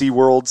PC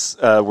worlds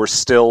were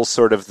still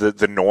sort of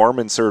the norm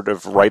and sort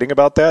of writing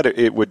about that,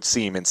 it would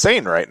seem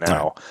insane right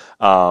now,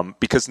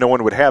 because no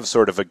one would have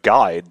sort of a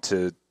guide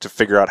to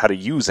figure out how to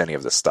use any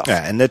of this stuff.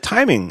 Yeah, and the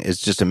timing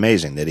is just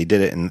amazing that he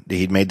did it, and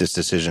he made this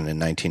decision in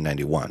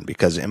 1991.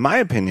 Because, in my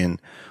opinion,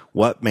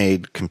 what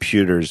made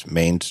computers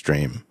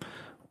mainstream,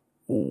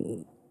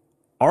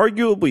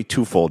 arguably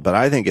twofold, but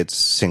I think it's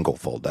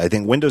singlefold. I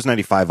think Windows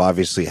 95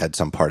 obviously had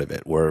some part of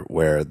it,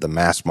 where the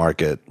mass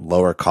market,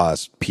 lower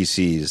cost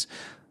PCs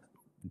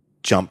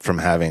jumped from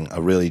having a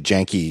really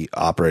janky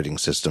operating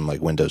system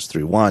like Windows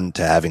 3.1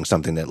 to having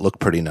something that looked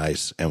pretty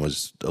nice and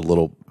was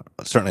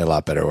certainly a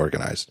lot better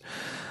organized.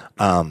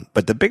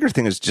 But the bigger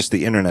thing is just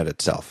the internet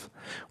itself,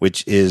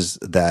 which is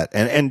that,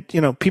 and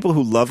people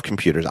who love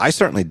computers, I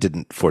certainly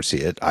didn't foresee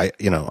it. I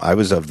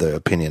was of the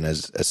opinion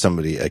as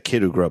a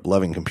kid who grew up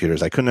loving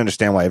computers, I couldn't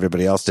understand why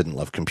everybody else didn't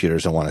love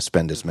computers and want to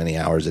spend as many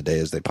hours a day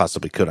as they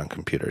possibly could on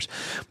computers.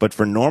 But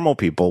for normal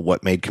people,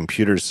 what made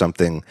computers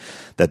something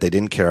that they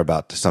didn't care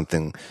about to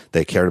something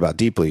they cared about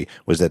deeply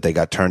was that they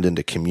got turned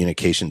into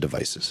communication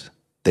devices.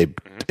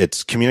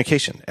 It's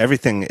communication.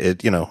 Everything,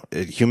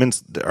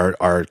 humans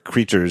are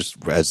creatures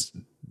as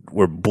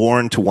we're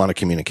born to want to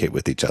communicate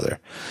with each other.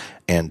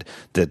 And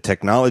the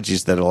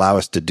technologies that allow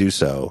us to do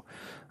so,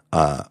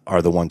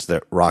 are the ones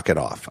that rocket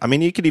off. I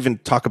mean, you could even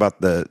talk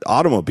about the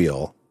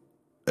automobile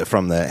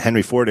from the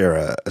Henry Ford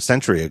era a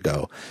century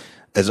ago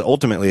as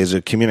ultimately as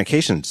a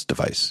communications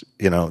device,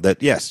 that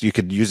yes, you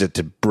could use it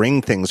to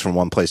bring things from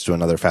one place to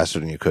another faster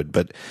than you could.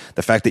 But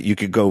the fact that you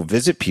could go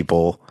visit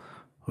people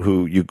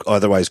who you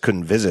otherwise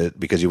couldn't visit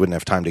because you wouldn't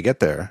have time to get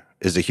there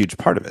is a huge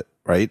part of it,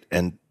 right?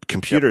 And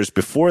computers,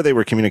 before they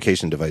were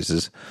communication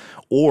devices,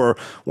 or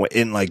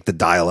in like the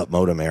dial-up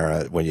modem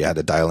era when you had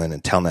to dial in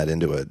and telnet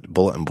into a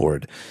bulletin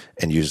board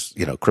and use,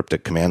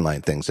 cryptic command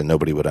line things and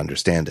nobody would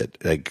understand it.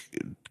 Like,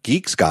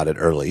 geeks got it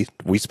early.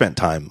 We spent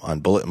time on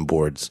bulletin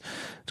boards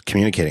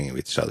communicating with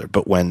each other.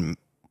 But when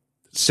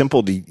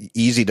simple,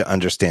 easy to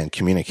understand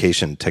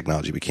communication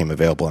technology became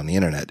available on the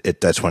internet,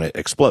 that's when it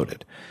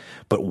exploded.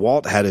 But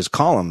Walt had his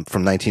column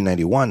from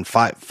 1991,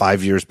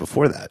 five years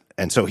before that.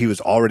 And so he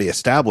was already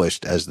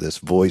established as this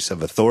voice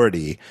of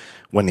authority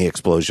when the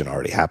explosion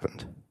already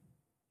happened.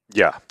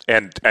 Yeah.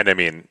 And I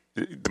mean,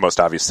 the most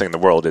obvious thing in the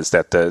world is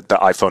that the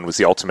iPhone was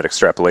the ultimate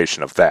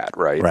extrapolation of that,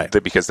 right?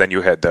 Right. Because then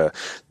you had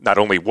not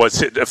only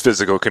was it a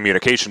physical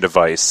communication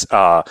device,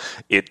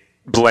 it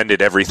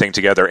blended everything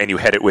together and you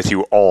had it with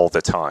you all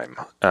the time.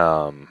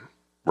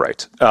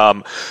 Right.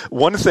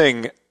 One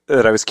thing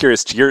that I was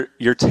curious to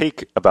your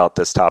take about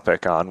this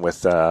topic on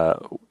with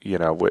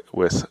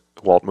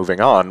Walt moving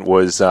on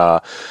was,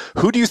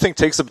 who do you think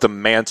takes up the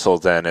mantle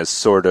then as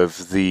sort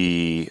of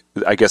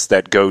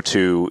that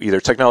go-to either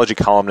technology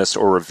columnist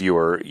or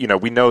reviewer?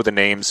 We know the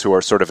names who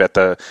are sort of at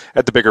the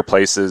bigger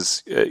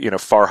places,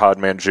 Farhad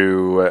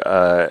Manjoo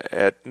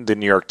at the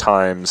New York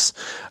Times.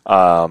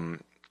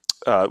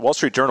 Wall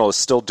Street Journal is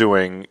still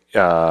doing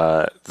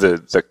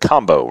the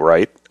combo,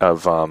 right?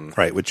 Of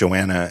right, with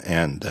Joanna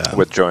and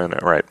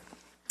right,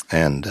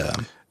 and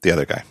the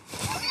other guy.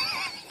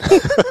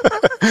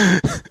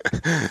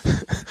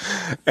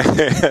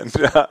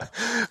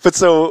 But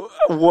so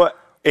what?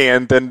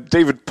 And then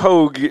David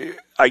Pogue,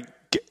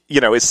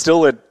 is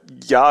still at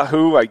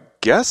Yahoo, I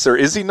guess, or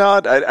is he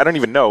not? I don't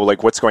even know.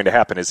 Like, what's going to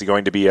happen? Is he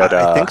going to be at?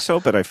 I think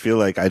so, but I feel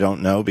like I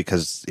don't know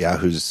because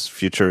Yahoo's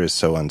future is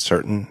so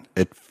uncertain.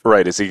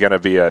 Right? Is he going to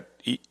be at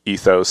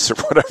Ethos or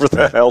whatever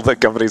the hell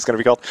that company is going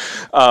to be called?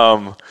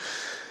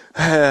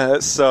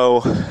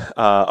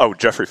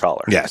 Jeffrey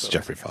Fowler. Yes,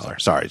 Jeffrey Fowler.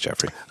 Sorry,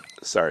 Jeffrey.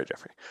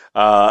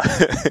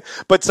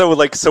 But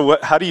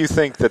how do you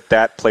think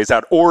that plays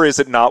out? Or is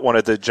it not one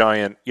of the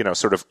giant,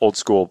 sort of old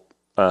school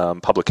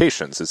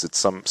publications? Is it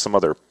some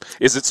other?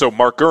 Is it so?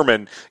 Mark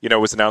Gurman,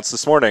 was announced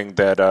this morning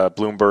that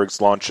Bloomberg's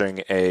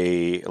launching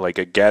a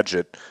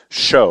gadget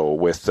show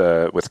with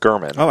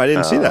Gurman. Oh, I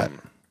didn't see that.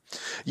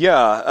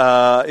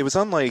 Yeah, it was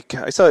on I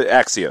saw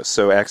Axios.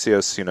 So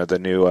Axios,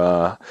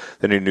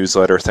 the new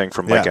newsletter thing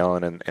from Mike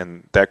Allen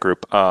and that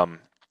group.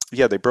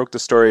 They broke the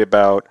story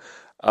about.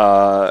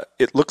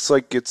 It looks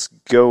like it's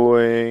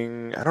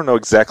going. I don't know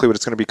exactly what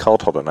it's going to be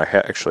called. Hold on, I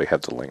actually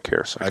have the link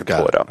here, so I can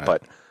pull it up.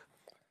 But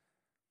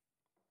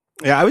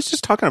yeah, I was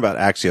just talking about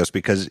Axios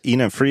because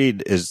Ina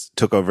Fried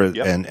took over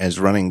and is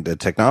running the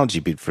technology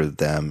beat for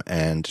them,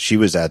 and she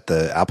was at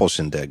the Apple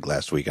Shindig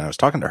last week, and I was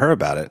talking to her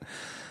about it.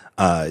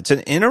 It's an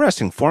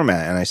interesting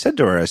format, and I said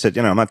to her,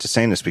 I'm not just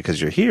saying this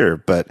because you're here,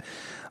 but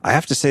I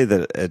have to say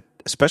that,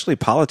 especially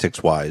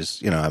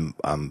politics-wise,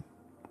 I'm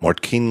more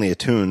keenly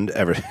attuned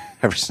ever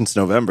since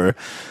November.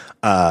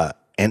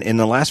 And in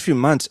the last few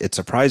months, it's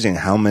surprising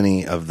how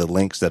many of the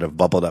links that have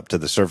bubbled up to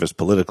the surface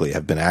politically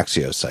have been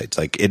Axios sites.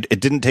 Like it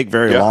didn't take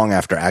very long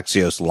after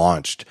Axios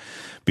launched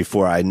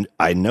before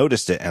I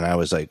noticed it, and I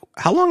was like,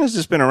 how long has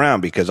this been around?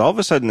 Because all of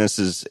a sudden this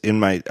is in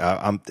my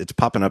it's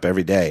popping up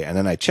every day. And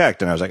then I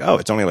checked and I was like, oh,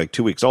 it's only like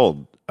 2 weeks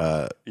old.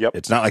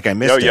 It's not like I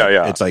missed it.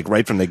 Yeah. It's like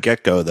right from the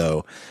get-go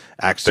though.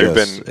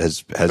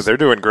 Axios they're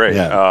doing great.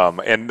 Yeah.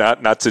 And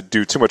not to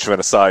do too much of an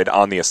aside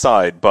on the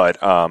aside, but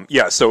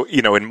so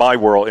in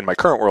my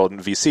current world in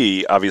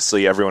VC,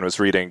 obviously everyone was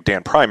reading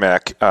Dan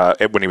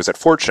Primack when he was at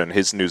Fortune,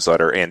 his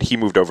newsletter, and he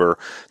moved over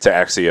to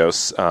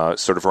Axios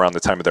sort of around the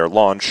time of their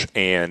launch.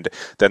 And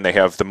then they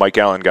have the Mike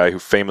Allen guy who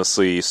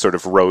famously sort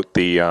of wrote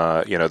the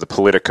the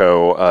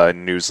Politico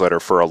newsletter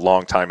for a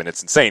long time, and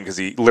it's insane because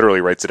he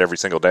literally writes it every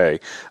single day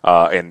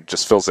and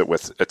just fills it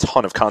with a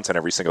ton of content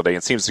every single day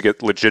and seems to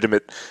get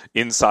legitimate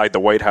inside the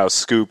White House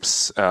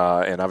scoops,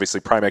 and obviously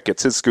Primack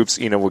gets his scoops,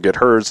 Ina will get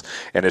hers,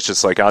 and it's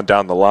just like on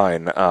down the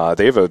line.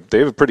 They have a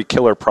pretty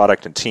killer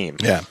product and team.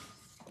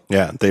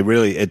 Yeah, they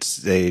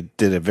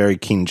did a very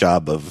keen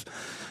job of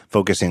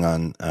focusing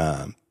on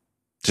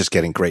just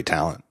getting great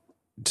talent.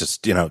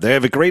 Just they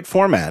have a great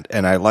format,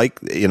 and I like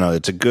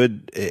it's a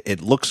good.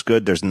 It looks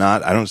good.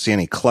 I don't see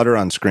any clutter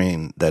on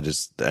screen that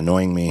is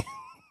annoying me.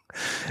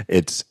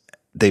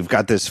 They've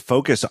got this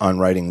focus on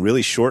writing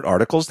really short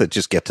articles that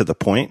just get to the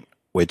point,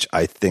 which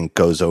I think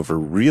goes over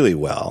really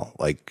well.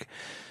 Like,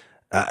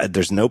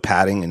 there's no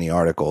padding in the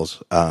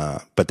articles,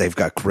 but they've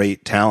got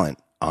great talent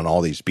on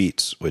all these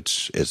beats,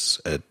 which is,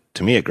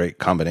 to me, a great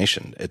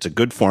combination. It's a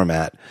good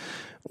format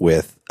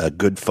with a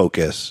good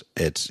focus.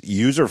 It's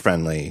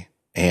user-friendly,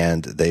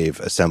 and they've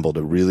assembled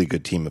a really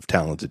good team of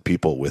talented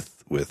people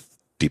with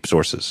deep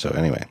sources. So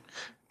anyway.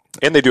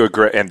 And they do a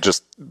great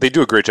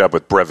job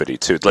with brevity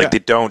too. Like they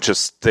don't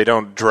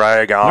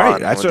drag on.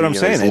 Right, that's what I'm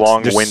saying.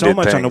 There's so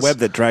much on the web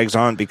that drags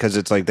on because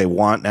it's like they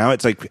want now.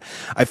 It's like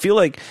I feel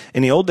like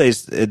in the old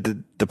days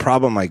the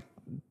problem like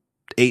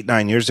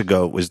 8-9 years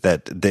ago was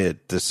that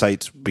the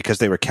sites, because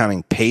they were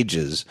counting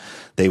pages,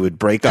 they would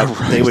break up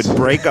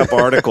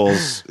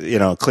articles.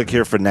 Click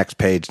here for next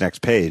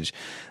page.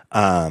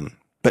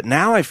 But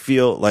now I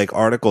feel like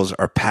articles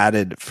are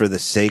padded for the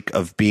sake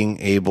of being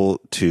able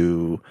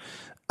to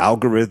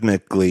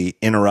algorithmically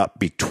interrupt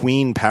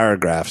between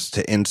paragraphs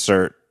to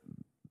insert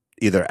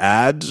either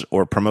ads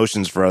or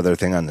promotions for other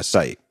thing on the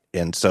site.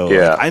 And so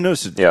I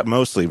noticed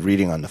mostly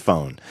reading on the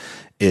phone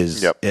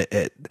is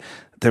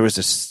there was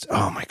this,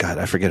 oh my God,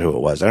 I forget who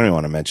it was. I don't even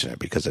want to mention it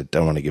because I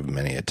don't want to give them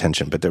any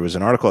attention, but there was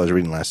an article I was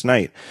reading last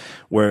night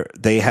where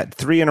they had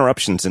 3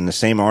 interruptions in the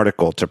same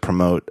article to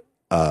promote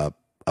a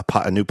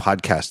new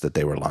podcast that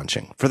they were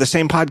launching for the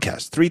same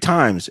podcast 3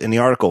 times in the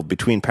article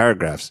between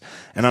paragraphs.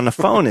 And on the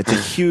phone, it's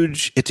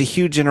a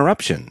huge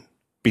interruption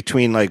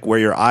between like where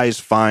your eyes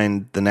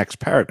find the next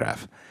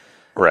paragraph.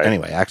 Right.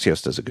 Anyway,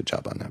 Axios does a good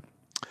job on that.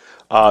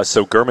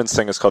 So Gurman's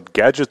thing is called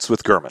Gadgets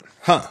with Gurman.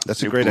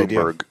 That's a great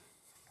idea.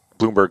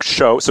 Bloomberg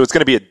show. So it's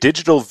going to be a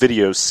digital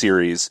video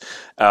series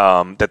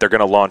that they're going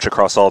to launch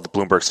across all the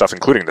Bloomberg stuff,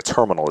 including the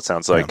terminal, it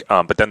sounds like.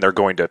 Yeah. But then they're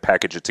going to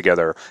package it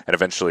together and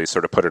eventually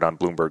sort of put it on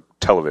Bloomberg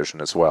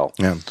television as well.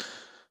 Yeah.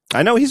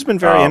 I know he's been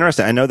very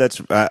interested. I know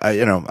that's,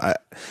 I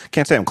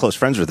can't say I'm close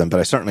friends with him, but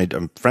I certainly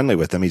am friendly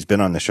with him. He's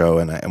been on the show,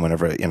 and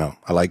whenever,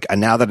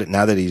 now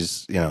that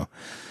he's,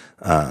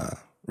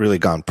 really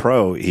gone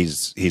pro,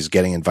 he's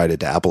getting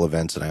invited to Apple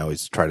events, and I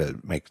always try to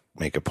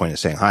make a point of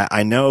saying hi.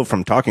 I know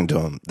from talking to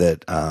him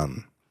that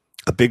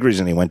a big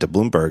reason he went to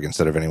Bloomberg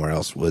instead of anywhere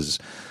else was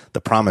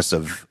the promise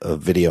of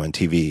video and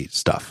TV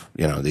stuff.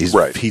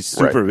 He's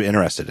super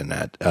interested in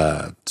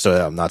that.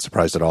 So I'm not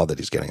surprised at all that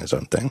he's getting his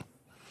own thing.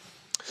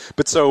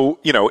 But so,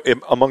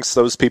 amongst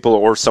those people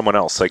or someone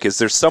else, like, is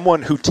there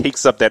someone who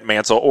takes up that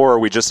mantle, or are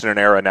we just in an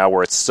era now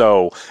where it's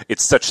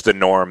such the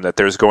norm that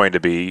there's going to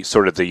be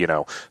sort of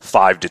the,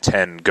 5 to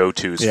 10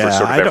 go-tos for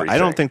sort of everything? I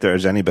don't think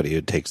there's anybody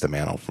who takes the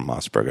mantle from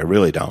Mossberg. I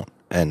really don't.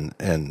 And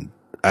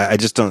I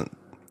just don't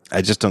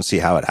see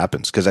how it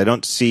happens, because I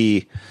don't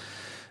see,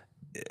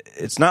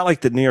 it's not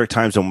like the New York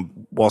Times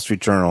and Wall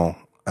Street Journal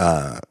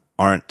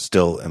aren't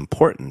still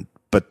important,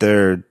 but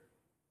they're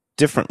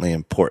differently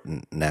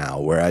important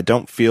now, where I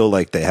don't feel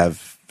like they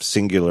have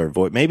singular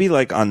voice. Maybe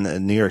like on the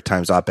New York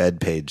Times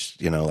op-ed page,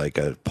 like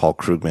a Paul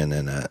Krugman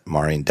and a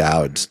Maureen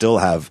Dowd still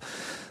have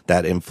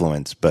that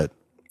influence, but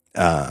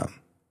I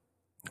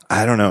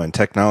don't know. In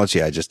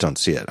technology, I just don't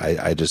see it.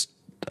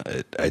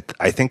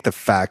 I think the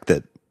fact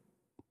that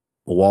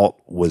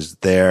Walt was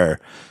there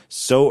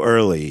so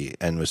early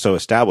and was so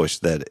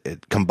established that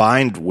it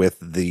combined with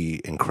the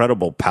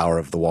incredible power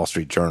of the Wall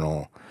Street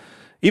Journal.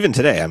 Even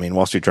today, I mean,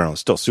 Wall Street Journal is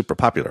still super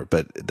popular,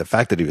 but the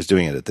fact that he was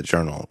doing it at the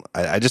Journal,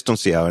 I just don't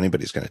see how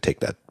anybody's going to take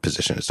that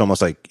position. It's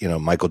almost like,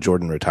 Michael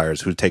Jordan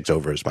retires. Who takes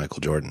over as Michael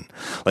Jordan?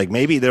 Like,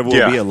 maybe there will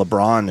be a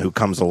LeBron who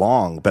comes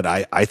along, but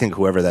I think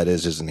whoever that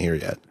is isn't here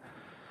yet.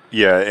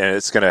 Yeah, and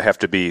it's going to have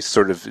to be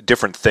sort of a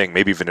different thing,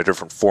 maybe even a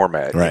different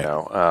format, right.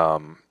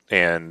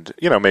 And,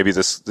 maybe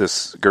this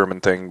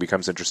Gurman thing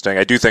becomes interesting.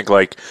 I do think,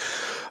 like,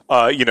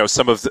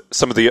 some of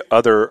the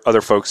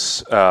other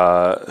folks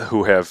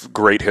who have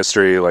great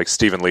history, like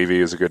Stephen Levy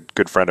is a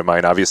good friend of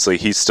mine. Obviously,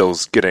 he's still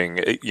getting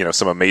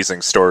some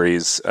amazing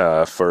stories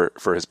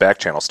for his back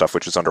channel stuff,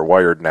 which is under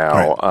Wired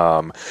now.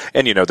 Right.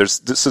 And there's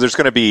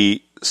going to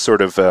be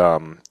sort of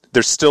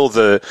there's still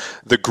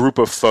the group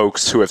of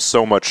folks who have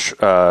so much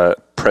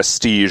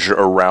prestige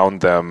around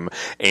them,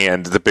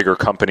 and the bigger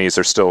companies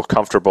are still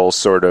comfortable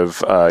sort of,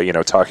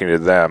 talking to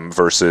them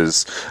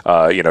versus,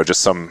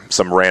 just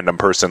some random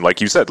person, like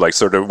you said, like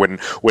sort of when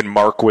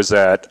Mark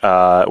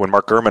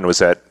Gurman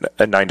was at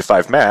a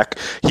 9to5 Mac,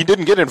 he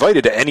didn't get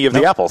invited to any of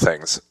the Apple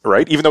things,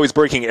 right? Even though he's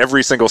breaking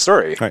every single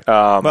story. Right.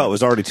 Well, it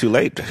was already too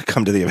late to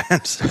come to the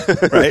events,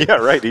 right? Yeah,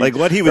 right. Like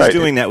what he was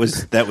doing that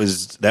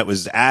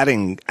was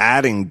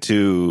adding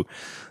to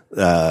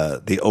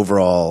the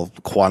overall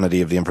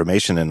quantity of the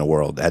information in the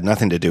world. It had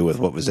nothing to do with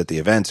what was at the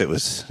events. It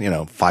was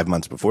 5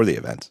 months before the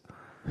events.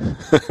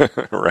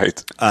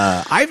 Right.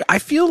 I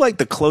feel like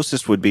the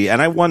closest would be,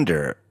 and I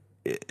wonder.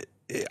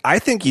 I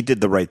think he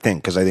did the right thing,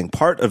 because I think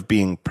part of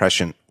being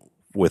prescient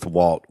with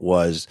Walt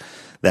was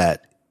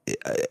that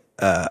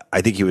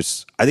I think he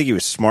was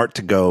smart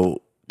to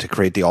go to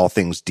create the All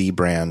Things D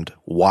brand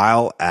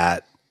while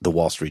at the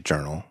Wall Street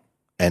Journal.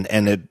 And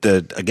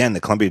the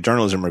Columbia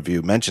Journalism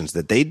Review mentions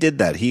that they did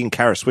that. He and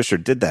Kara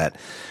Swisher did that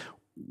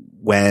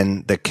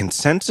when the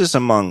consensus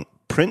among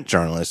print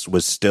journalists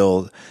was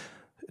still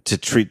to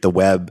treat the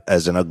web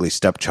as an ugly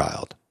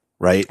stepchild,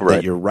 right?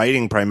 That you're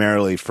writing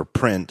primarily for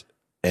print,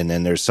 and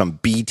then there's some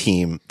B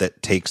team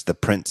that takes the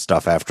print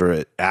stuff after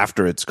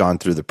it's gone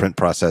through the print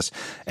process,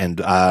 and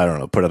I don't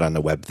know, put it on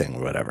the web thing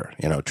or whatever.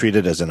 Treat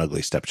it as an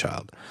ugly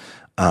stepchild.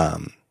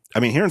 I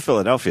mean, here in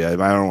Philadelphia, I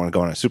don't want to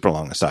go on a super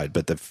long aside,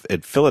 but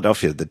in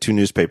Philadelphia, the two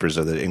newspapers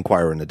are the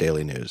Inquirer and the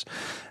Daily News,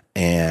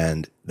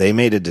 and they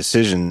made a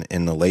decision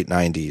in the late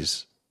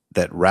 90s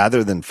that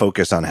rather than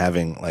focus on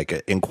having like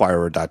a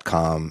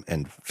Inquirer.com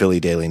and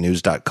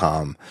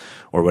PhillyDailyNews.com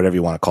or whatever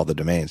you want to call the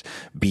domains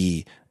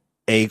be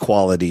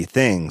A-quality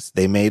things,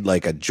 they made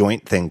like a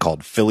joint thing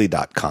called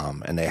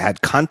Philly.com, and they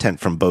had content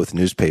from both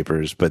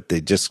newspapers, but they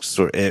just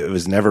it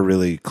was never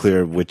really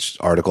clear which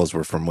articles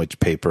were from which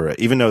paper,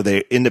 even though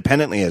they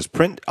independently as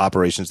print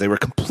operations, they were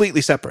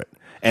completely separate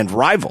and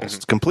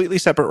rivals, completely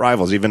separate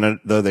rivals, even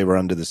though they were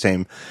under the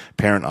same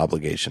parent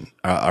obligation,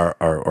 our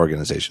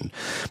organization.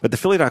 But the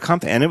Philly.com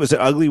thing, and it was an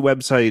ugly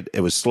website.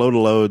 It was slow to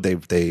load. They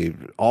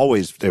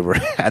were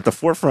at the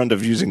forefront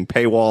of using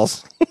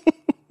paywalls.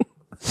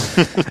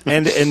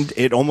 and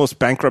it almost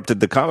bankrupted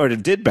the company, or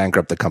it did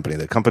bankrupt the company.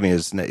 The company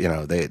is,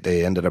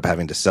 they ended up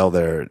having to sell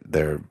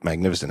their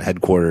magnificent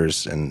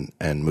headquarters and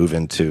move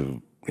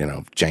into,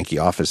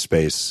 janky office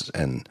space.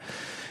 And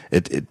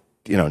it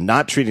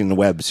not treating the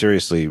web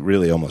seriously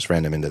really almost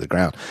ran them into the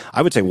ground.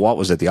 I would say Walt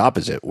was at the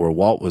opposite, where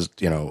Walt was,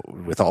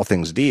 with All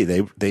Things D,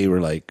 they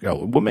were like,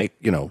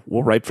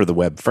 we'll write for the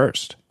web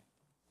first.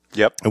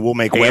 Yep. And we'll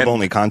make web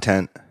only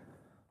content.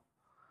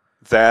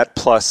 That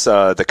plus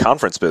the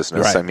conference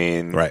business. Right. I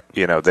mean, right.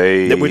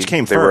 Which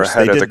came they first.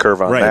 Were ahead of the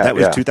curve on that. Right. That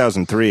was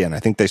 2003, and I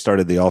think they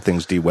started the All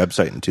Things D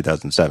website in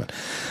 2007.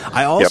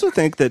 I also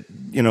think that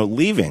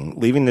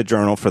leaving the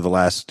journal for the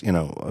last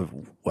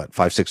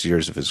 5-6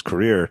 years of his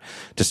career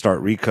to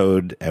start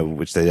Recode,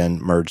 which they then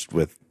merged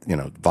with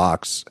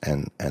Vox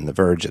and The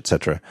Verge,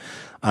 etc.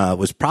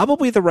 Was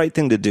probably the right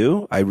thing to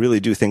do. I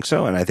really do think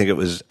so, and I think it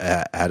was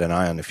had an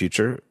eye on the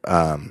future.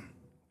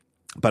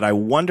 But I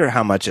wonder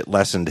how much it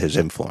lessened his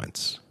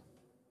influence.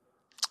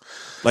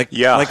 I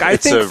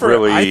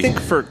think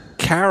for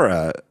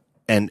Kara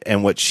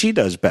and what she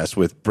does best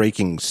with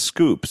breaking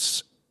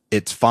scoops,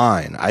 it's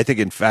fine. I think,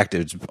 in fact,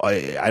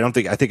 I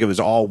think it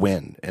was all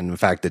win. And in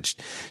fact, that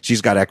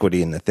she's got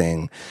equity in the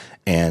thing,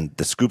 and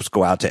the scoops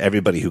go out to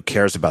everybody who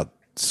cares about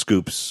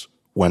scoops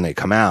when they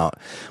come out.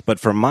 But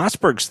for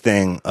Mossberg's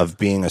thing of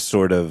being a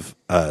sort of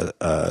a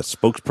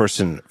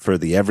spokesperson for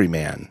the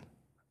everyman,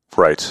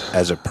 right,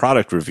 as a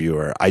product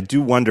reviewer, I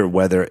do wonder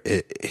whether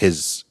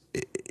his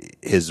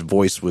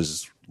voice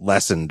was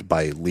lessened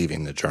by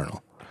leaving the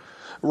journal.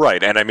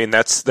 Right, and I mean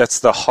that's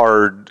the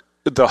hard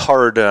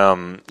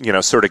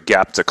sort of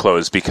gap to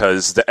close,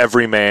 because the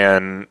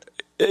everyman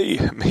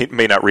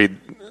may not read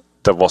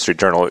the Wall Street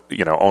Journal,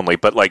 only,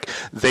 but like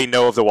they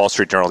know of the Wall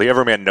Street Journal. The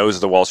everyman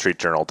knows the Wall Street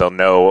Journal. They'll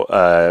know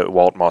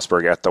Walt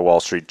Mossberg at the Wall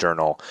Street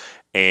Journal.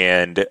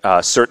 And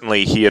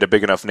certainly he had a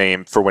big enough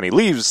name for when he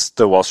leaves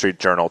the Wall Street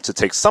Journal to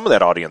take some of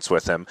that audience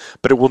with him,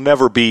 but it will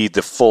never be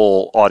the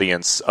full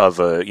audience of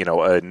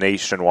a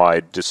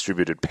nationwide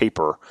distributed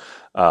paper.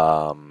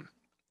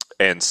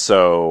 And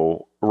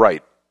so,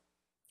 right.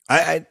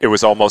 It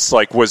was almost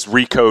like, was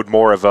Recode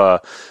more of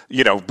a,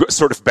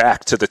 sort of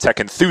back to the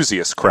tech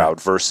enthusiast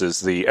crowd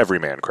versus the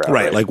everyman crowd.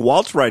 Right. Like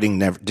Walt's writing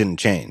didn't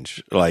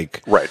change.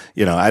 Like, right.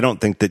 I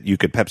don't think that you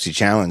could Pepsi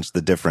challenge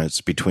the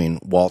difference between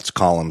Walt's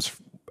columns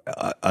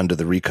under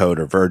the Recode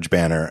or Verge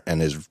banner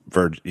and his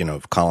Verge,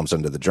 columns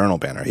under the Journal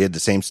banner. He had the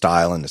same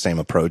style and the same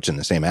approach and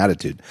the same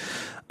attitude.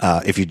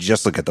 If you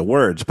just look at the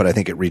words, but I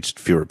think it reached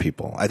fewer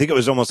people. I think it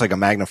was almost like a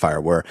magnifier,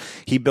 where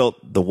he built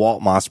the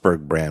Walt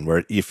Mossberg brand,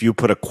 where if you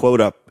put a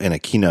quote up in a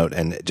keynote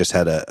and it just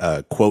had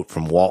a quote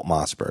from Walt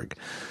Mossberg,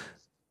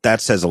 that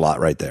says a lot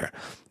right there.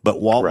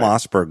 But Walt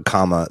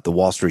Mossberg, the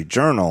Wall Street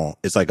Journal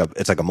is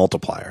it's like a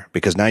multiplier,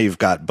 because now you've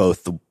got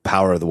both the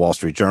power of the Wall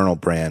Street Journal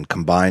brand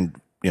combined,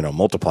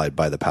 multiplied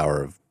by the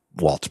power of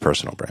Walt's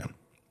personal brand.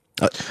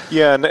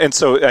 Yeah, and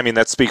so I mean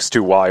that speaks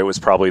to why it was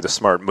probably the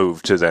smart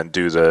move to then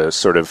do the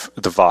sort of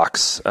the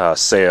Vox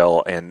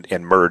sale and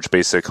merge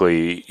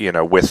basically,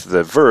 with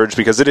the Verge,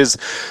 because it is,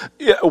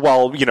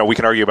 while we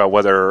can argue about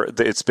whether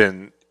it's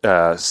been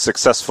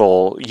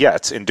successful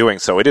yet in doing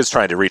so, it is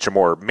trying to reach a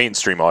more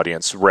mainstream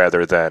audience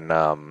rather than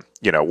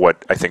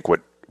what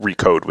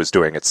Recode was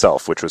doing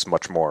itself, which was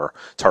much more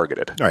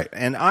targeted. Right,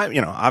 and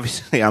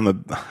obviously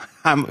I'm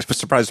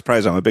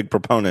surprise, I'm a big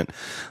proponent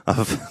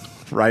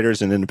of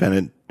writers and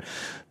independent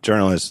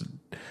journalists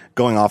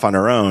going off on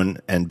their own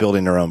and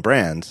building their own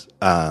brands.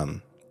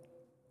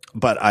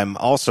 But I'm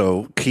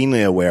also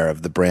keenly aware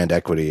of the brand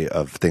equity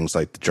of things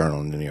like the Journal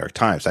and the New York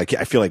Times. I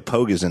feel like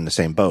Pogue is in the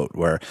same boat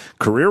where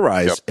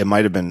career-wise, It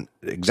might have been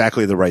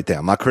exactly the right thing.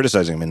 I'm not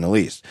criticizing him in the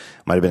least.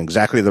 It might have been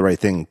exactly the right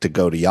thing to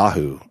go to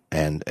Yahoo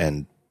and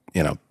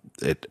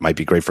it might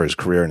be great for his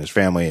career and his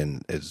family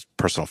and his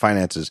personal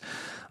finances.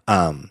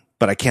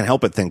 But I can't help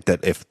but think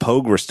that if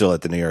Pogue were still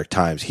at the New York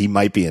Times, he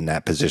might be in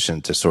that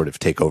position to sort of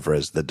take over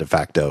as the de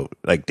facto.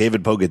 Like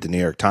David Pogue at the New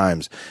York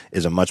Times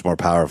is a much more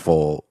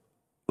powerful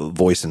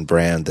voice and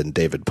brand than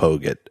David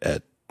Pogue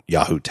at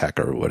Yahoo Tech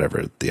or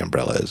whatever the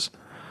umbrella is.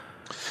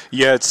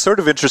 Yeah, it's sort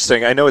of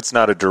interesting. I know it's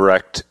not a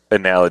direct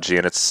analogy,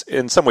 and it's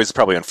in some ways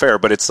probably unfair,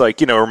 but it's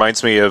like, it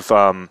reminds me of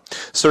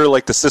sort of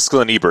like the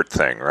Siskel and Ebert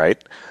thing,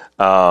 right?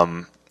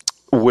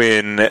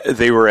 When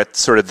they were at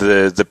sort of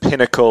the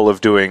pinnacle of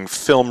doing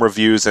film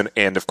reviews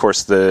and of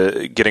course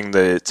getting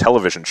the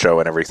television show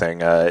and everything,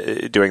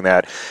 doing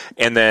that,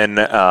 and then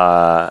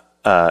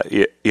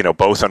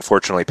both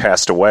unfortunately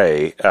passed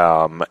away,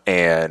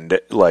 and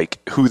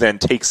like who then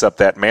takes up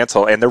that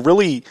mantle? And they're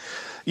really,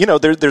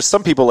 there's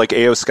some people like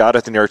A.O. Scott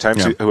at the New York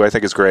Times who I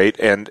think is great,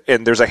 and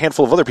there's a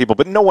handful of other people,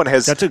 but no one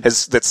has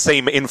that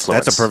same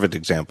influence. That's a perfect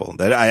example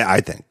that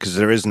I think, because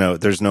there's no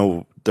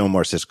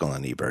more Siskel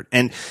and Ebert,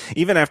 and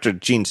even after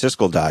Gene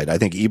Siskel died, I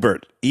think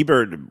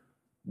Ebert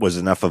was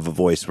enough of a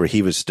voice where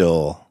he was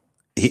still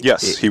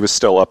he was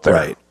still up there,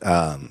 right?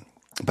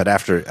 But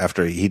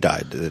after he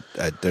died,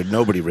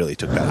 nobody really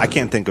took that. I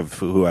can't think of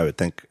who I would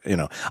think.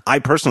 I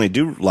personally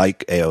do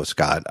like A.O.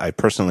 Scott. I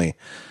personally.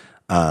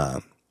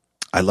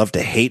 I love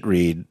to hate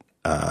read,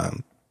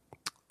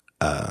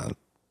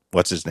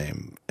 what's his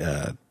name?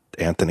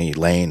 Anthony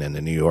Lane in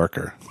The New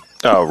Yorker.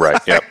 Oh, right.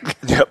 Yep.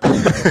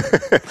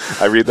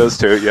 I read those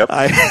too. Yep.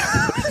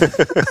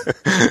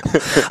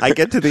 I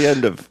get to the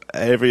end of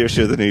every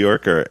issue of The New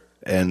Yorker,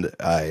 and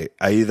I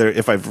either,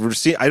 if I've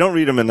seen, I don't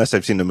read them unless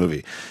I've seen the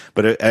movie,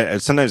 but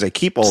sometimes I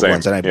keep old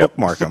ones and I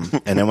bookmark them,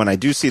 and then when I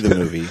do see the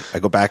movie, I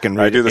go back and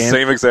read. I do the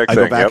same exact thing.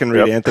 I go back and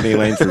read Anthony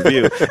Lane's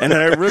review, and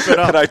then I rip it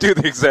up. And I do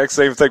the exact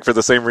same thing for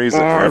the same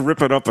reason. I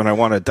rip it up, and I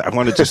want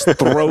to just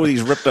throw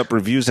these ripped up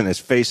reviews in his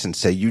face and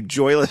say, "You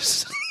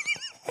joyless."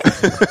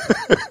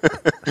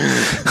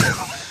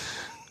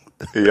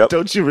 Yep.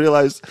 Don't you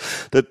realize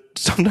that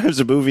sometimes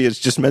a movie is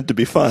just meant to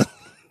be fun?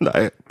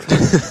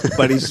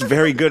 But he's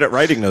very good at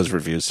writing those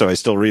reviews, so I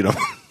still read them.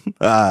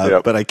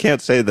 But I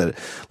can't say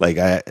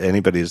that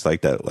anybody's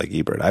like that, like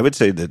Ebert. I would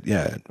say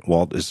that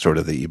Walt is sort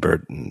of the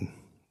Ebert and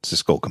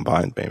Siskel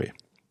combined, maybe.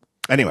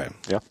 Anyway,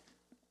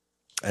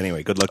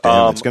 good luck to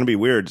him. It's going to be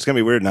weird. It's going to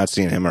be weird not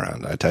seeing him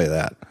around. I tell you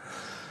that.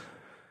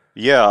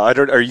 Yeah,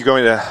 are you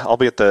going to? I'll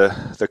be at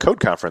the Code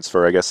conference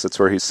for. I guess that's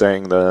where he's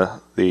saying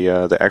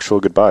the actual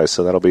goodbye.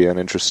 So that'll be an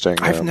interesting.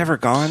 I've never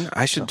gone.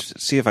 I should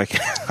see if I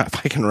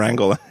can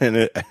wrangle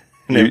an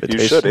You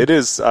should. It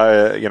is,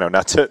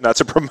 not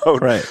to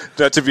promote,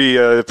 not to be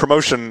a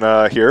promotion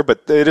here,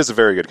 but it is a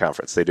very good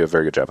conference. They do a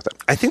very good job with it.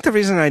 I think the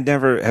reason I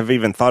never have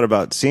even thought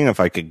about seeing if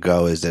I could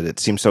go is that it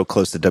seems so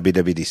close to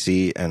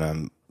WWDC, and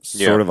I'm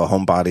sort of a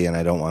homebody, and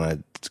I don't want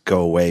to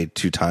go away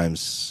 2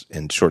 times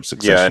in short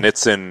succession. Yeah, and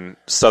it's in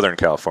Southern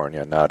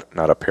California, not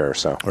up here.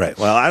 So right.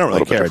 Well, I don't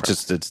really care.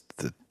 It's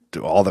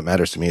all that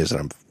matters to me is that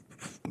I'm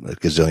a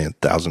gazillion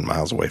thousand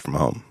miles away from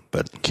home.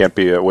 But can't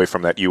be away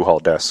from that U-Haul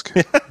desk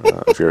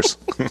of yours.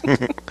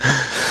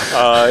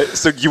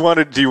 So do you want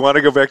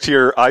to go back to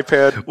your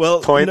iPad point? Well,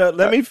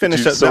 let me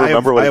finish up. I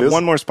have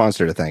one more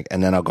sponsor to thank,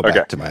 and then I'll go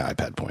back to my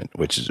iPad point,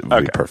 which is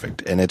really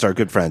perfect. And it's our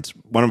good friends,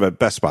 one of our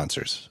best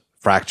sponsors,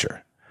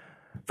 Fracture.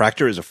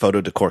 Fracture is a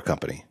photo decor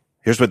company.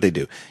 Here's what they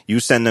do. You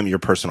send them your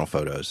personal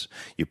photos.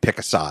 You pick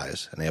a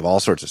size, and they have all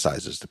sorts of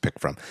sizes to pick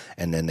from.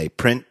 And then they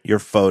print your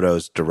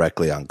photos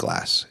directly on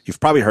glass. You've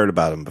probably heard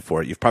about them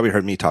before. You've probably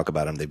heard me talk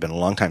about them. They've been a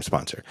long-time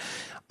sponsor.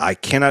 I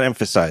cannot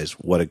emphasize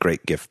what a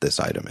great gift this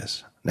item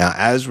is. Now,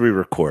 as we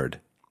record,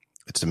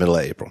 it's the middle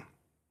of April.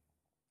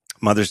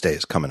 Mother's Day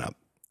is coming up.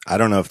 I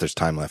don't know if there's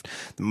time left.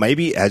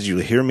 Maybe as you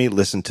hear me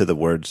listen to the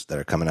words that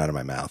are coming out of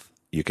my mouth,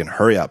 you can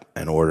hurry up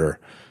and order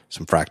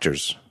some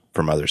Fractures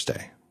for Mother's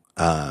Day.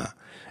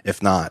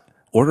 If not,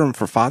 order them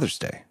for Father's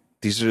Day.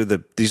 These are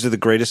the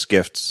greatest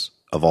gifts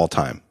of all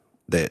time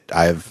that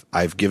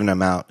I've given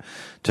them out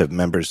to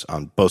members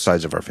on both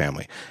sides of our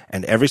family,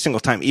 and every single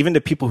time, even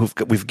to people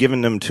we've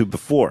given them to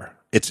before.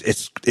 Do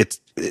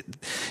you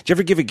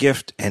ever give a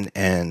gift and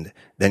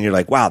then you're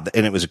like, wow,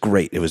 and it was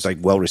great. It was like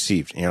well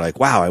received, and you're like,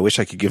 wow, I wish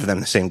I could give them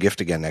the same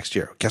gift again next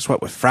year. Guess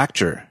what? With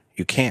Fracture,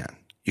 you can.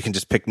 You can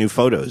just pick new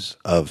photos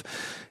of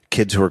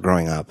kids who are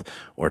growing up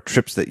or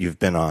trips that you've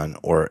been on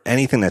or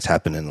anything that's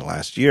happened in the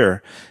last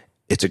year.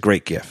 It's a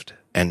great gift.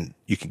 And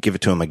you can give it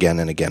to them again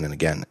and again and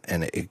again.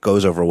 And it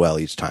goes over well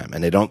each time.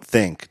 And they don't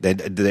think,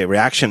 the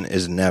reaction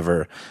is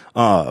never,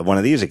 oh, one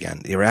of these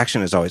again. The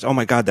reaction is always, oh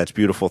my God, that's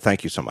beautiful.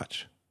 Thank you so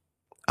much.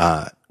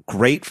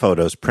 Great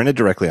photos printed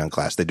directly on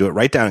glass. They do it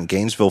right down in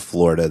Gainesville,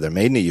 Florida. They're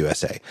made in the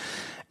USA.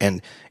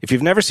 And if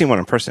you've never seen one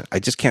in person, I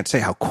just can't say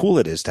how cool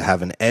it is to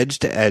have an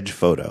edge-to-edge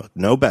photo,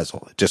 no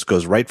bezel. It just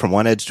goes right from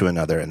one edge to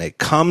another, and it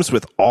comes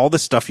with all the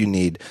stuff you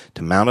need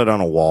to mount it on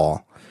a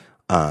wall.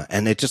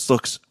 And it just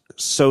looks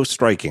so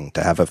striking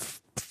to have a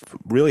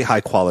really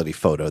high-quality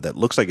photo that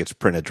looks like it's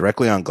printed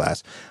directly on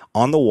glass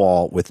on the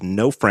wall with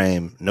no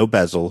frame, no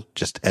bezel,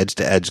 just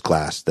edge-to-edge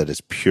glass that is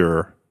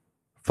pure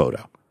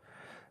photo.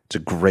 It's a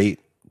great,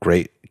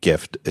 great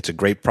gift. It's a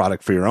great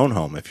product for your own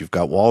home if you've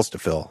got walls to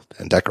fill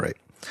and decorate.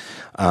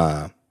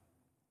 Where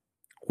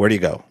do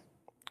you go?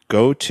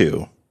 Go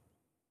to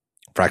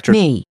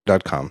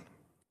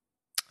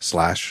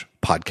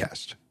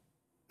fracture.com/podcast.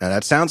 Now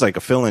that sounds like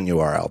a fill-in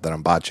URL that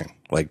I'm botching.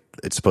 Like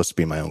it's supposed to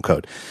be my own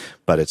code,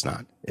 but it's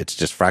not. It's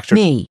just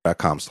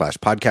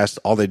fracture.com/podcast.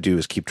 All they do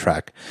is keep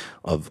track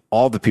of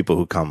all the people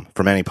who come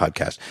from any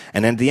podcast.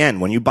 And at the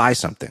end, when you buy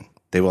something,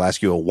 they will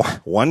ask you a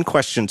one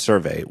question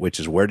survey, which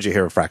is where'd you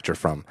hear of Fracture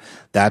from?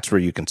 That's where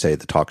you can say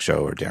the talk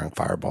show or Daring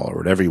Fireball or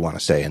whatever you want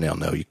to say, and they'll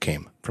know you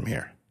came from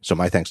here. So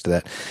my thanks to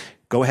that.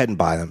 Go ahead and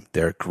buy them.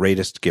 They're the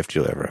greatest gift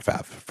you'll ever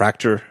have.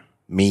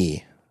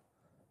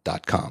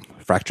 FractureMe.com.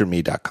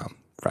 FractureMe.com.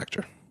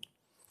 Fracture.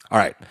 All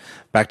right.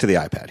 Back to the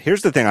iPad.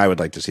 Here's the thing I would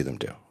like to see them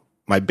do.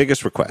 My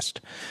biggest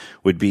request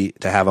would be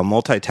to have a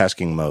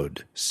multitasking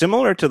mode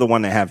similar to the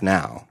one they have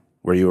now,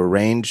 where you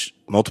arrange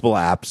multiple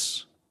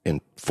apps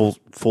in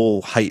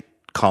full height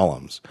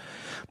columns.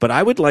 But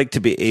I would like to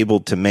be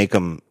able to make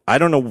them, I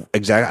don't know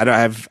exactly,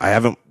 I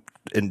haven't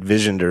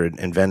envisioned or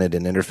invented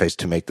an interface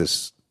to make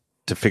this,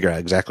 to figure out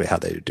exactly how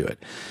they do it.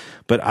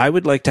 But I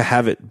would like to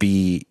have it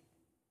be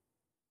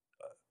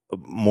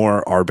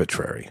more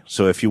arbitrary.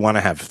 So if you want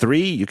to have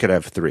 3, you could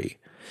have 3.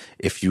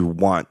 If you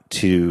want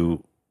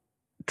to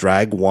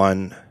drag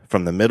one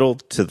from the middle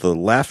to the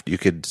left, you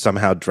could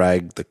somehow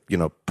drag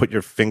put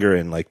your finger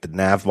in like the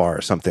nav bar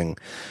or something,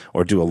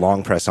 or do a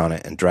long press on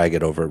it and drag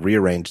it over,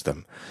 rearrange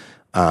them.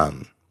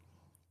 And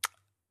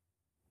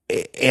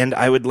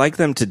I would like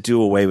them to do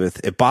away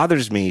with, it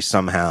bothers me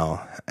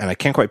somehow, and I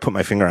can't quite put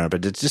my finger on it,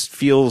 but it just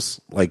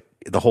feels like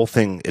the whole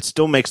thing, it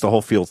still makes the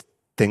whole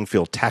thing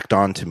feel tacked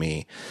on to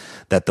me,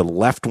 that the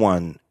left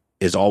one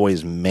is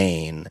always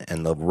main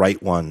and the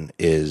right one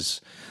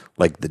is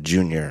like the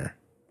junior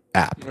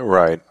app.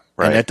 Right.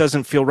 And that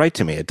doesn't feel right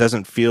to me. It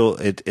doesn't feel,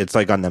 it's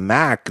like on the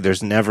Mac,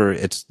 there's a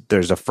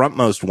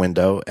frontmost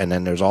window and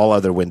then there's all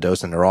other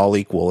windows and they're all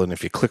equal. And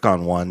if you click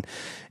on one,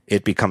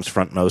 it becomes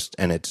frontmost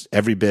and it's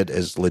every bit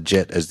as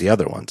legit as the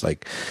other ones.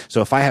 Like,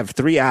 so if I have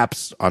 3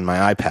 apps on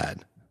my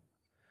iPad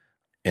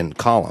in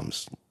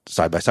columns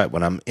side by side,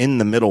 when I'm in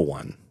the middle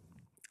one,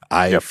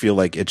 I feel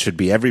like it should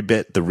be every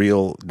bit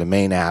the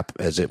main app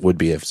as it would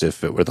be as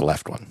if it were the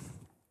left one.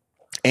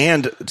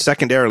 And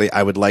secondarily,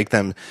 I would like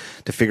them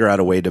to figure out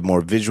a way to more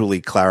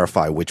visually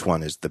clarify which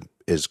one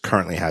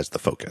currently has the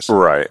focus.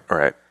 Right.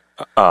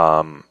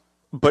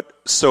 But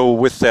so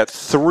with that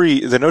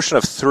 3, the notion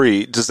of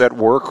 3, does that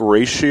work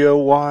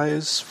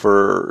ratio-wise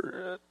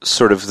for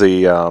sort of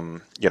the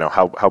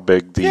how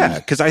big the? Yeah,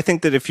 because I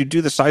think that if you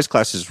do the size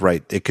classes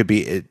right, it could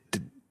be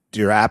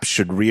your apps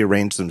should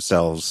rearrange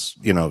themselves.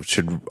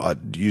 Should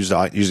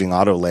using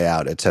auto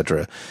layout,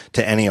 etc.,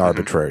 to any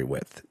arbitrary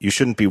width. You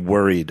shouldn't be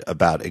worried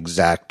about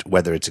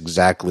whether it's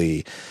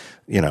exactly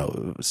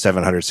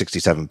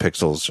 767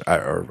 pixels,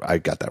 or I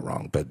got that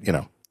wrong, but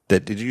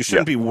that you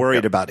shouldn't be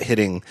worried about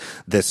hitting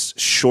this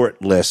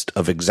short list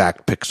of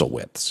exact pixel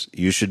widths.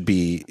 You should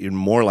be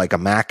more like a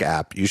Mac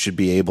app. You should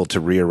be able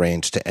to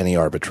rearrange to any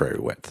arbitrary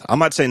width. I'm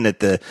not saying that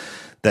the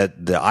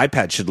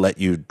iPad should let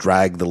you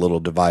drag the little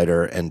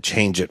divider and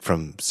change it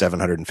from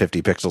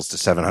 750 pixels to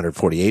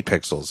 748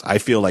 pixels. I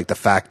feel like the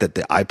fact that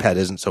the iPad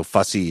isn't so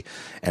fussy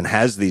and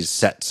has these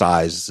set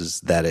sizes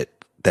that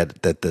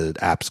the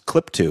apps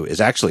clip to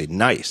is actually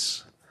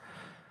nice.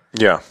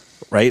 Yeah.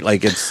 Right?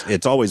 Like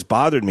it's always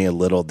bothered me a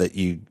little that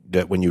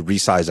when you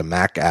resize a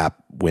Mac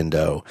app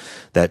window,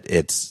 that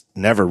it's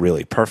never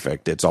really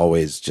perfect. It's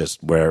always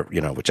just wherever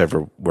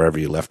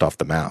you left off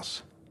the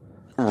mouse.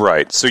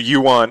 Right. So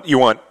you want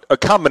a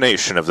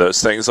combination of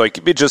those things, like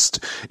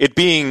it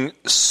being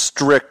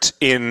strict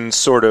in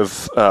sort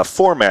of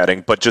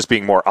formatting, but just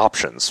being more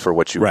options for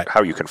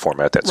how you can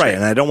format that screen. Right.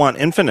 And I don't want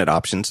infinite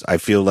options. I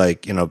feel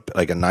like,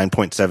 like a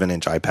 9.7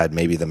 inch iPad,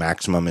 maybe the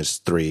maximum is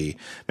 3,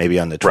 maybe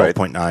on the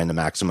 12.9, the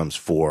maximum's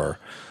 4.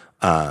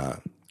 I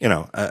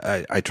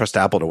trust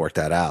Apple to work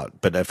that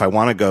out. But if I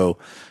want to go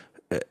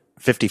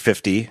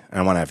 50-50 and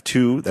I want to have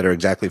 2 that are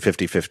exactly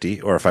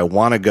 50-50, or if I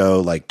want to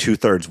go like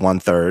 2/3,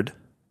 1/3,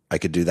 I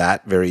could do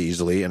that very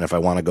easily. And if I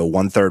want to go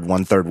 1/3,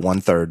 1/3,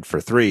 1/3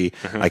 for 3,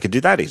 I could do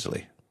that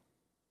easily.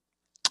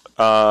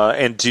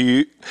 And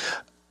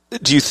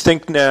Do you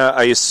think now,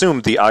 I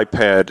assume the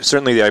iPad,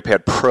 certainly the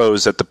iPad Pro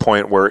is at the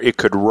point where it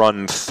could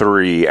run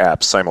 3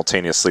 apps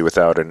simultaneously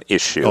without an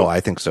issue? Oh, I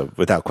think so,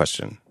 without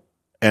question.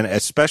 And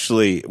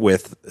especially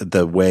with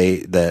the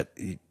way that,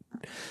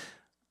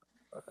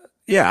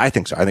 yeah, I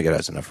think so. I think it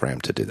has enough RAM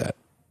to do that.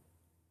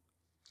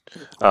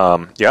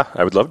 Yeah,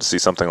 I would love to see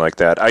something like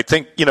that. I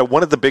think,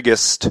 one of the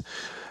biggest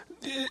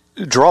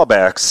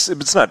drawbacks,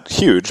 it's not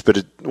huge,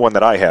 but one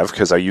that I have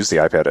because I use the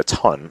iPad a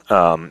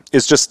ton,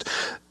 is just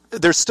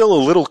they're still a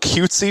little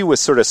cutesy with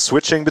sort of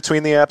switching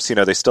between the apps.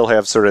 They still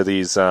have sort of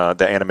these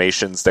the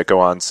animations that go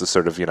on to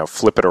sort of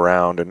flip it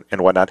around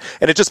and whatnot,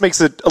 and it just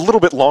makes it a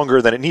little bit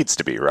longer than it needs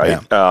to be, right?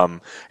 Yeah.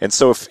 And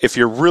so if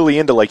you're really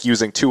into like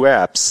using 2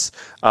 apps,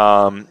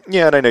 and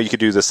I know you could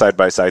do the side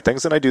by side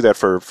things, and I do that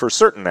for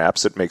certain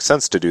apps. It makes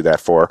sense to do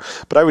that for,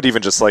 but I would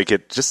even just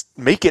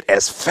make it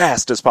as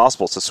fast as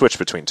possible to switch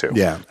between 2.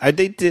 Yeah,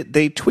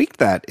 they tweaked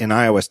that in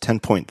iOS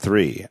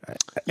 10.3.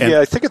 Yeah,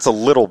 I think it's a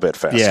little bit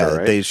faster. Yeah,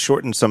 right? they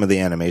shortened some of the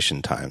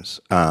animation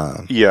times.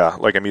 Yeah,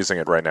 like I'm using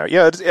it right now.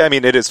 Yeah,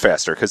 it is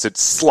faster because it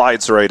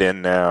slides right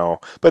in now.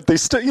 But they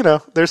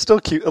still, they're still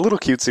cute, a little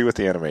cutesy with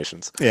the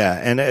animations. Yeah,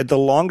 and the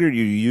longer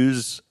you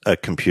use a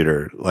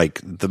computer,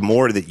 like the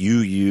more that you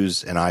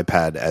use an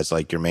iPad as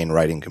like your main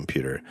writing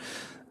computer,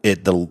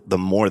 the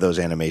more those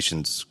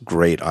animations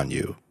grate on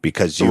you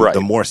because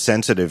the more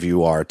sensitive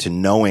you are to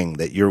knowing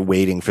that you're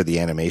waiting for the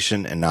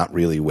animation and not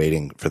really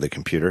waiting for the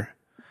computer.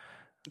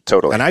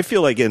 Totally. And I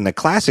feel like in the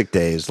classic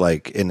days,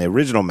 like in the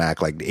original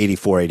Mac, like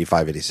 84,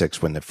 85,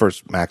 86, when the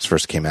first Macs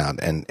first came out,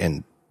 and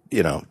in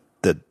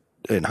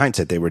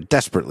hindsight, they were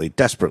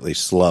desperately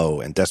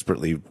slow and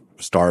desperately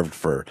starved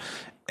for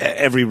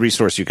every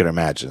resource you could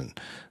imagine,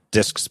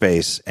 disk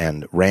space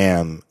and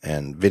RAM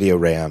and video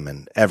RAM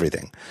and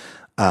everything.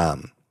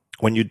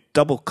 When you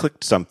double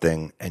clicked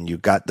something and you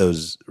got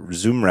those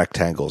zoom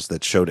rectangles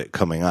that showed it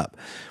coming up,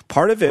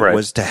 part of it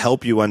was to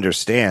help you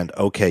understand,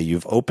 okay,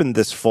 you've opened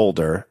this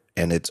folder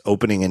and it's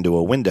opening into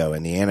a window,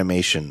 and the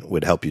animation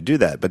would help you do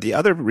that. But the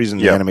other reason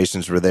the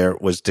animations were there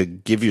was to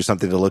give you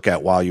something to look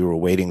at while you were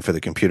waiting for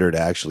the computer to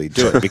actually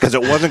do it, because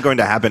it wasn't going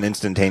to happen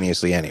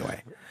instantaneously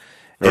anyway.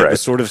 It was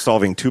sort of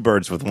solving 2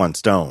 birds with 1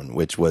 stone,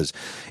 which was,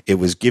 it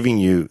was giving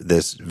you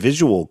this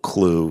visual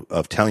clue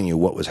of telling you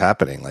what was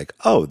happening. Like,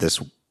 oh,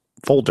 this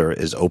folder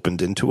is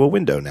opened into a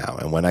window now.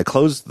 And when I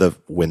close the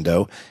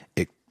window,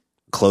 it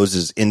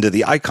closes into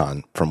the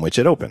icon from which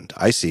it opened.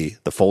 I see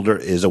the folder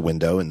is a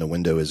window and the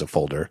window is a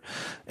folder.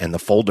 And the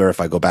folder, if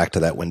I go back to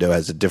that window,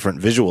 has a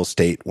different visual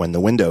state when the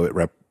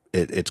window,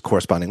 its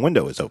corresponding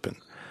window is open.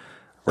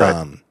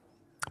 Right.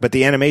 But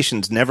the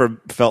animations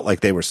never felt like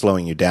they were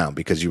slowing you down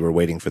because you were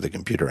waiting for the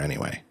computer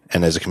anyway.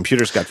 And as the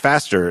computers got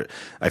faster,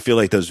 I feel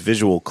like those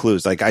visual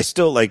clues, like I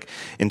still like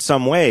in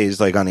some ways,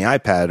 like on the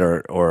iPad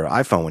or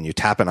iPhone, when you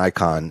tap an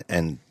icon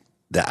and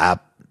the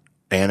app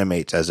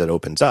animates as it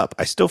opens up,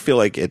 I still feel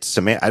like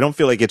I don't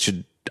feel like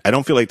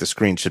the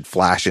screen should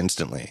flash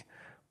instantly,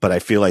 but I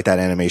feel like that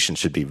animation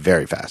should be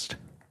very fast.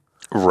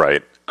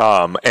 Right.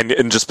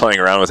 And just playing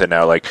around with it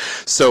now,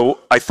 so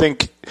I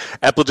think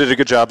Apple did a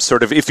good job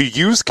sort of, if you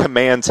use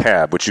Command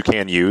Tab, which you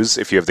can use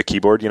if you have the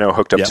keyboard,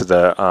 hooked up to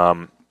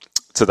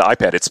the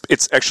iPad,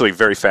 it's actually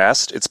very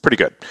fast. It's pretty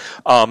good.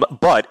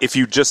 But if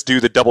you just do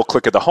the double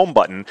click of the home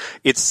button,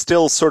 it's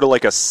still sort of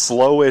like a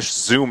slowish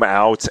zoom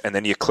out, and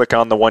then you click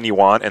on the one you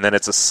want, and then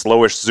it's a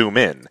slowish zoom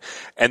in.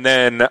 And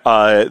then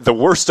the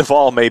worst of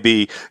all may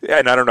be,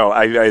 and I don't know,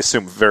 I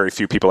assume very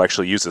few people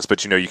actually use this,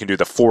 but you can do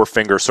the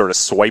 4-finger sort of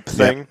swipe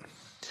thing. Yep.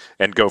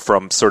 And go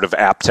from sort of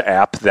app to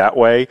app that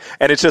way.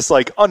 And it's just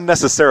like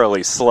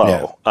unnecessarily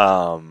slow.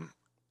 Yeah.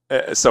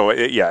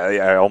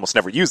 I almost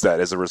never use that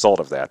as a result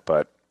of that.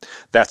 But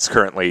that's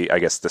currently, I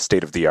guess, the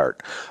state of the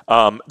art.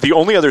 The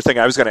only other thing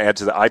I was going to add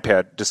to the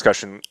iPad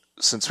discussion,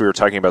 since we were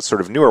talking about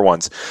sort of newer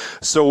ones.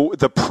 So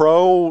the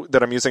Pro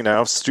that I'm using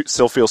now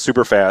still feels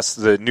super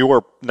fast. The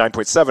newer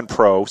 9.7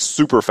 Pro,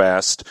 super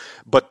fast.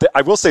 But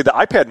I will say the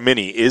iPad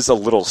mini is a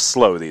little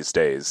slow these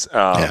days.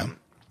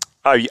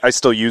 I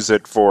still use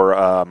it for,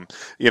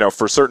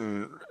 for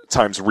certain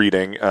times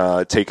reading,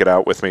 take it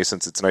out with me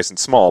since it's nice and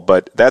small,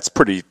 but that's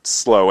pretty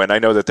slow. And I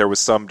know that there was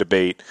some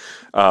debate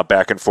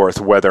back and forth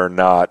whether or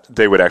not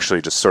they would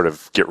actually just sort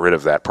of get rid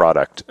of that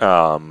product.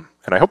 And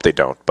I hope they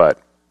don't,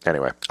 but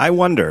anyway. I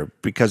wonder,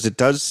 because it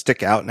does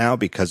stick out now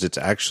because it's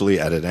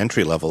actually at an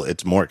entry level.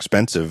 It's more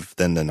expensive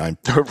than the new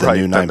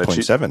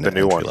 9.7 the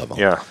new entry one. level.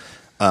 Yeah.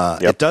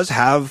 It does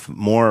have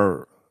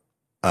more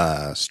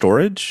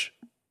storage.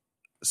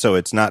 So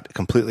it's not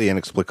completely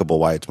inexplicable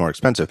why it's more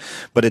expensive,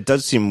 but it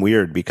does seem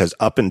weird because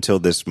up until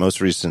this most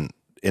recent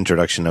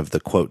introduction of the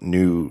quote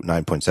new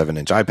 9.7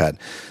 inch iPad,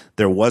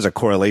 there was a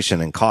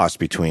correlation in cost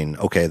between,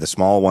 okay, the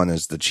small one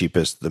is the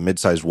cheapest, the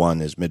mid-sized one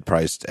is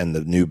mid-priced, and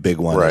the new big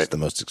one is the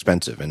most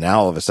expensive. And now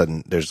all of a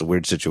sudden there's a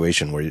weird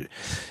situation where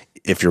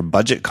if you're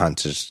budget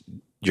conscious,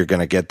 you're going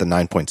to get the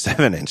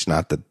 9.7 inch,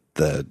 not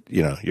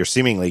you're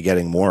seemingly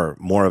getting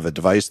more of a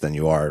device than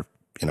you are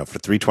for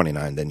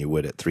 $329 than you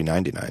would at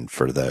 $399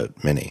 for the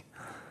mini.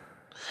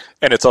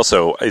 And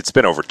it's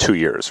been over 2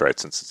 years, right,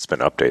 since it's been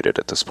updated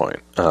at this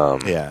point.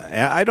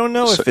 Yeah, I don't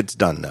know if it's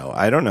done though.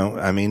 I don't know.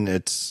 I mean,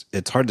 it's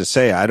hard to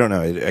say. I don't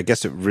know. I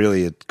guess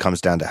it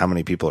comes down to how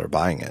many people are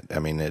buying it. I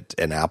mean,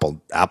 and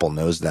Apple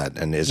knows that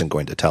and isn't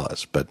going to tell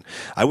us. But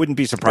I wouldn't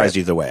be surprised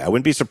either way. I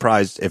wouldn't be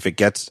surprised if it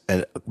gets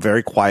a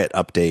very quiet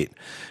update,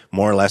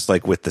 more or less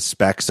like with the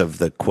specs of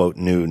the quote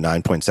new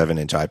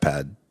 9.7-inch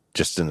iPad,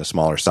 just in a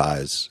smaller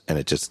size, and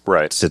it just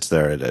sits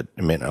there at a,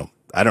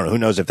 I don't know. Who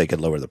knows if they could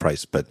lower the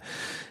price, but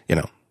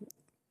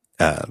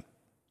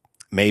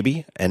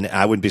maybe. And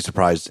I wouldn't be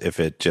surprised if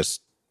it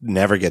just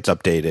never gets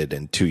updated,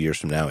 and 2 years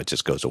from now it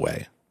just goes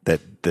away. That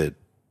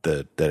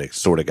it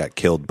sort of got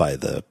killed by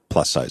the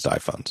plus sized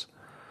iPhones.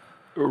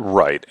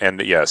 Right,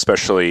 and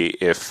especially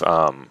if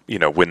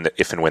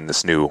when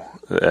this new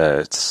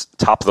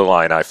top of the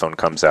line iPhone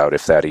comes out,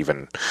 if that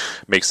even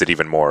makes it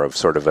even more of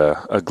sort of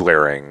a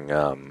glaring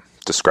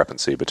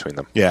discrepancy between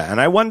them. Yeah,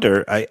 and I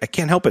wonder, I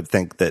can't help but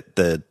think that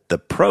the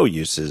Pro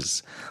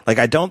uses, like,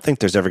 I don't think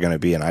there's ever going to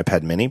be an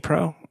iPad Mini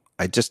Pro.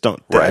 I just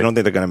don't. Right. I don't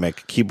think they're going to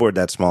make a keyboard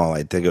that small.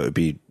 I think it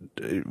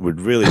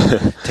would really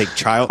take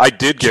I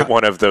did get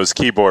one of those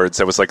keyboards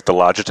that was like the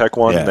Logitech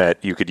one that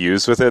you could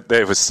use with it.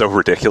 It was so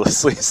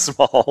ridiculously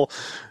small,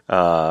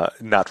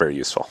 not very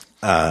useful.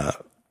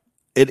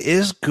 It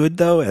is good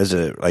though as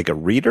a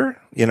reader,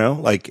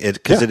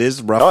 because it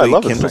is roughly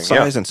Kindle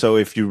size, and so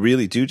if you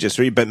really do just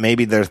read, but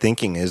maybe their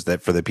thinking is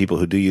that for the people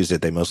who do use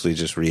it, they mostly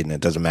just read, and it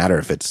doesn't matter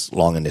if it's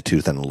long in the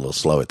tooth and a little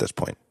slow at this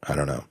point. I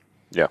don't know.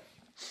 Yeah.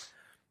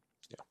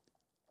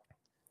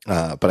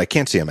 But I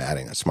can't see them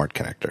adding a smart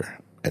connector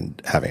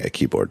and having a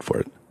keyboard for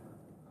it.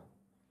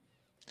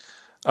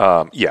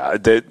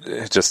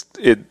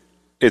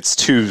 It's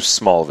too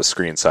small of a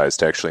screen size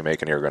to actually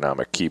make an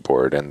ergonomic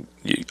keyboard, and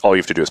all you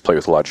have to do is play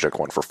with the Logitech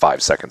one for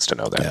 5 seconds to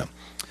know that.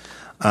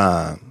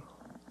 Yeah.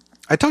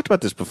 I talked about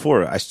this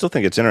before. I still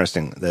think it's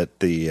interesting that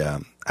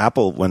the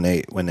Apple, when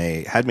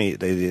they had me,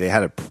 they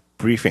had a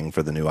briefing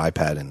for the new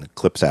iPad and the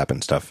Clips app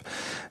and stuff,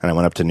 and I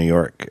went up to New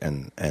York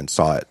and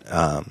saw it.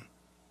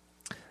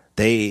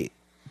 They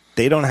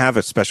don't have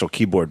a special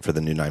keyboard for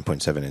the new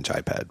 9.7-inch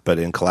iPad, but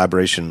in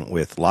collaboration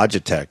with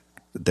Logitech,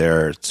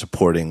 they're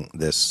supporting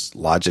this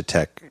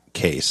Logitech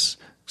case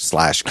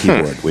 /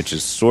 keyboard, which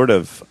is sort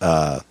of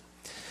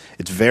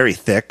it's very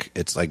thick.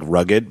 It's like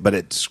rugged, but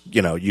it's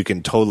you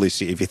can totally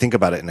see, if you think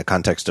about it in the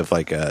context of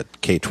like a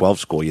K-12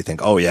 school, you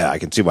think, oh yeah, I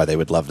can see why they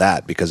would love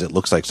that, because it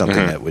looks like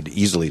something that would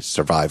easily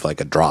survive like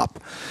a drop.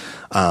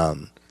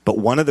 But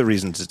one of the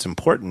reasons it's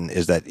important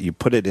is that you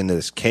put it into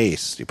this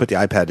case, you put the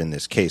iPad in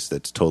this case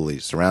that's totally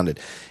surrounded,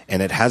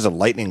 and it has a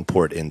lightning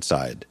port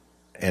inside.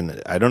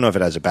 And I don't know if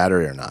it has a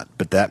battery or not,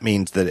 but that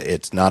means that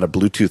it's not a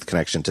Bluetooth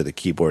connection to the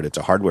keyboard. It's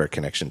a hardware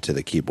connection to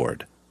the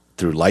keyboard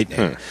through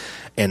Lightning.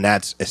 And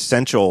that's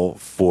essential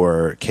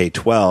for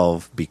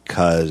K-12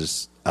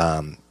 because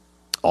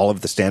all of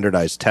the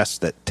standardized tests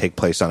that take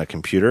place on a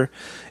computer,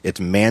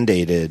 it's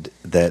mandated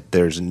that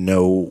there's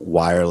no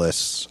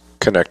wireless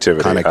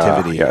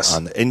connectivity yes.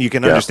 on, and you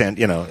can understand,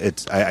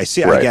 it's, I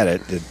see, I get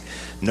it.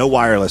 No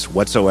wireless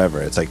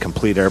whatsoever. It's like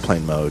complete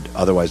airplane mode.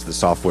 Otherwise, the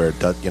software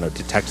does,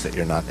 detects that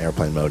you're not in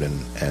airplane mode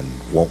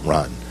and won't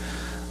run.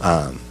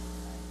 And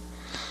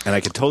I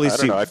can totally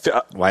see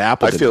why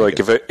Apple. I feel like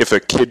if a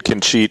kid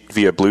can cheat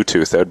via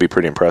Bluetooth, that would be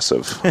pretty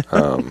impressive.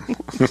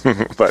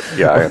 But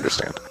yeah, I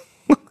understand.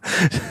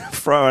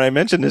 When I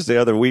mentioned this the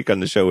other week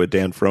on the show with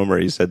Dan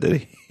Fromer, he said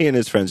that he and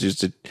his friends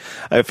used to,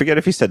 I forget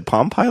if he said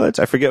Palm Pilots,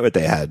 I forget what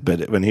they had,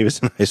 but when he was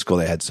in high school,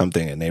 they had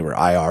something and they were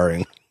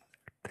IRing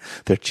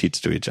their cheats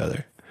to each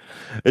other.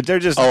 They're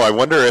just. Oh, I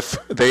wonder if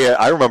they.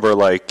 I remember,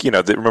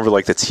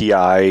 the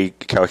TI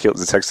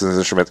the Texas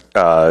Instrument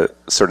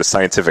sort of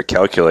scientific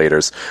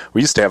calculators.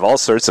 We used to have all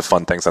sorts of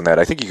fun things on that.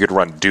 I think you could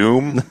run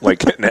Doom,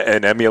 like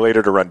an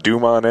emulator to run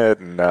Doom on it,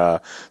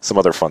 and some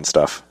other fun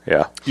stuff.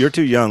 Yeah, you're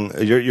too young.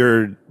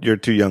 You're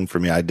too young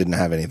for me. I didn't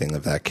have anything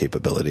of that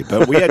capability,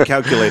 but we had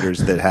calculators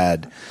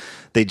that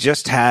they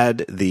just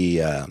had the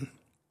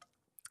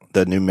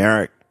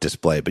numeric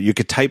display, but you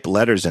could type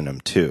letters in them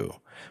too.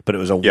 But it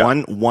was a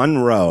one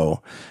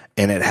row,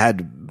 and it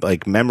had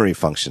like memory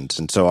functions.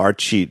 And so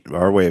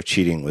our way of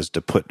cheating was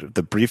to put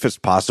the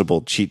briefest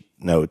possible cheat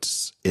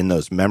notes in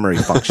those memory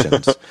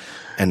functions,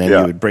 and then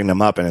you would bring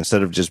them up, and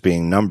instead of just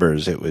being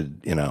numbers, it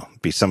would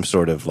be some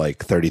sort of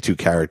like 32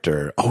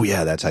 character. Oh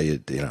yeah, that's how you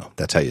do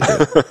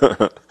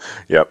it.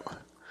 Yep.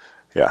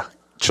 Yeah.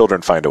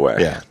 Children find a way.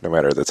 Yeah. No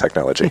matter the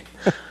technology.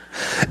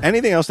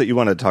 Anything else that you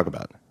want to talk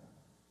about?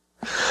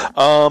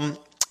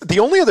 The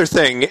only other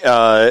thing,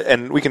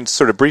 and we can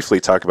sort of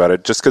briefly talk about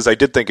it, just because I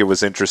did think it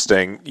was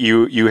interesting,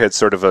 you had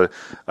sort of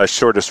a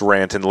shortest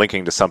rant in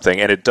linking to something,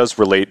 and it does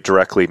relate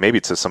directly maybe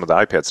to some of the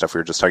iPad stuff we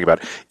were just talking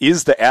about,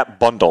 is the app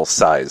bundle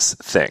size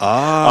thing.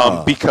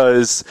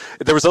 Because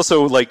there was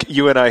also, like,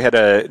 you and I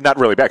had not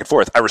really back and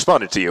forth, I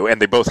responded to you,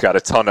 and they both got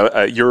a ton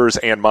of, yours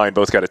and mine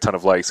both got a ton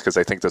of likes, because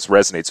I think this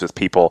resonates with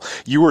people.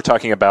 You were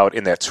talking about,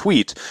 in that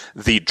tweet,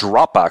 the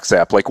Dropbox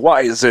app. Like,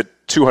 why is it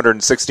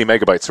 260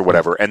 megabytes or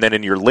whatever. And then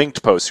in your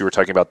linked post, you were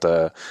talking about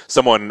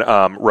someone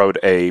wrote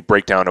a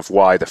breakdown of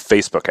why the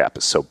Facebook app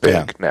is so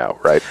big now,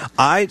 right?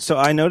 So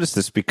I noticed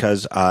this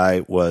because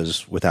I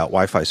was without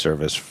Wi-Fi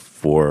service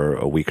for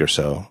a week or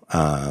so.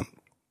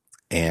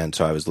 And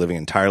so I was living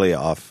entirely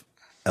off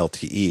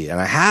LTE,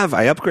 and I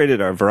upgraded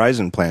our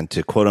Verizon plan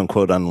to quote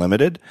unquote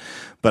unlimited,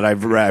 but I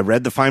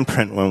read the fine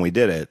print when we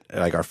did it,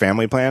 like our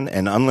family plan,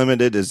 and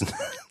unlimited is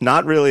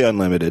not really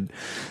unlimited.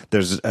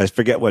 I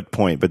forget what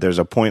point, but there's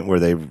a point where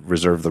they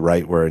reserve the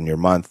right where in your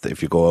month,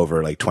 if you go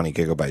over like 20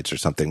 gigabytes or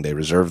something, they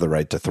reserve the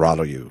right to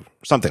throttle you,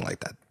 something like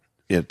that.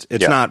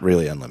 It's not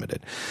really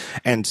unlimited.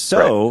 And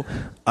so,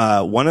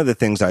 one of the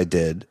things I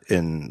did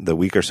in the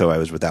week or so I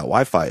was without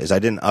Wi-Fi is I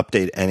didn't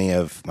update any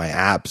of my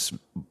apps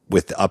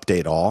with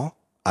update all.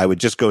 I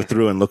would just go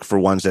through and look for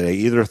ones that I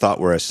either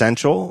thought were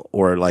essential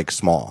or like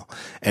small.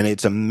 And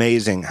it's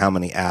amazing how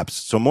many apps.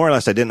 So more or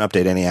less, I didn't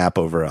update any app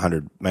over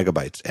 100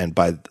 megabytes. And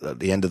by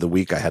the end of the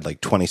week, I had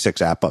like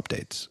 26 app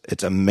updates.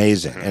 It's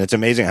amazing. And it's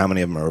amazing how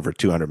many of them are over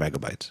 200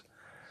 megabytes.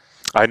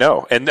 I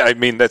know, and I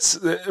mean that's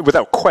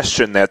without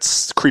question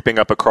that's creeping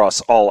up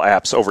across all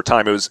apps over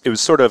time. It was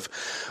sort of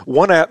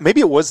one app, maybe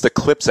it was the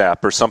Clips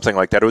app or something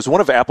like that. It was one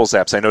of Apple's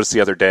apps I noticed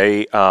the other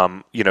day.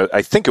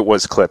 I think it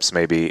was Clips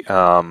maybe,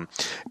 and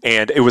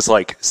it was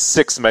like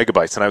 6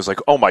 megabytes, and I was like,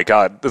 oh my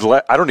god,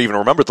 I don't even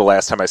remember the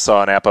last time I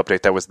saw an app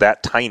update that was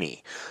that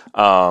tiny.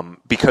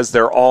 Because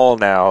they're all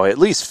now at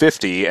least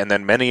 50, and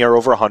then many are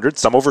over 100,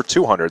 some over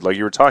 200, like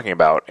you were talking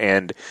about,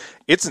 and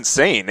it's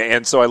insane.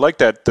 And so I like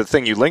that the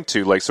thing you linked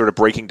to, like sort of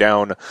breaking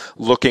down,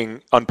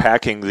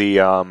 unpacking the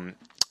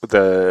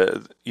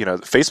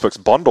Facebook's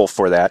bundle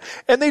for that,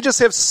 and they just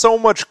have so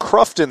much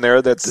cruft in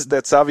there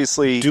that's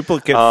obviously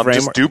duplicate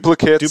just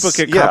duplicates,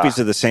 duplicate copies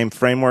of the same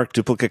framework,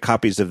 duplicate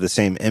copies of the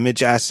same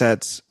image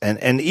assets,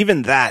 and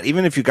even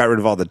if you got rid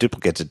of all the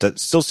duplicates, it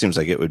still seems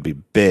like it would be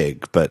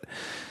big, but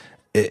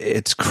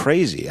it's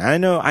crazy. I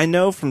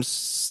know from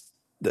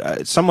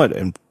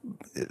somewhat.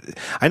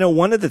 I know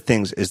one of the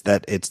things is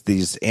that it's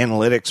these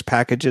analytics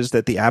packages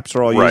that the apps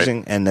are all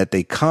using, and that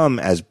they come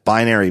as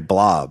binary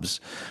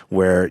blobs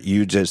where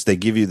they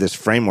give you this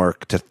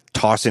framework to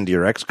toss into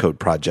your Xcode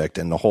project,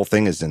 and the whole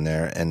thing is in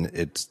there, and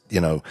it's,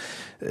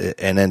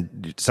 and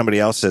then somebody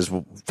else says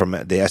from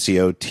the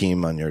SEO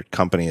team on your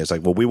company is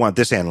like, well, we want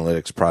this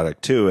analytics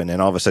product too, and then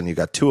all of a sudden you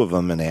got two of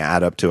them and they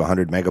add up to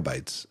 100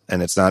 megabytes,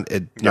 and it's not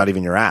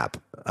even your app.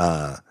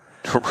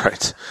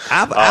 Right.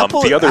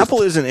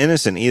 Apple isn't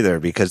innocent either,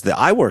 because the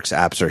iWorks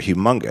apps are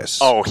humongous.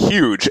 Oh,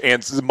 huge.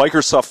 And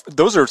Microsoft,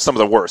 those are some of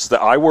the worst. The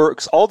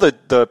iWorks, all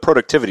the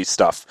productivity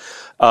stuff.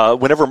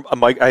 Whenever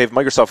I have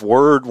Microsoft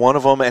Word, one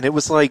of them, and it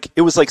was like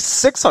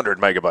 600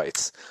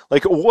 megabytes.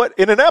 Like, what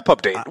in an app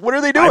update? What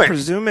are they doing? I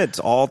presume it's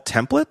all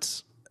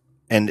templates.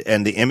 And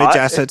the image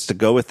assets to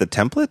go with the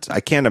templates? I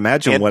can't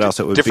imagine what else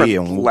it would be.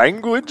 Different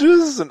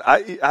languages? And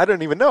I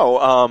don't even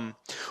know.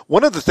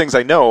 One of the things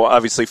I know,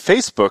 obviously,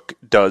 Facebook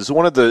does,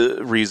 one of the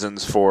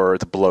reasons for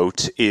the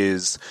bloat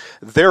is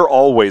they're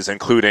always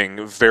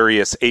including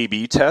various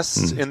A/B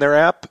tests in their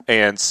app.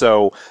 And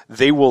so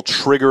they will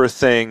trigger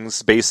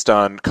things based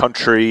on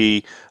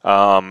country,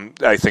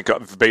 I think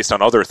based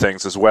on other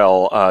things as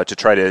well, to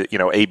try to,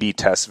 A/B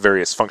test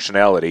various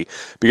functionality.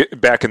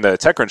 Back in the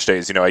TechCrunch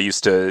days, I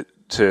used to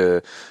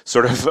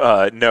sort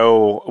of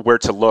know where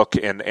to look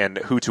and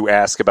who to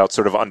ask about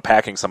sort of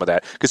unpacking some of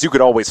that, because you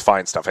could always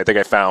find stuff. I think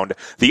I found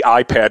the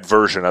iPad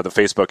version of the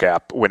Facebook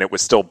app when it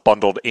was still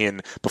bundled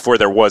in before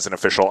there was an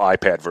official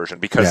iPad version,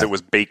 because it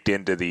was baked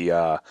into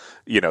the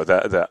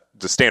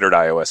the standard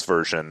iOS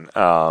version,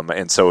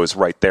 and so it was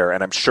right there.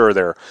 And I'm sure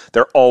they're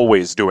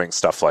always doing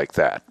stuff like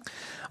that.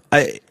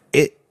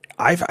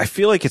 I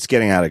feel like it's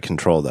getting out of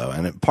control, though,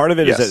 and part of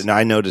it is that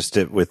I noticed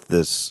it with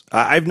this.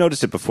 I've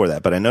noticed it before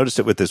that, but I noticed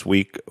it with this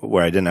week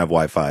where I didn't have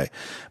Wi-Fi.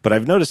 But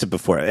I've noticed it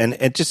before, and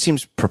it just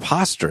seems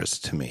preposterous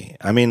to me.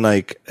 I mean,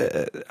 like,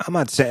 I'm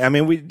not saying. I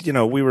mean,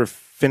 we were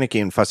finicky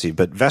and fussy,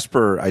 but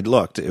Vesper. I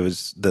looked. It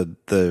was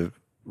the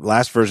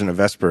last version of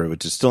Vesper,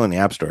 which is still in the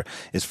App Store,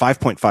 is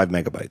 5.5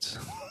 megabytes.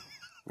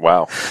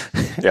 Wow.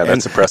 Yeah,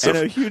 that's impressive.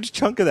 And a huge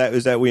chunk of that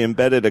is that we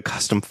embedded a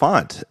custom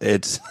font.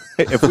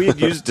 If we had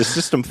used a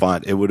system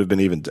font, it would have been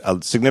even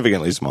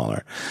significantly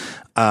smaller.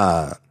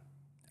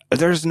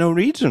 There's no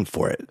reason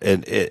for it.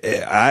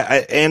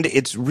 And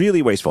it's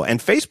really wasteful.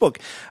 And Facebook,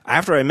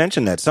 after I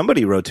mentioned that,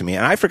 somebody wrote to me,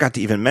 and I forgot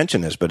to even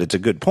mention this, but it's a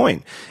good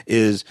point,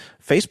 is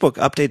Facebook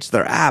updates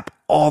their app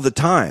all the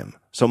time.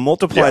 So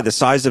multiply the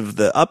size of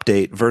the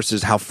update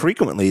versus how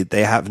frequently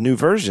they have new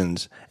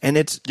versions, and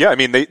it's... Yeah, I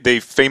mean,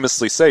 they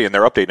famously say in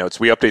their update notes,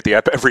 we update the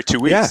app every 2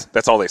 weeks. Yeah.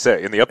 That's all they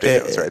say in the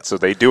update notes, right? So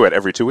they do it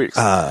every 2 weeks.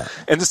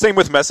 And the same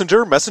with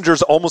Messenger.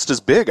 Messenger's almost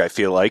as big, I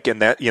feel like, in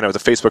that, the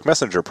Facebook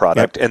Messenger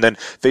product. Yep. And then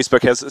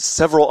Facebook has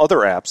several other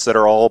apps that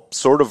are all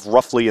sort of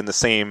roughly in the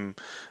same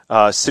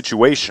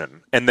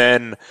situation. And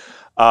then...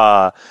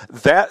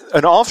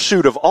 an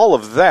offshoot of all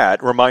of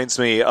that reminds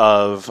me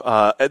of,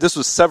 this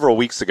was several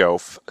weeks ago,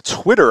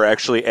 Twitter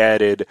actually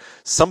added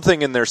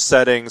something in their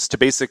settings to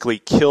basically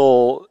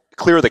kill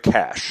clear the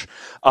cache.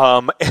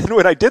 And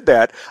when I did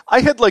that,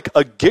 I had like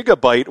a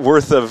gigabyte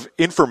worth of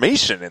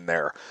information in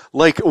there.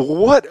 Like,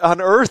 what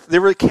on earth? They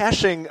were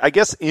caching, I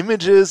guess,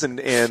 images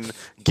and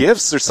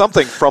GIFs or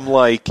something from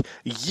like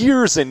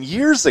years and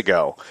years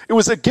ago. It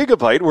was a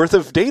gigabyte worth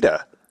of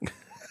data.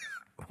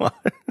 What?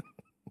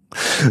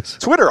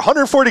 Twitter,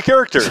 140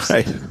 characters.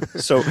 Right.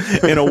 So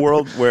in a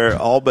world where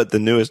all but the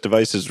newest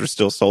devices were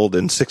still sold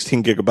in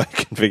 16 gigabyte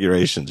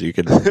configurations, you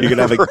could have a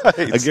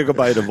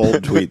gigabyte of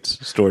old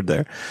tweets stored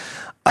there.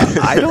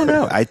 I don't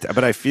know.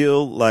 But I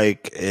feel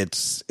like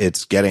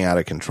it's getting out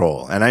of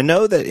control. And I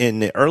know that in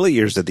the early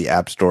years of the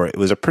App Store, it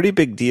was a pretty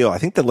big deal. I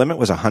think the limit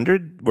was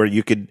 100, where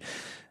you could.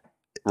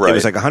 Right. It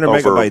was like 100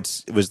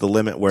 megabytes was the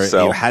limit where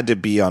you had to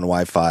be on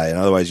Wi-Fi, and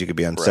otherwise you could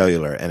be on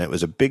cellular. And it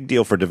was a big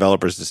deal for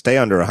developers to stay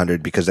under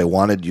 100 because they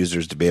wanted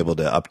users to be able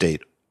to update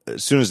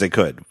as soon as they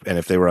could. And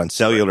if they were on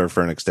cellular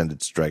for an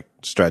extended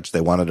stretch, they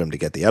wanted them to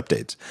get the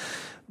updates.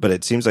 But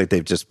it seems like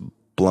they've just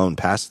blown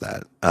past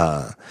that.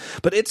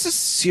 But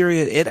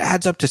it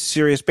adds up to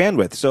serious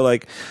bandwidth. So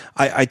like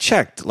I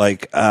checked,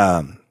 like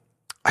I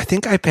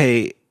think I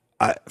pay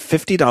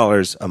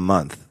 $50 a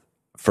month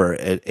for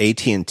an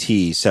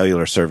AT&T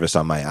cellular service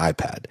on my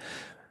iPad.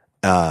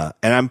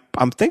 And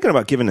I'm thinking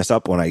about giving this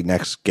up when I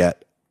next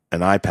get an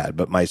iPad.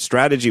 But my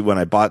strategy when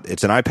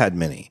it's an iPad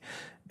mini,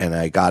 and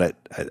I got it,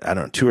 I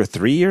don't know, 2 or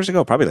 3 years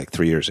ago, probably like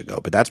 3 years ago,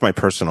 but that's my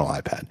personal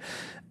iPad.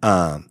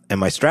 And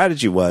my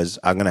strategy was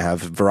I'm going to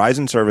have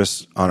Verizon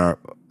service on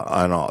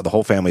the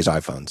whole family's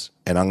iPhones,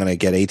 and I'm going to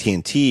get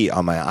AT&T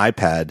on my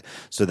iPad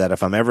so that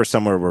if I'm ever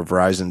somewhere where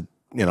Verizon,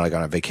 like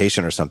on a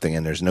vacation or something,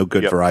 and there's no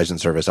good Verizon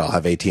service, I'll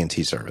have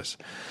AT&T service.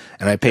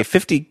 And I pay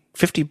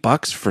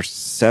 $50 for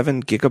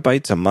 7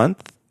 gigabytes a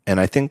month. And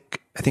I think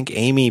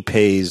Amy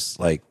pays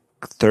like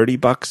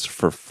 $30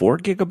 for 4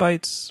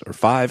 gigabytes or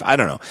 5. I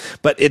don't know,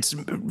 but it's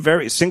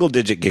very single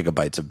digit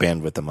gigabytes of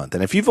bandwidth a month.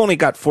 And if you've only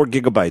got 4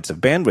 gigabytes of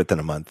bandwidth in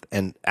a month,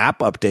 and app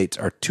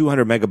updates are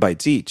 200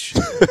 megabytes each,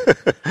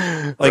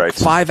 like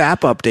 5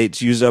 app updates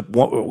use up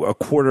a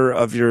quarter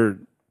of your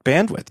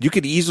bandwidth. You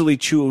could easily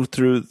chew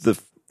through the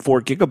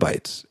 4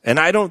 gigabytes. And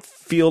I don't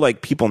feel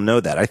like people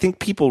know that. I think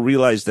people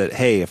realize that,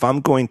 hey, if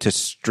I'm going to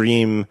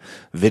stream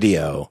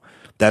video,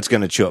 that's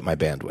going to chew up my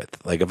bandwidth.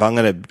 Like if I'm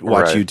going to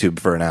watch YouTube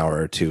for an hour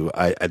or two,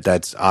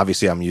 that's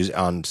obviously I'm using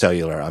on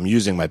cellular, I'm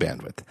using my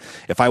bandwidth.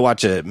 If I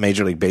watch a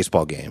Major League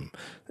Baseball game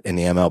in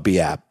the MLB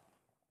app,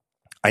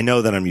 I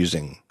know that I'm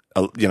using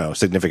a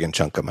significant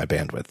chunk of my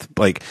bandwidth.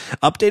 Like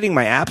updating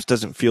my apps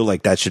doesn't feel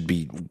like that should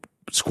be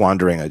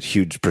squandering a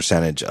huge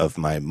percentage of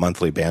my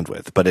monthly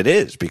bandwidth, but it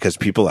is, because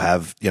people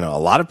have, a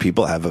lot of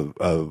people have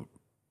a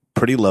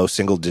pretty low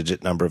single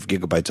digit number of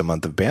gigabytes a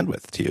month of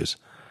bandwidth to use.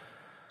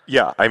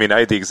 Yeah, I mean, I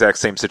had the exact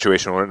same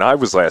situation when I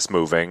was last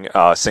moving.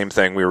 Same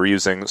thing. We were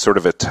using sort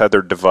of a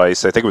tethered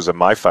device. I think it was a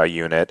MiFi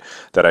unit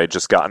that I had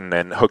just gotten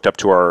and hooked up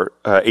to our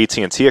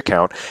AT&T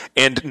account.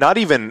 And not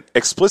even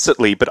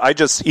explicitly, but I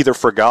just either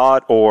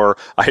forgot or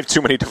I have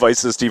too many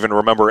devices to even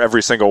remember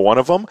every single one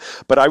of them.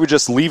 But I would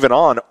just leave it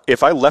on.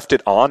 If I left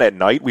it on at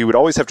night, we would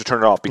always have to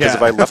turn it off, because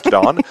if I left it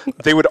on,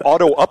 they would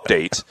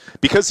auto-update,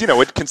 because,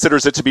 it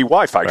considers it to be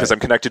Wi-Fi because I'm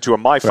connected to a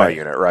MiFi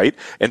unit, right?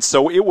 And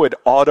so it would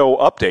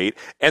auto-update,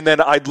 and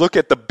then I'd look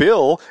at the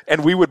bill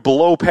and we would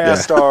blow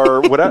past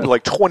our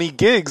like 20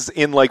 gigs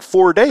in like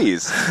 4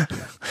 days.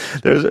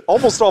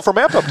 Almost all from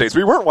app updates.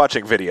 We weren't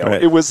watching video.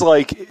 Right. It was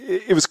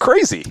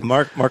crazy.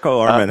 Marco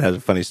Arman has a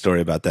funny story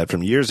about that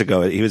from years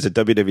ago. He was at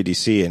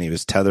WWDC and he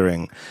was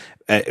tethering,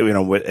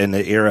 in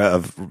the era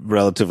of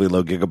relatively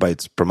low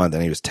gigabytes per month,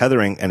 and he was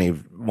tethering, and he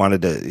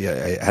wanted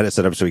to, I had it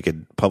set up so he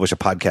could publish a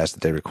podcast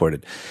that they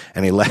recorded,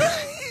 and he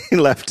left.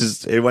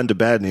 He went to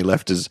bed and he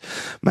left his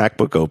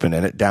MacBook open,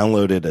 and it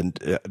downloaded, and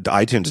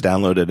iTunes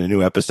downloaded a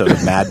new episode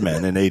of Mad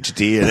Men in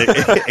HD, and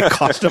it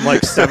cost him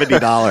like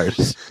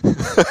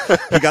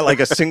 $70. He got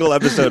like a single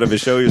episode of his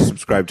show he was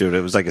subscribed to, and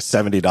it was like a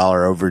 $70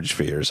 overage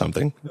fee or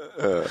something.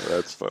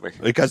 That's funny.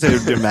 Because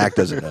Mac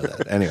doesn't know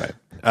that. Anyway.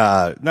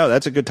 No,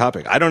 that's a good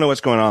topic. I don't know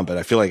what's going on, but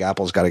I feel like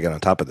Apple's got to get on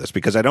top of this,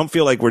 because I don't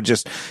feel like we're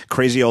just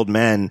crazy old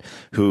men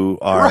who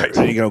are,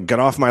 get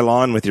off my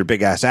lawn with your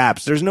big ass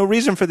apps. There's no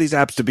reason for these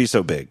apps to be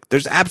so big.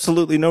 There's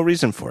absolutely no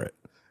reason for it.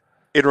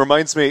 It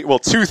reminds me,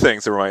 two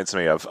things it reminds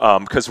me of.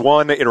 Because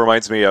one, it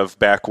reminds me of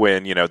back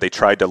when, they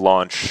tried to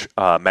launch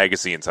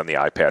magazines on the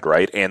iPad,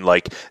 right? And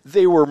like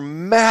they were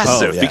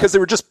massive because they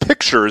were just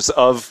pictures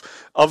of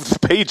the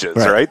pages,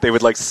 right? They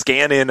would like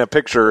scan in a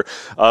picture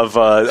of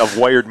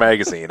Wired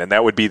magazine, and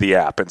that would be the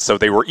app. And so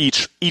they were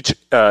each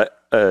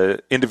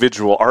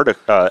individual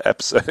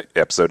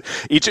episode,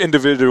 each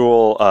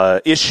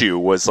individual issue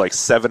was like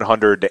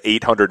 700 to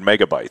 800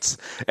 megabytes,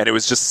 and it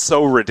was just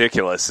so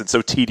ridiculous and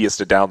so tedious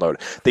to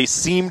download. They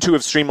seem to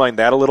have streamlined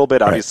that a little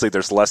bit. Obviously,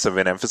 there's less of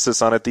an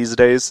emphasis on it these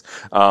days,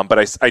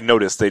 but I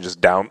noticed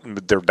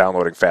they're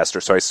downloading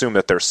faster, so I assume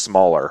that they're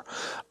smaller.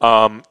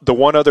 The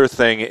one other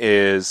thing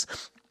is,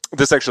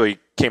 this actually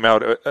came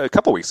out a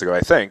couple weeks ago, I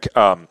think.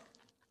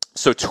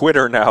 So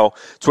Twitter,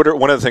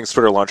 one of the things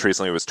Twitter launched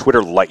recently was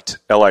Twitter Lite,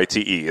 Lite.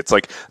 It's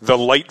like the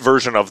light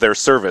version of their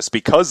service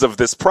because of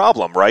this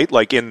problem, right?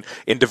 Like in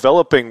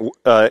developing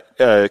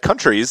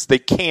countries, they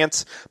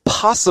can't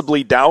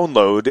possibly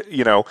download,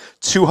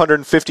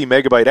 250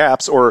 megabyte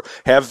apps or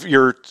have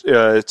your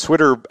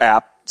Twitter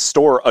app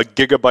store a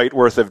gigabyte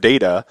worth of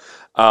data.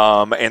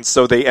 And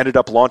so they ended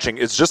up launching,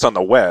 it's just on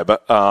the web.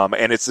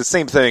 And it's the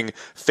same thing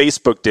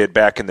Facebook did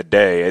back in the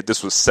day.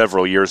 This was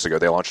several years ago.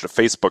 They launched a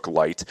Facebook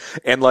Lite.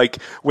 And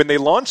like when they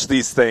launch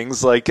these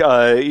things, like,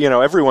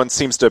 everyone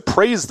seems to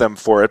praise them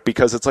for it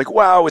because it's like,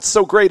 wow, it's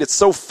so great. It's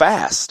so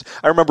fast.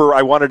 I remember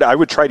I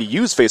would try to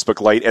use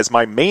Facebook Lite as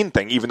my main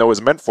thing, even though it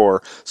was meant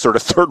for sort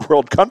of third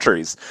world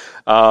countries.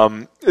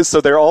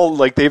 So they're all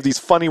like, they have these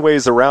funny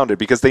ways around it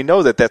because they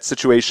know that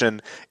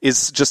situation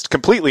is just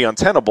completely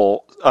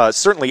untenable,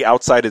 certainly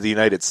outside of the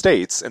United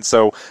States. And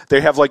so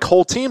they have like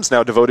whole teams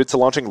now devoted to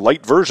launching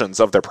light versions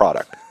of their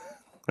product.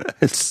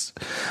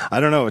 I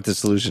don't know what the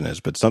solution is,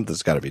 but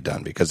something's got to be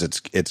done because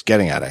it's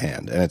getting out of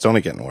hand and it's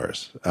only getting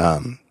worse.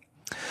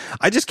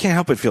 I just can't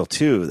help but feel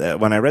too that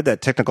when I read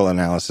that technical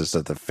analysis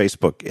of the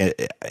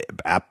Facebook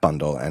app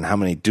bundle and how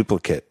many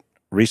duplicate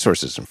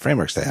resources and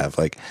frameworks they have,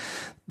 like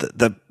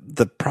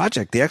the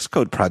project, the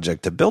Xcode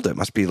project to build it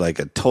must be like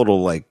a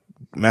total like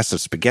mess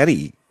of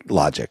spaghetti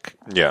logic.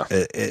 Yeah.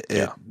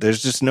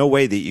 There's just no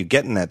way that you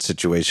get in that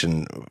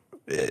situation.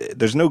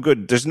 There's no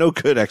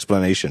good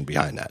explanation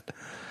behind that.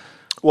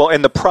 Well,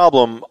 and the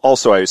problem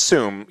also, I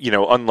assume,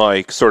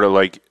 unlike sort of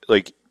like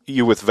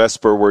you with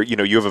Vesper where,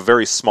 you have a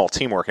very small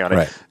team working on it.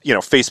 Right.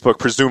 Facebook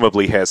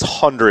presumably has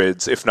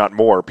hundreds, if not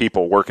more,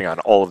 people working on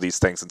all of these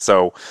things. And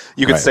so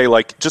you could say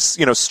like, just,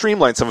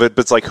 streamline some of it,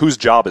 but it's like, whose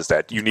job is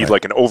that? You need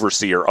like an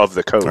overseer of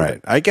the code.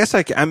 Right. I guess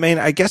I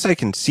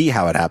can see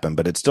how it happened,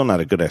 but it's still not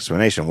a good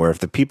explanation where if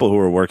the people who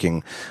are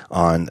working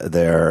on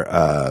their,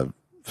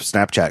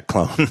 Snapchat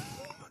clone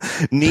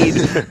need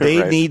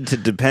to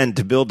depend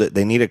to build it.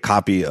 They need a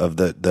copy of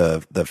the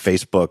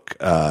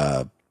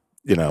Facebook,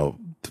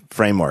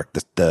 framework.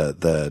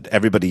 The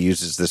everybody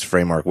uses this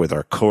framework with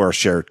our core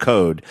shared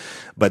code,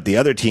 but the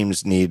other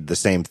teams need the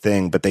same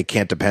thing, but they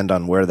can't depend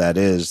on where that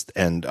is.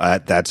 And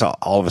that's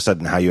all of a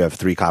sudden how you have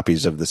 3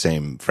 copies of the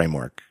same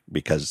framework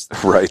because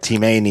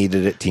Team A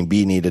needed it, Team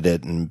B needed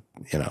it, and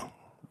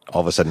all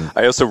of a sudden.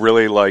 I also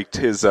really liked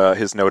his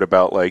note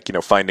about like,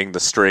 finding the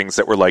strings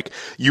that were like,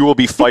 you will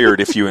be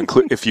fired if you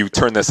if you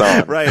turn this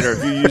on. Right. Or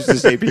if you use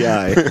this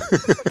API.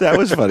 That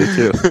was funny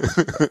too.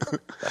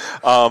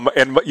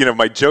 And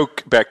my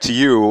joke back to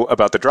you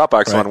about the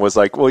Dropbox one was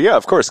like, well, yeah,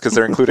 of course, because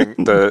they're including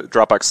the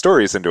Dropbox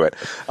stories into it.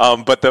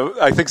 But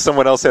I think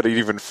someone else had an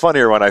even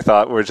funnier one, I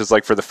thought, which is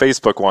like for the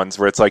Facebook ones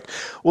where it's like,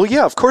 well,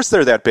 yeah, of course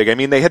they're that big. I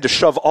mean, they had to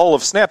shove all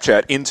of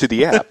Snapchat into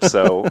the app.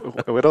 So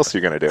what else are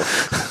you going to do?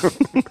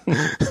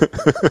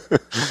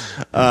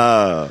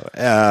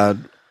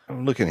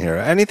 I'm looking here.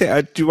 Anything?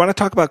 Do you want to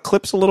talk about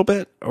clips a little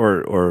bit,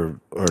 or?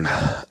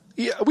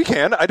 Yeah, we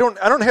can. I don't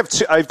have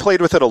to. I've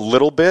played with it a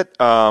little bit.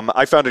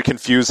 I found it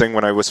confusing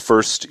when I was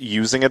first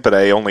using it, but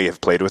I only have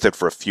played with it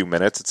for a few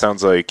minutes. It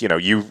sounds like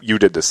you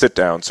did the sit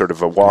down sort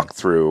of a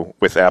walkthrough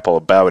with Apple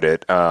about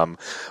it.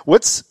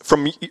 What's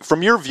from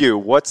your view?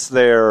 What's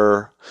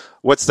their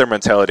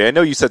mentality? I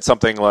know you said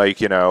something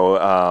like,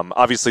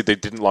 obviously they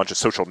didn't launch a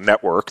social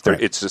network.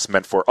 It's just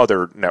meant for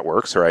other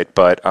networks, right?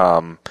 But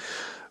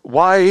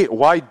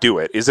why do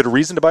it? Is it a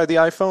reason to buy the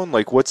iPhone?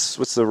 Like, what's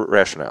the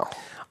rationale?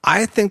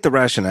 I think the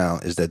rationale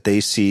is that they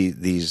see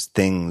these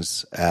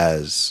things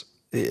as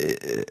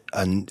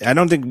I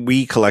don't think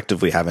we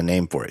collectively have a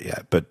name for it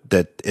yet, but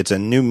that it's a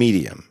new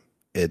medium.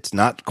 It's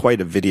not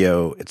quite a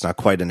video. It's not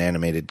quite an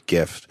animated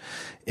GIF.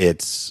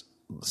 It's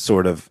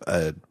sort of,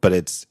 but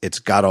it's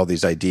got all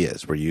these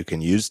ideas where you can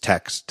use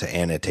text to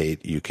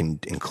annotate. You can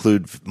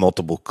include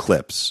multiple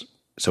clips.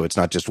 So it's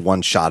not just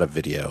one shot of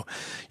video.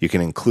 You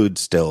can include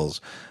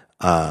stills.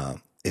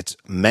 It's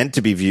meant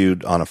to be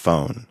viewed on a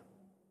phone,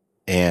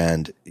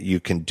 and you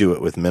can do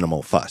it with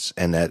minimal fuss.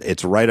 And that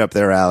it's right up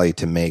their alley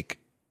to make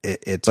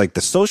it. It's like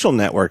the social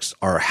networks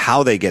are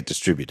how they get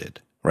distributed,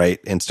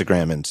 right?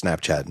 Instagram and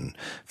Snapchat and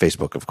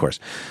Facebook, of course.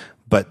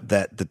 But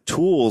that the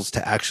tools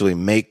to actually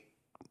make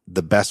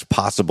the best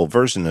possible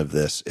version of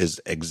this is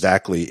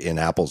exactly in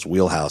Apple's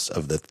wheelhouse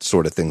of the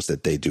sort of things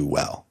that they do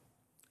well.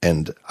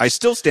 And I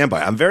still stand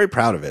by it. I'm very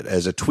proud of it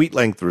as a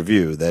tweet-length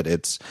review that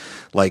it's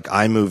like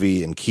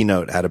iMovie and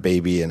Keynote had a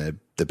baby and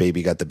the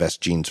baby got the best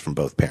genes from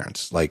both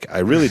parents. Like, I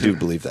really do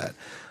believe that.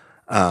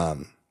 I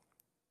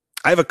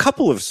have a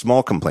couple of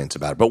small complaints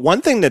about it, but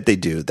one thing that they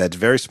do that's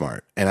very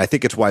smart, and I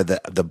think it's why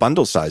the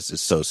bundle size is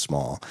so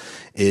small,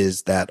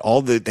 is that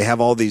they have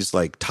all these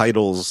like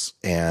titles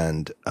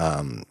and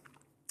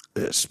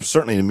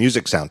certainly the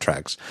music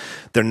soundtracks,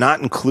 they're not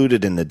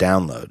included in the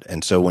download.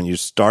 And so when you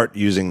start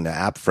using the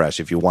app fresh,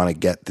 if you want to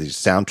get these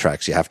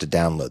soundtracks, you have to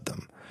download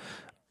them.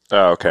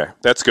 Oh, okay,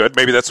 that's good.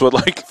 Maybe that's what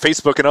like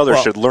Facebook and others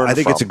should learn. I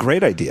think from. it's a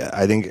great idea.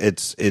 I think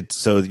it's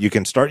so you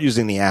can start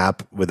using the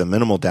app with a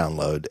minimal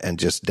download and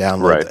just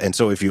download. Right. And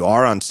so if you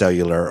are on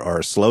cellular or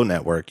a slow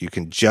network, you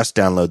can just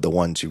download the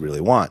ones you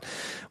really want.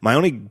 My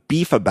only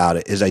beef about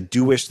it is I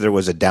do wish there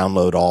was a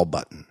download all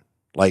button.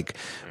 Like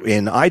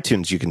in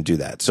iTunes, you can do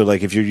that. So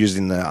like if you're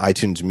using the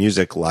iTunes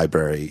music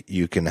library,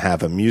 you can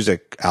have a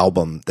music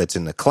album that's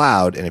in the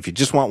cloud. And if you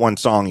just want one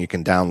song, you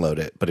can download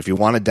it. But if you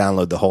want to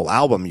download the whole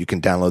album, you can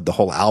download the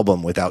whole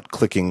album without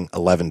clicking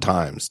 11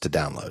 times to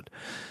download.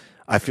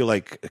 I feel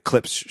like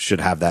Eclipse should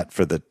have that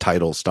for the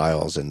title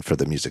styles and for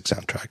the music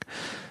soundtrack.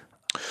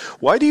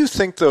 Why do you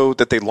think, though,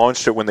 that they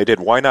launched it when they did?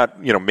 Why not,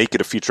 make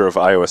it a feature of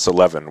iOS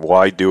 11?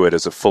 Why do it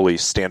as a fully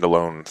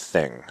standalone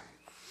thing?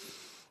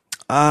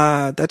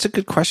 That's a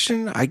good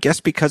question. I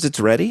guess because it's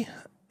ready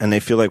and they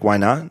feel like, why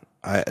not?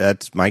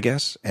 That's my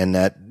guess. And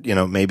that,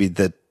 maybe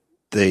that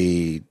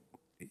they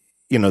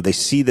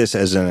see this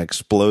as an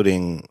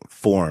exploding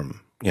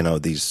form,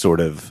 these sort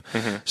of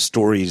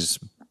stories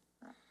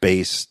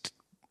based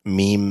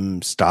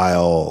meme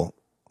style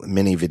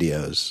mini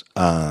videos.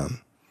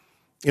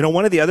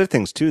 One of the other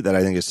things too that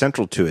I think is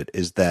central to it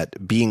is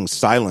that being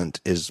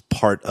silent is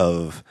part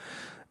of,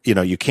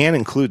 you can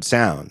include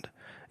sound.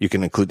 You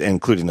can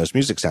including those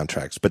music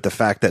soundtracks, but the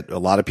fact that a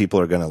lot of people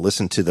are going to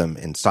listen to them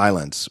in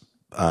silence,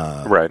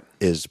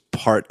 is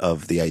part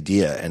of the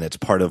idea, and it's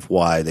part of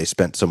why they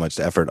spent so much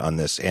effort on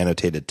this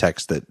annotated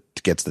text that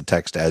gets the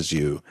text as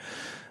you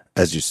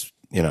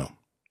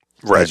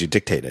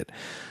dictate it.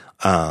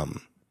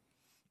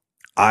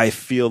 I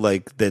feel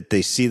like that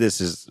they see this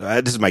as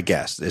this is my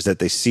guess is that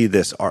they see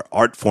this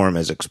art form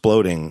as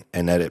exploding,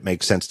 and that it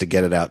makes sense to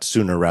get it out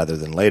sooner rather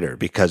than later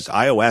because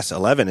iOS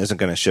 11 isn't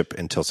going to ship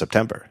until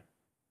September.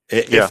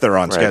 If they're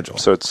on schedule.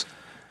 So it's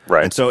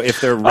right. And so if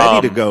they're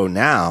ready to go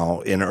now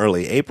in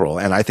early April,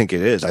 and I think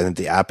it is, I think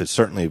the app is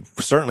certainly in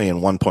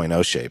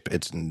 1.0 shape.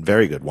 It's in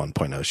very good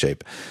 1.0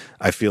 shape.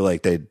 I feel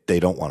like they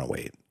don't want to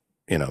wait.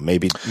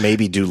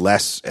 Maybe do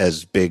less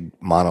as big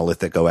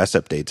monolithic OS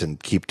updates and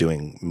keep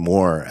doing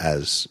more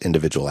as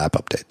individual app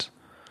updates.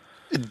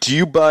 Do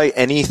you buy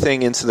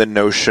anything into the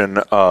notion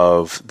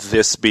of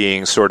this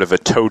being sort of a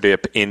toe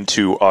dip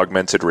into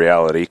augmented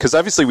reality? Because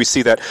obviously we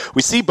see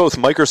both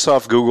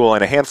Microsoft, Google,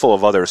 and a handful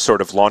of others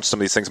sort of launch some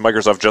of these things.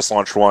 Microsoft just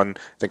launched one,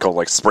 I think called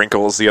like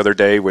Sprinkles the other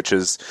day, which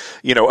is,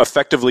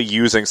 effectively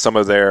using some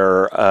of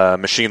their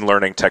machine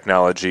learning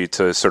technology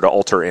to sort of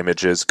alter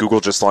images. Google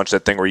just launched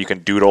that thing where you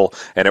can doodle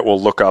and it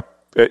will look up,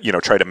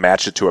 try to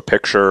match it to a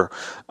picture.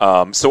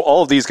 So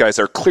all of these guys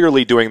are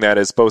clearly doing that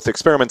as both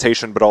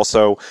experimentation, but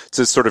also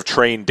to sort of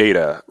train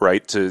data,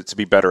 right? To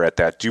be better at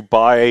that. Do you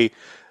buy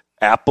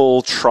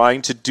Apple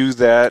trying to do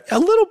that? A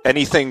little.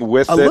 Anything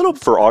with it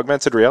for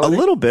augmented reality? A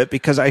little bit,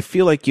 because I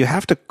feel like you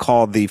have to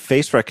call the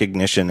face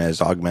recognition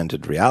as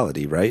augmented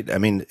reality, right? I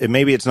mean,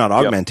 maybe it's not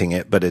augmenting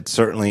it, but it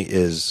certainly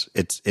is.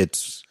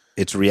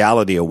 It's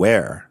reality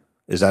aware.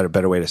 Is that a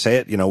better way to say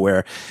it?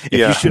 Where if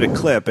you shoot a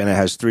clip and it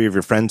has 3 of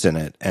your friends in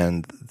it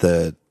and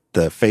the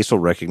facial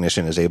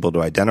recognition is able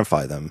to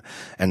identify them,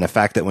 and the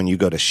fact that when you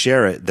go to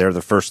share it, they're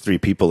the first 3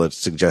 people it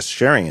suggests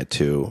sharing it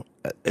to,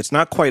 it's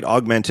not quite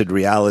augmented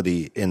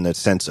reality in the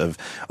sense of,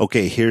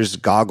 okay, here's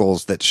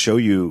goggles that show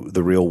you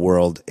the real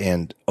world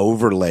and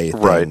overlay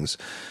things.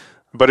 Right.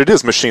 But it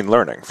is machine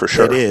learning for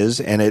sure. It is,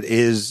 and it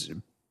is.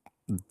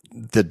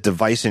 The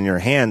device in your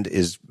hand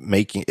is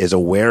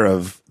aware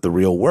of the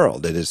real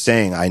world. It is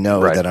saying, I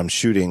know that I'm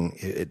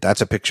shooting. That's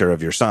a picture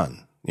of your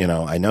son.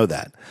 I know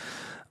that.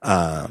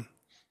 I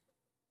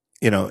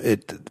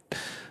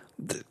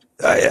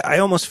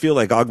almost feel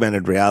like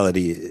augmented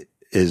reality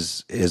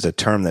is a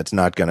term that's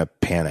not going to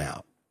pan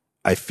out.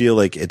 I feel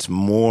like it's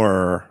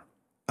more,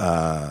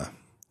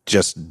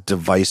 just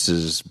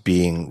devices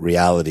being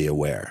reality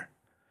aware.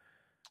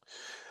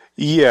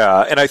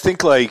 Yeah. And I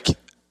think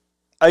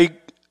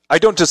I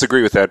don't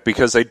disagree with that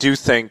because I do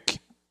think,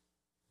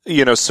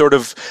 sort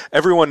of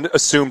everyone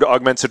assumed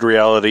augmented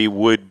reality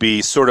would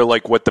be sort of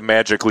like what the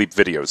Magic Leap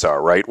videos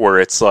are, right? Where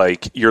it's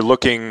like you're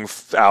looking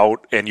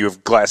out and you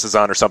have glasses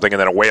on or something and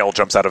then a whale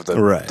jumps out of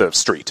the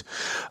street.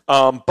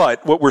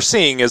 But what we're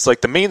seeing is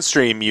like the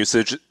mainstream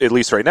usage, at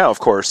least right now, of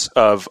course,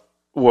 of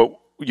what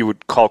you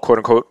would call quote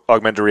unquote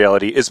augmented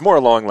reality is more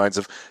along lines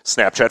of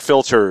Snapchat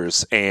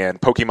filters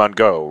and Pokemon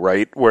Go,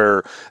 right?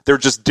 Where they're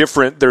just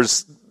different.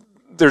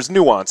 There's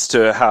nuance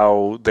to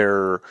how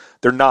they're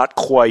not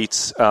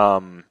quite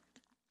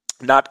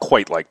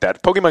like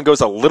that. Pokemon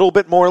Go's a little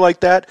bit more like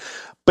that,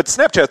 but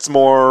Snapchat's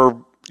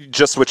more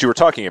just what you were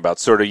talking about,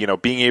 sort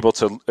of being able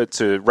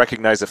to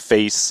recognize a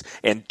face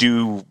and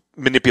do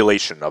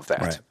manipulation of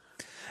that. Right.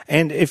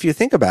 And if you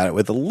think about it,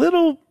 with a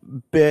little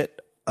bit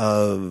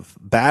of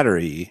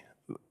battery,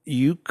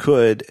 you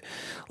could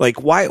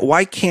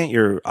why can't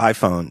your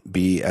iPhone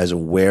be as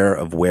aware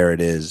of where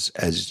it is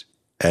as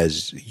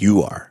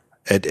you are?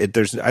 I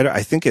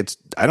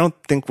don't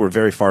think we're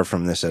very far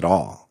from this at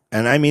all.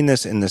 And I mean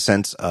this in the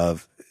sense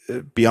of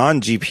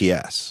beyond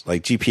GPS.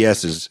 Like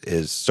GPS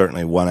is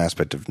certainly one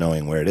aspect of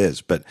knowing where it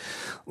is, but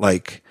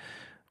like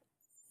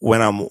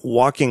when I'm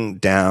walking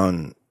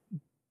down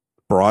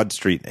Broad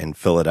Street in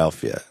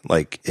Philadelphia,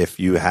 like if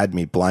you had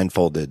me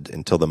blindfolded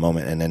until the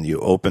moment and then you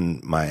open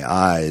my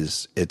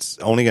eyes, it's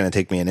only going to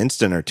take me an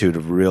instant or two to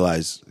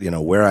realize,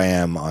 where I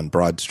am on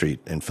Broad Street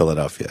in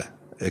Philadelphia,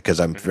 because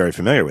I'm very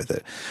familiar with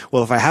it.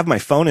 Well, if I have my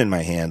phone in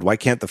my hand, why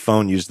can't the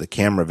phone use the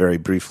camera very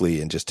briefly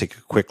and just take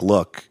a quick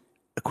look,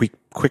 a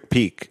quick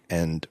peek,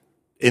 and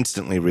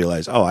instantly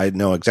realize, oh, I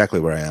know exactly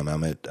where I am.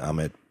 I'm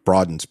at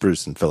Broad and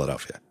Spruce in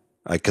Philadelphia,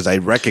 because I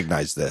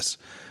recognize this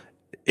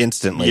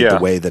instantly the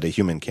way that a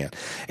human can.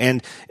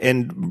 And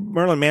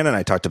Merlin Mann and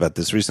I talked about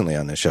this recently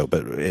on the show,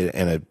 but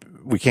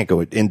we can't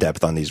go in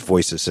depth on these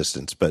voice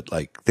assistants, but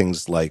like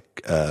things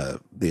like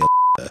the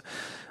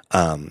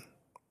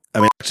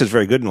Alexa is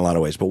very good in a lot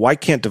of ways, but why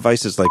can't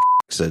devices like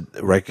Alexa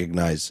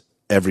recognize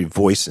every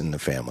voice in the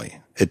family?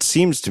 It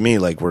seems to me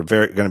like we're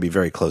going to be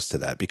very close to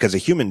that, because a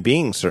human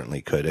being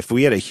certainly could. If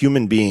we had a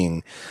human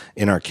being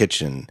in our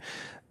kitchen,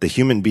 the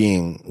human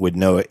being would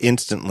know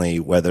instantly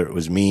whether it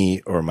was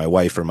me or my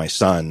wife or my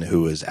son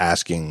who was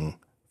asking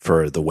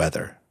for the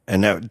weather.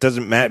 And that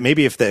doesn't matter.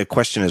 Maybe if the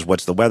question is,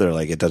 what's the weather?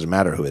 Like, it doesn't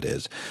matter who it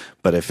is.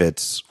 But if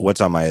it's what's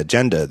on my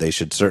agenda, they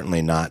should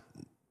certainly not.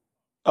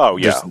 Oh,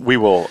 yeah.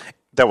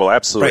 That will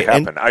absolutely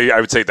happen. I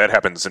would say that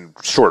happens in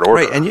short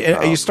order. Right, and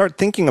you start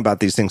thinking about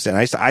these things, and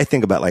I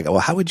think about like, well,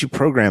 how would you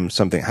program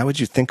something? How would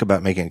you think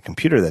about making a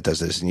computer that does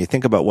this? And you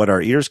think about what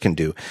our ears can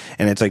do,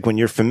 and it's like when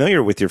you're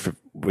familiar with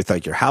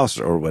like your house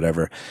or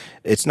whatever,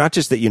 it's not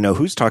just that you know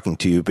who's talking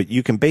to you, but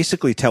you can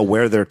basically tell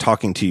where they're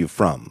talking to you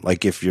from.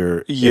 Like if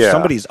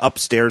somebody's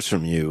upstairs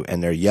from you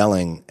and they're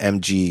yelling,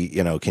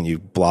 "MG, can you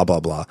blah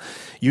blah blah,"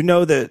 you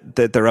know that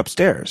they're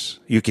upstairs.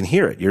 You can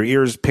hear it. Your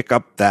ears pick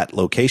up that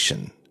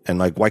location. And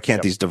like, why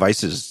can't these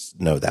devices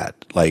know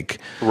that?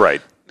 Like,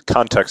 right.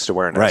 Context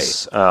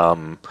awareness.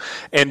 Right.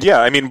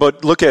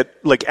 But look at,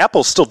 like,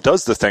 Apple still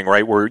does the thing,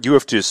 right, where you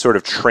have to sort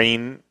of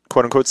train,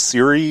 quote unquote,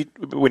 Siri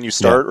when you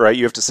start, right?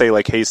 You have to say,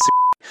 like, hey,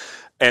 Siri.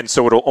 And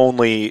so it'll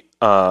only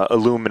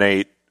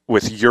illuminate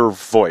with your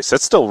voice.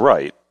 That's still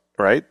right?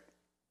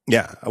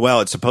 Yeah.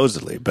 Well, it's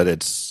supposedly, but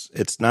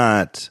it's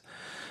not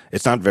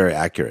very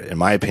accurate, in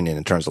my opinion,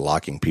 in terms of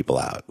locking people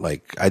out.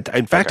 Like,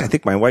 in fact, I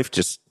think my wife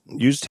just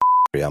used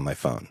on my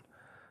phone.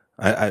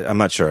 I'm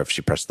not sure if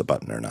she pressed the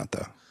button or not,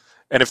 though.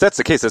 And if that's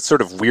the case, it's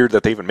sort of weird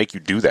that they even make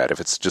you do that if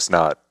it's just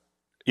not,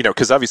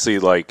 because obviously,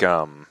 like,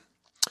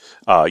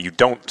 you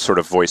don't sort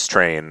of voice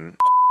train.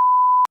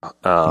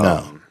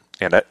 No.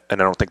 And I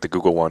don't think the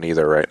Google one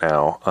either right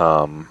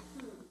now.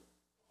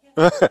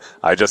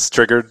 I just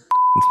triggered.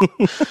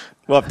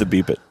 We'll have to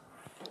beep it.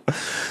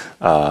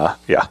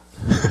 Yeah.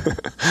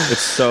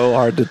 It's so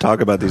hard to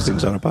talk about these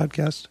things on a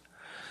podcast.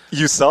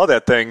 You saw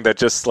that thing that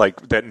just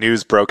like that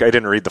news broke. I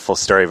didn't read the full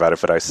story about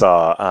it, but I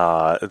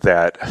saw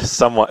that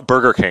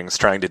Burger King's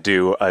trying to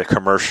do a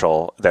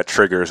commercial that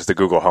triggers the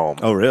Google Home.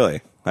 Oh, really?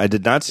 I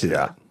did not see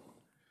that.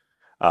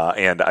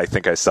 And I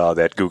think I saw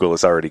that Google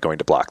is already going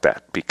to block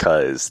that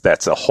because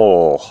that's a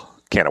whole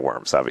can of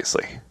worms,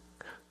 obviously.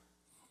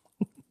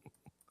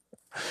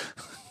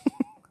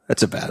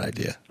 That's a bad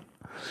idea.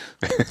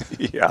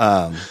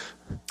 Yeah.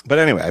 But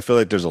anyway, I feel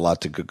like there's a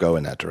lot to go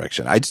in that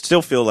direction. I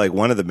still feel like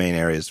one of the main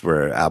areas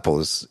where Apple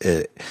is,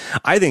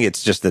 I think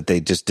it's just that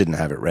they just didn't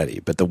have it ready.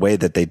 But the way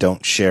that they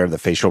don't share the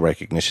facial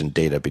recognition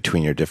data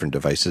between your different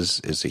devices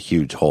is a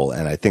huge hole.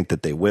 And I think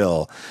that they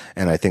will.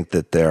 And I think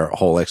that their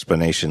whole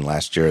explanation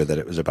last year that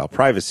it was about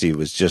privacy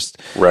was just,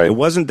 right. It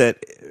wasn't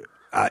that.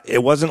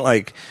 It wasn't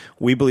like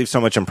we believe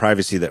so much in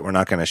privacy that we're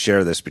not going to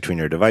share this between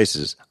your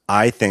devices.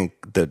 I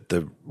think that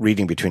the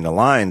reading between the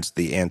lines,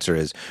 the answer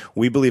is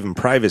we believe in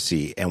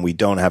privacy and we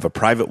don't have a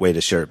private way to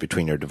share it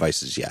between your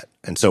devices yet.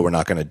 And so we're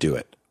not going to do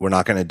it. We're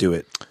not going to do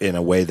it in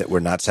a way that we're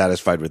not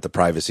satisfied with the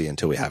privacy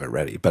until we have it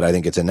ready. But I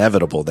think it's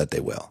inevitable that they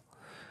will.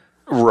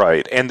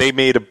 Right. And they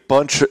made a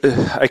bunch,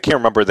 I can't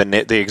remember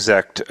the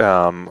exact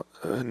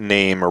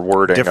name or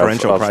wording of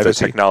the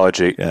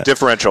technology. Yeah.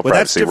 Differential privacy,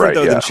 that's different,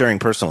 right, though, than sharing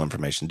personal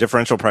information.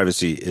 Differential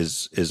privacy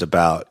is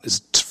about...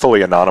 It's fully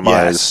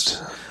anonymized.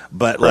 Yes.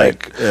 But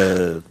like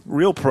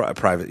real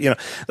private,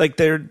 like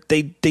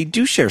they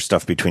do share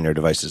stuff between your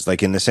devices,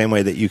 like in the same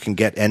way that you can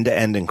get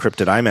end-to-end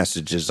encrypted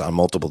iMessages on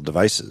multiple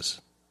devices.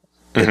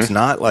 Mm-hmm. It's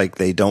not like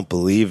they don't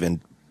believe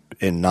in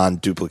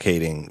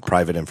non-duplicating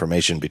private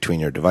information between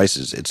your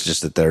devices. It's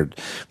just that they're,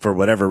 for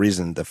whatever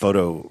reason, the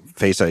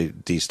Face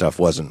ID stuff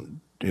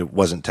wasn't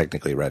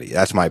technically ready.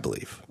 That's my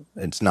belief.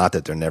 It's not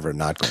that they're never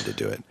not going to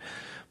do it,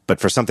 but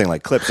for something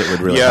like Clips, it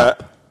would really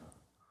help.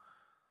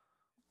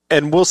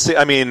 And we'll see.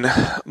 I mean,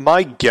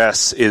 my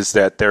guess is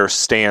that their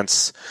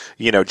stance,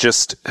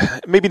 just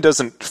maybe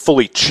doesn't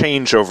fully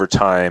change over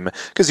time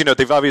because,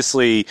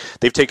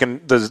 they've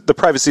taken the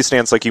privacy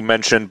stance like you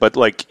mentioned, but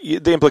like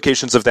the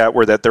implications of that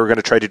were that they were going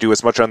to try to do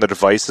as much on the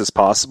device as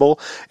possible.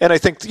 And I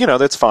think,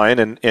 that's fine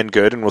and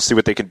good, and we'll see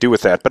what they can do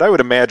with that. But I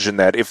would imagine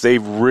that if they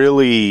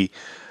really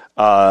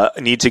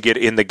need to get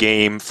in the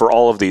game for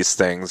all of these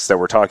things that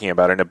we're talking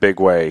about in a big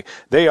way,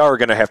 they are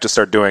going to have to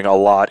start doing a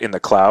lot in the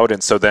cloud.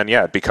 And so then,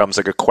 it becomes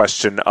like a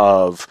question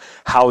of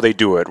how they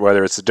do it,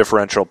 whether it's a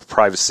differential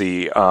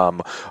privacy,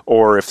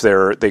 or if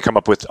they come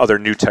up with other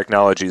new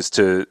technologies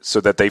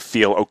so that they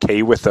feel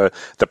okay with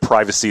the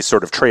privacy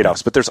sort of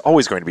trade-offs. But there's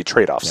always going to be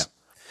trade-offs. Yeah.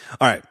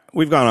 All right,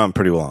 we've gone on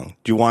pretty long.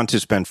 Do you want to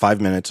spend 5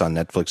 minutes on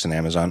Netflix and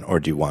Amazon, or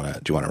do you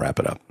want to wrap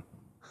it up?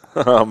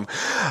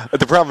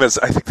 The problem is,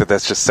 I think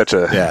that's just such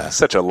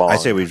a long. I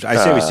say we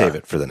save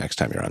it for the next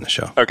time you're on the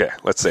show. Okay,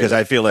 let's save it.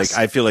 Because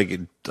I feel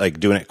like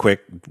doing it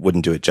quick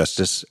wouldn't do it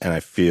justice, and I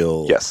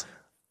feel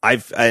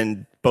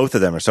and both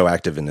of them are so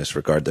active in this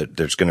regard that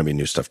there's going to be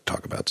new stuff to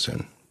talk about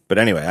soon. But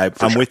anyway,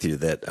 I'm with you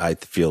that I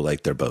feel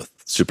like they're both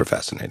super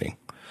fascinating.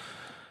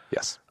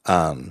 Yes.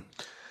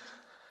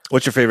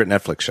 What's your favorite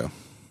Netflix show?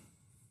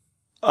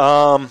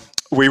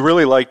 We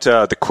really liked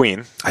The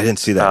Queen. I didn't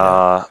see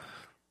that.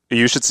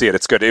 You should see it.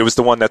 It's good. It was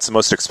the one that's the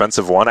most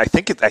expensive one. I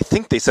think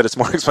they said it's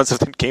more expensive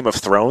than Game of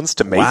Thrones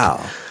to make.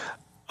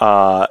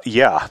 Wow.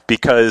 Yeah,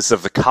 because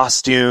of the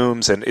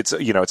costumes, and it's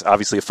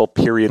obviously a full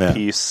period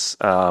piece.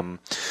 So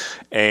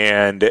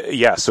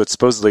it's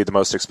supposedly the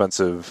most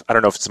expensive. I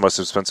don't know if it's the most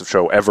expensive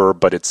show ever,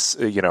 but it's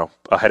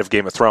ahead of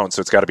Game of Thrones,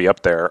 so it's got to be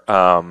up there.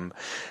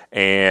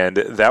 And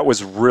that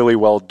was really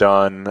well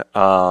done.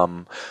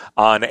 On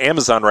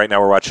Amazon right now,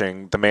 we're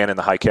watching The Man in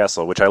the High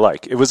Castle, which I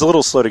like. It was a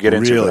little slow to get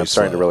into, but I'm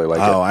starting to really like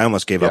it. Oh, I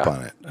almost gave up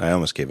on it.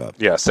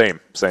 Yeah, same.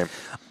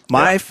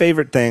 My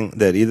favorite thing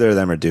that either of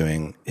them are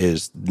doing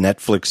is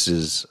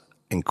Netflix's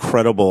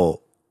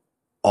incredible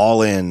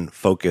all-in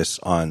focus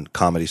on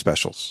comedy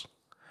specials.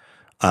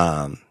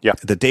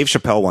 The Dave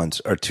Chappelle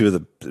ones are two of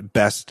the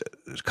best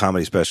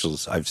comedy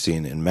specials I've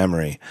seen in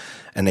memory,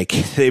 and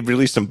they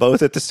released them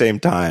both at the same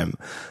time.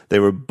 They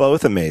were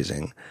both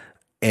amazing,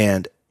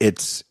 and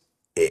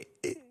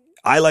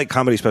I like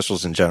comedy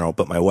specials in general,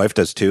 but my wife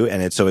does too,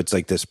 and it's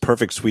like this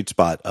perfect sweet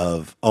spot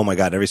of, oh my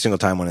God, every single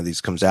time one of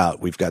these comes out,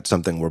 we've got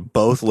something we're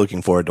both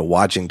looking forward to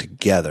watching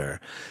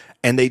together,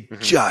 and they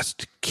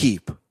just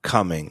keep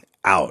coming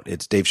out.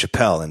 It's Dave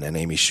Chappelle and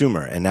Amy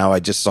Schumer, and now I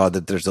just saw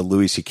that there's a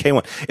Louis C.K.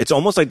 one. It's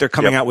almost like they're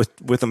coming out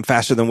with them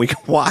faster than we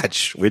can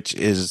watch, which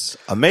is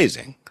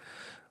amazing.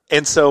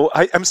 And so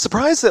I'm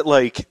surprised that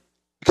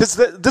because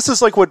this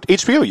is like what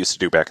HBO used to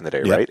do back in the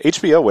day, right?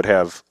 HBO would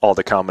have all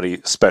the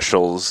comedy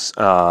specials,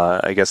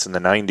 I guess, in the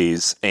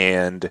 90s.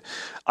 And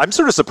I'm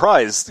sort of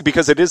surprised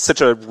because it is such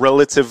a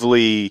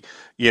relatively,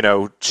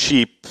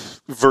 cheap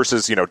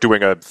versus,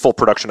 doing a full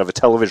production of a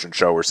television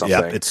show or something.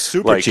 Yeah, it's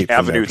super cheap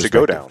avenue to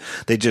go down.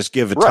 They just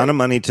give a ton of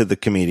money to the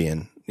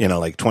comedian,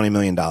 like $20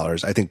 million.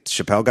 I think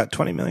Chappelle got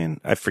 $20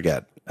 million. I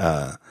forget.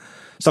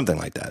 Something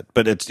like that,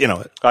 but it's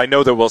I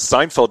know that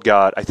Seinfeld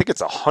got, I think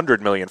it's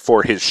 $100 million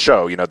for his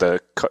show. The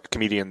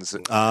comedians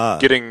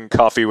getting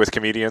coffee with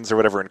comedians or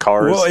whatever in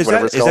cars. Well, is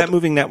that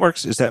moving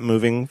networks? Is that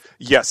moving?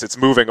 Yes, it's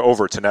moving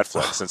over to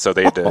Netflix, and so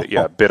they had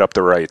to bid up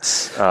the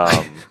rights.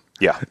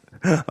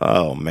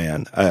 Oh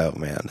man,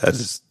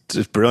 that's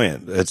just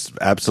brilliant. It's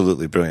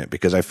absolutely brilliant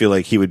because I feel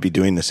like he would be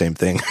doing the same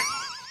thing.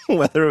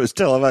 Whether it was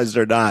televised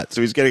or not.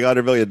 So he's getting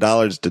 $100 million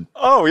to...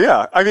 Oh,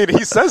 yeah. I mean,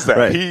 he says that.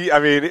 Right.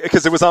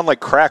 Because it was on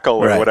Crackle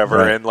or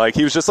whatever, and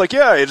he was just like,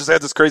 yeah, he just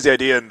had this crazy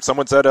idea, and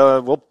someone said,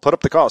 we'll put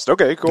up the cost.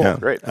 Okay, cool,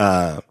 great.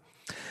 But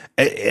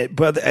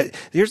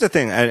here's the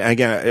thing,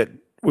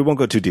 we won't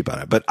go too deep on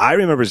it, but I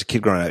remember as a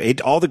kid growing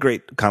up, all the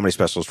great comedy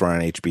specials were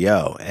on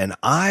HBO, and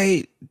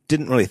I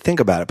didn't really think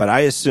about it, but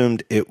I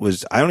assumed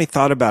I only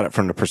thought about it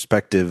from the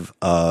perspective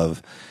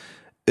of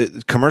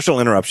commercial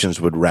interruptions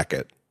would wreck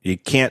it. You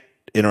can't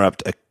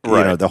interrupt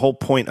the whole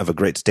point of a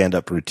great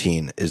stand-up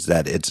routine is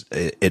that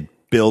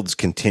it builds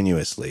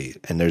continuously,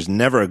 and there's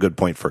never a good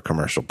point for a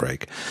commercial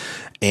break.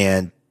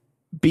 And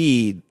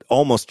B,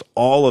 almost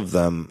all of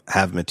them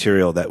have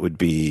material that would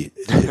be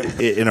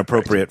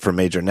inappropriate for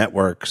major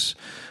networks.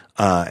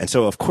 And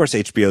so, of course,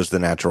 HBO is the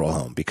natural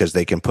home because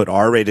they can put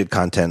R-rated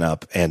content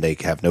up and they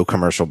have no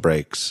commercial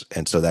breaks.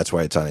 And so that's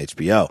why it's on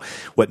HBO.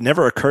 What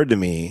never occurred to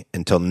me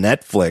until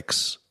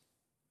Netflix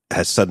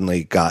has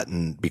suddenly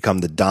become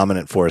the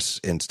dominant force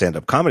in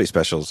stand-up comedy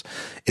specials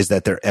is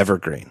that they're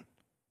evergreen.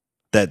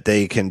 That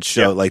they can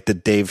show, like the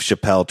Dave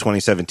Chappelle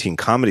 2017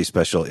 comedy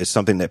special is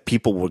something that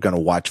people were going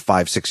to watch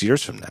 5-6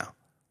 years from now.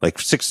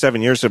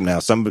 6-7 years from now,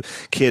 some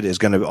kid is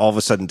going to all of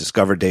a sudden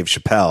discover Dave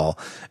Chappelle,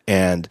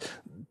 and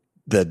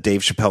the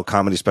Dave Chappelle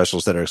comedy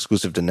specials that are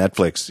exclusive to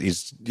Netflix,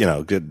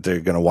 they're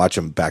going to watch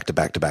them back to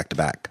back to back to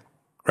back.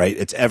 Right?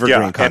 It's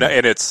evergreen content.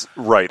 And it's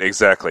right,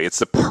 exactly. It's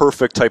the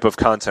perfect type of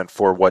content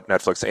for what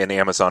Netflix and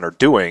Amazon are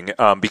doing.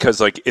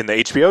 Because in the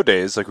HBO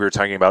days, like we were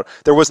talking about,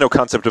 there was no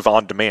concept of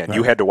on demand. Right.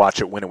 You had to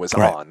watch it when it was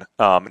on.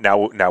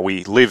 Now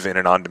we live in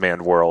an on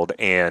demand world,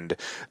 and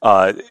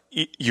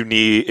you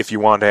need, if you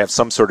want to have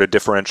some sort of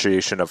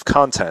differentiation of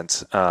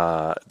content,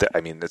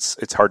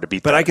 it's hard to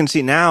beat. But that. I can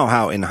see now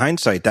how, in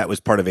hindsight, that was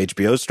part of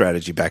HBO's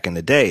strategy back in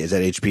the day. Is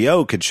that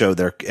HBO could show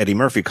their Eddie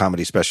Murphy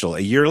comedy special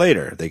a year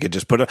later. They could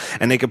just put it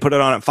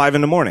on at 5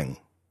 a.m.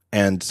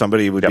 and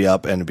somebody would be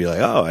up and be like,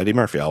 "Oh, Eddie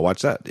Murphy, I'll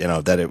watch that."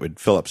 That it would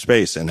fill up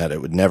space, and that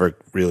it would never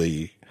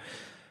really,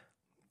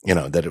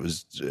 that it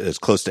was as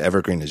close to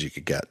evergreen as you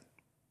could get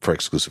for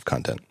exclusive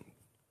content.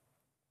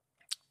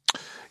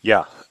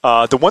 Yeah.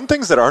 The one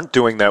things that aren't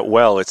doing that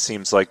well, it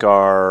seems like,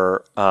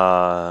 are,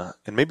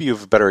 and maybe you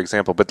have a better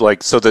example,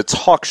 but so the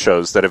talk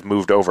shows that have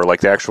moved over,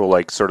 like the actual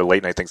sort of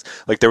late night things.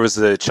 Like there was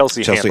the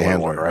Chelsea Handler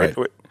one, right?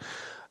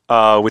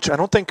 Which I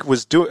don't think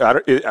was doing. I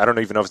don't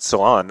even know if it's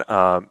still on.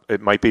 It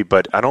might be,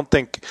 but I don't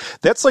think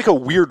that's like a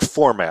weird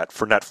format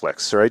for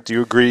Netflix, right? Do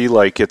you agree?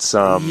 Like it's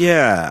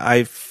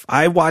Yeah,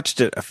 I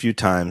watched it a few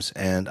times,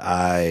 and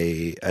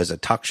as a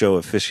talk show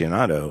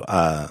aficionado,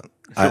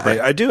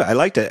 I do. I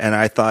liked it, and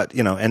I thought,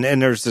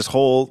 and there's this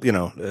whole,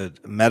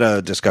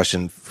 meta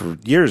discussion for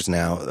years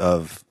now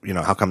of,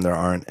 how come there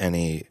aren't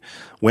any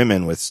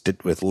women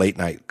with late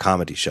night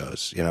comedy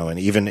shows, and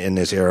even in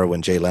this era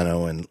when Jay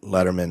Leno and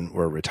Letterman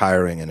were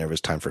retiring and there was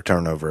time for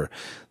turnover,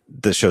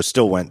 the show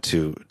still went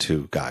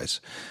to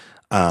guys.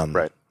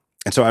 Right.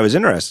 And so I was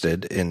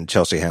interested in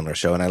Chelsea Handler's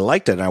show, and I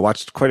liked it, and I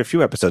watched quite a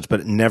few episodes,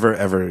 but it never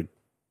ever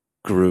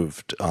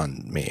grooved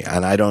on me,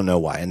 and I don't know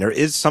why. And there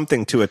is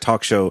something to a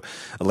talk show,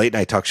 a late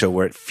night talk show,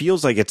 where it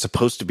feels like it's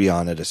supposed to be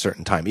on at a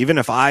certain time. Even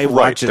if I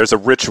watch it, there's a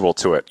ritual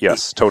to it.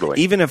 Yes,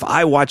 totally. Even if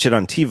I watch it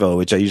on TiVo,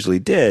 which I usually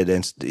did,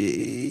 and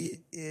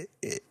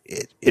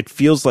it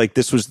feels like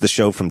this was the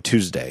show from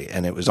Tuesday,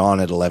 and it was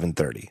on at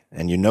 11:30,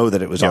 and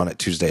that it was on at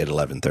Tuesday at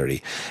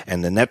 11:30.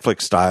 And the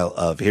Netflix style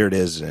of here it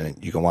is, and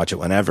you can watch it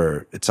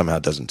whenever, it somehow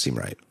doesn't seem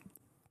right.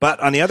 But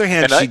on the other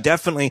hand,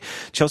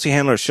 Chelsea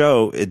Handler's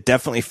show, it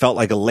definitely felt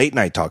like a late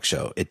night talk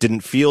show. It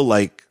didn't feel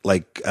like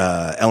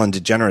Ellen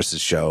DeGeneres'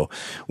 show,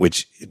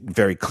 which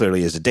very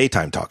clearly is a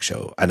daytime talk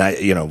show.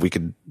 And we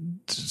could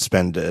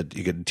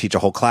you could teach a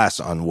whole class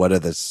on what are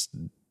the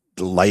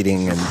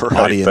lighting and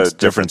audience the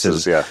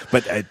differences. Yeah.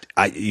 But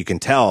you can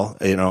tell,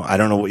 I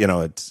don't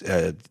know, it's,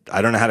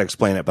 I don't know how to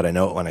explain it, but I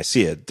know it when I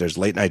see it. There's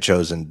late night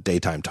shows and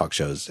daytime talk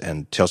shows,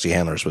 and Chelsea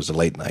Handler's was a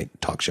late night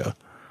talk show.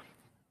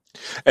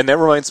 And that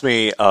reminds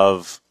me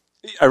of,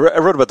 I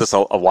wrote about this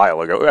a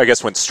while ago, I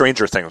guess when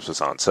Stranger Things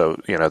was on,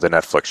 so, the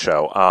Netflix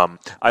show.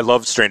 I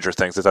loved Stranger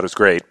Things, I thought it was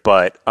great,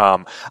 but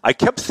I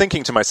kept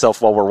thinking to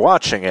myself while we're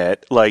watching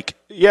it,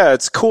 yeah,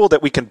 it's cool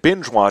that we can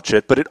binge watch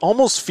it, but it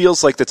almost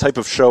feels like the type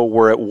of show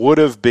where it would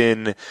have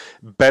been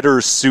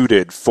better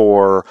suited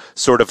for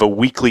sort of a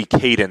weekly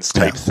cadence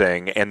type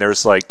thing. And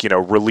there's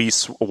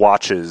release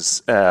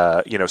watches,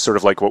 sort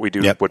of like what we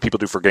do, what people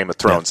do for Game of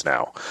Thrones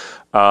now.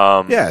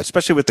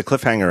 Especially with the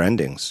cliffhanger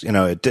endings. Yes,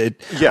 I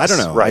don't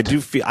know. Right. I do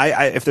feel,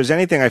 if there's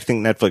anything I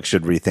think Netflix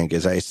should rethink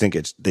is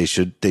they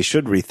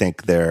should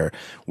rethink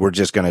we're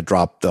just going to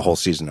drop the whole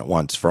season at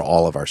once for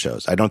all of our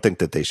shows. I don't think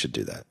that they should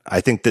do that. I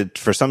think that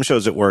for some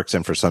shows it works,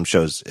 and for some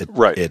shows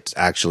it's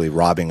actually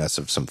robbing us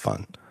of some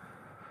fun.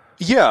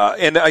 Yeah,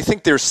 and I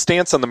think their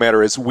stance on the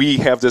matter is we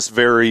have this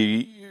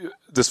very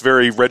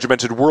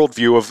regimented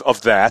worldview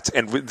of that,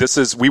 and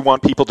we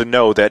want people to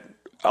know that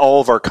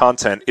all of our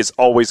content is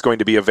always going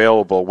to be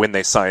available when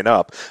they sign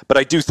up. But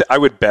I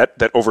would bet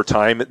that over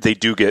time they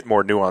do get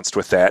more nuanced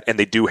with that, and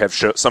they do have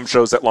some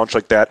shows that launch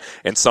like that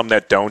and some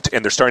that don't.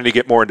 And they're starting to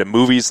get more into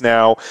movies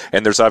now,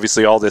 and there's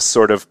obviously all this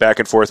sort of back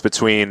and forth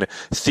between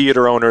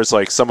theater owners.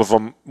 Like some of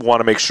them want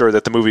to make sure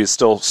that the movie is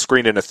still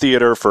screened in a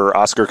theater for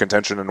Oscar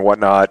contention and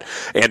whatnot.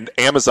 And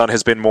Amazon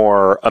has been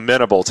more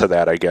amenable to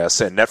that, I guess.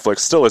 And Netflix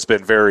still has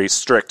been very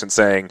strict in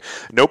saying,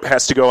 nope,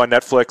 has to go on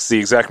Netflix the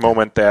exact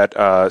moment that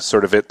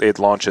sort of it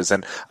launches.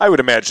 And I would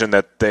imagine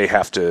that they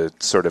have to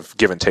sort of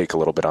give and take a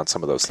little bit on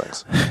some of those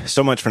things.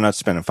 So much for not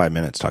spending 5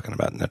 minutes talking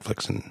about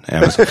Netflix and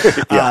Amazon.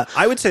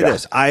 I would say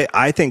this.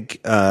 I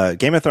think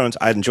Game of Thrones,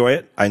 I enjoy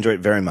it. I enjoy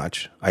it very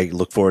much. I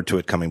look forward to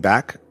it coming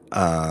back.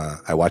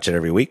 I watch it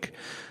every week.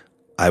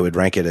 I would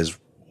rank it as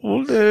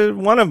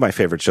one of my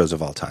favorite shows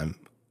of all time.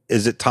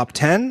 Is it top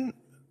 10?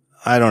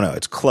 I don't know.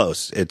 It's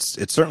close. It's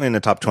certainly in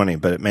the top 20,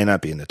 but it may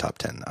not be in the top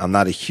 10. I'm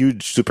not a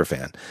huge super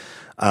fan.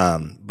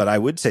 But I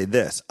would say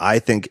this. I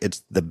think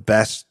it's the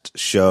best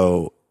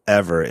show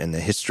ever in the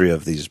history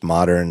of these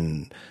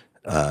modern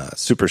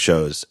super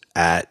shows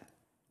at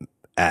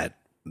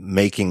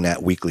making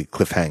that weekly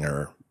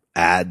cliffhanger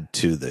add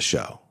to the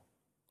show.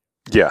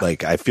 Yeah.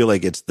 I feel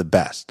like it's the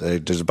best.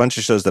 There's a bunch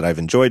of shows that I've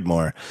enjoyed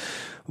more,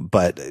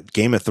 but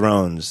Game of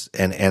Thrones,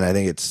 and I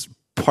think it's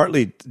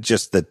partly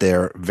just that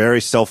they're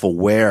very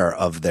self-aware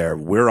of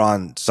we're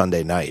on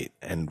Sunday night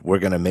and we're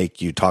going to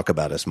make you talk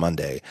about us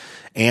Monday,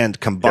 and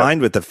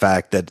combined with the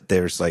fact that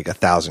there's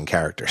 1,000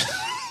 characters.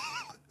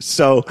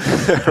 So,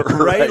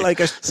 right?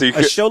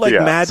 A show like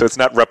Mad, so it's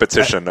not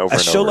repetition over and over. A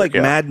show like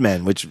Mad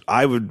Men, which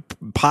I would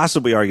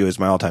possibly argue is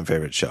my all-time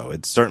favorite show.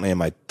 It's certainly in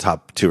my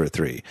top 2 or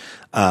 3.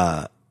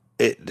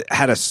 It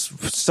had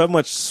so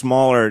much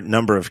smaller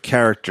number of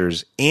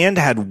characters and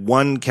had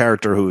one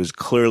character who was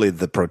clearly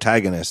the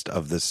protagonist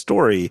of the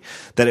story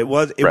that it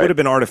would have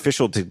been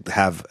artificial to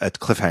have a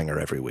cliffhanger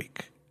every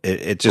week.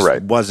 It just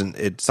Right.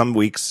 wasn't. Some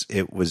weeks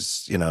it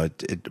was,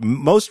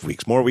 most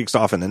weeks, more weeks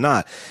often than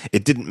not,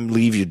 it didn't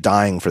leave you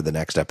dying for the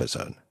next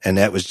episode, and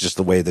that was just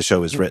the way the show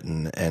was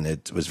written, and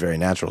it was very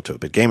natural to it.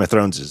 But Game of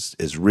Thrones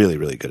is really,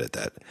 really good at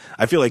that.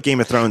 I feel like Game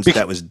of Thrones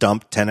that was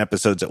dumped 10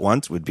 episodes at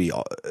once would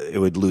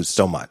lose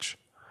so much.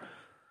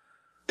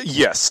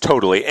 Yes,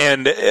 totally.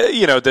 And,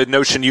 the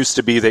notion used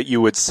to be that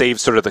you would save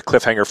sort of the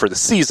cliffhanger for the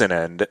season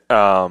end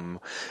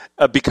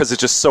because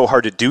it's just so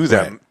hard to do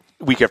them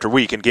week after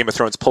week. And Game of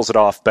Thrones pulls it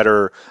off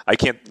better.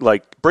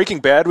 Breaking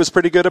Bad was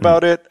pretty good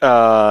about it.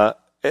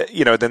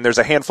 Then there's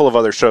a handful of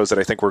other shows that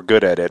I think were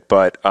good at it.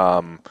 But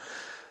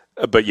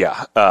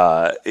yeah,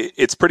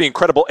 it's pretty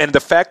incredible. And the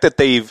fact that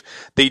they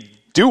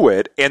do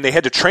it and they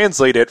had to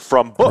translate it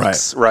from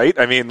books, right?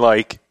 I mean,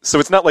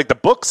 so it's not like the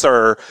books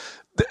are...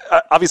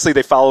 Obviously,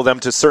 they follow them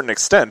to a certain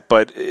extent,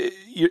 but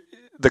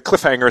the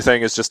cliffhanger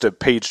thing is just a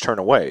page turn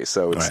away,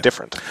 so it's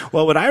different.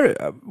 Well,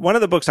 one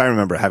of the books I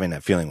remember having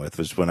that feeling with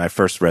was when I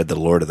first read The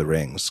Lord of the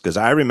Rings, because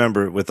I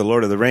remember with The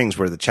Lord of the Rings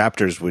where the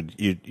chapters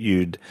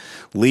you'd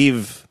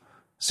leave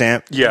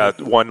Sam. Yeah,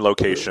 one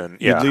location.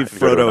 You'd leave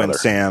Frodo and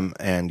Sam,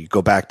 and you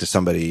go back to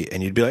somebody,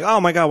 and you'd be like, "Oh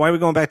my God, why are we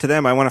going back to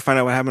them? I want to find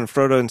out what happened to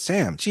Frodo and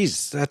Sam."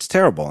 Jeez, that's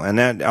terrible. And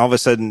then all of a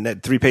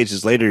sudden, 3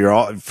 pages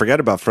later, forget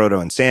about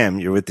Frodo and Sam.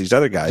 You're with these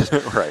other guys,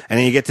 right? And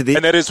then you get to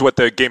and that is what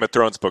the Game of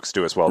Thrones books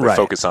do as well. They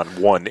focus on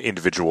one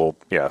individual,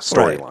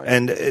 storyline. Right.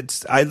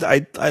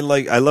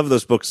 And I love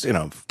those books.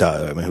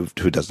 I mean,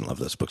 who doesn't love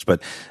those books?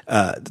 But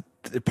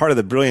part of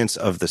the brilliance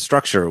of the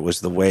structure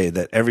was the way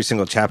that every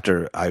single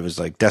chapter I was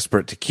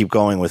desperate to keep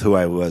going with who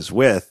I was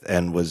with,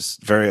 and was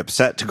very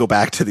upset to go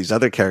back to these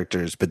other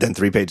characters. But then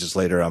 3 pages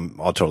later, I'm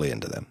all totally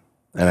into them,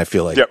 and I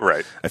feel like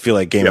I feel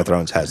like Game of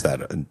Thrones has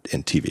that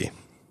in TV.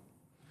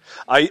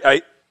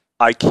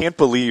 I can't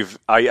believe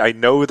I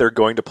know they're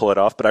going to pull it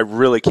off, but I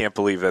really can't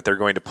believe that they're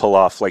going to pull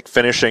off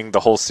finishing the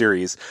whole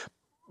series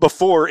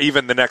before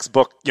even the next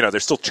book.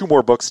 There's still 2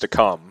 more books to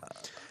come.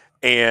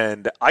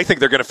 And I think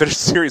they're going to finish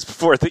the series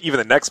before even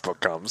the next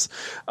book comes.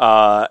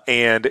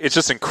 And it's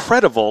just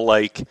incredible.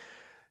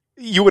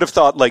 You would have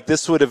thought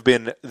this would have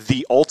been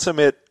the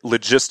ultimate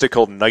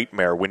logistical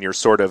nightmare when you're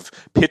sort of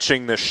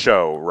pitching the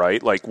show,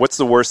 right? What's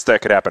the worst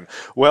that could happen?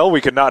 Well, we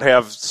could not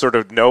have sort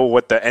of know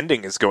what the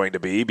ending is going to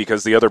be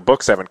because the other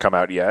books haven't come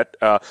out yet.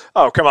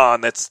 Oh, come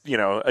on. That's,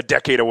 a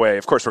decade away.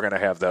 Of course we're going to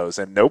have those.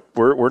 And nope,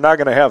 we're not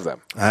going to have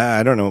them.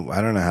 I don't know.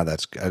 I don't know how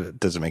it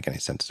doesn't make any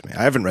sense to me.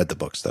 I haven't read the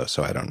books though,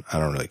 so I don't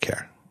really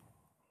care.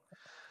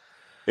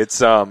 It's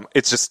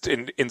just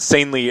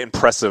insanely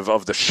impressive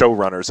of the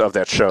showrunners of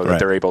that show that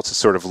they're able to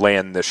sort of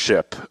land the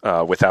ship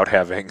without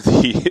having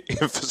the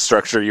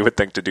infrastructure you would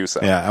think to do so.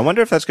 Yeah, I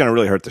wonder if that's going to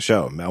really hurt the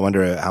show. I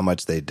wonder how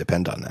much they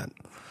depend on that.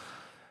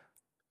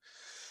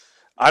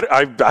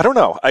 I don't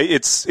know.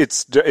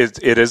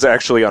 It is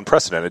actually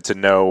unprecedented to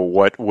know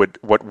what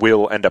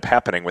will end up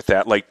happening with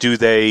that. Do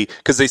they?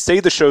 Because they say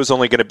the show's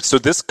only going to. So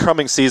this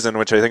coming season,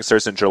 which I think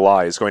starts in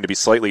July, is going to be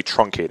slightly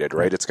truncated,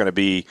 right? It's going to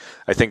be,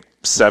 I think,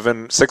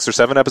 6 or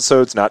 7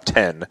 episodes, not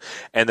 10,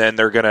 and then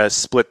they're going to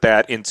split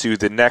that into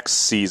the next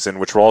season,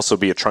 which will also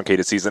be a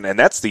truncated season, and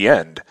that's the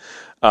end.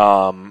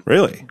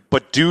 Really?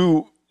 But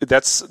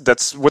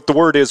that's what the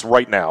word is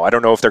right now. I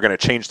don't know if they're going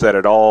to change that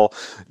at all.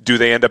 Do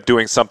they end up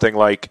doing something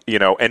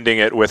ending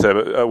it with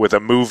a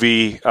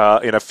movie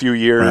in a few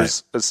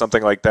years,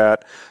 something like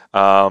that?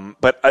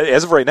 But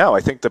as of right now, I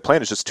think the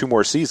plan is just 2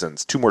 more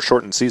seasons, 2 more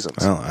shortened seasons.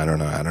 Well, I don't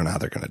know. I don't know how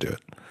they're going to do it.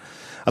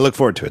 I look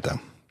forward to it though.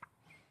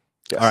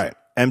 Yes. All right,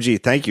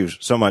 MG, thank you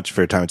so much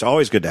for your time. It's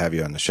always good to have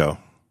you on the show.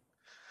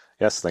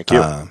 Yes, thank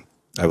you.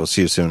 I will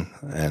see you soon,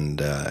 and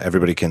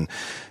everybody can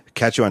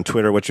catch you on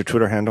Twitter. What's your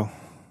Twitter handle?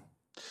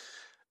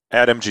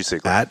 At MG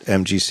Siegler. At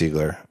MG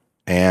Siegler.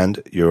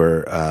 And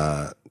your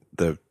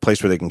the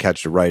place where they can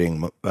catch the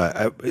writing.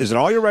 Is it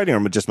all your writing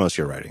or just most of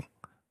your writing?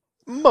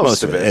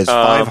 Most of it. It's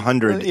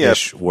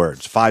 500-ish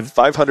words.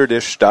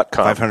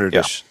 500ish.com.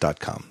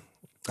 500ish.com.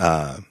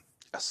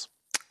 Yes.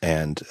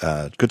 And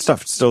good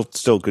stuff.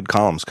 Still good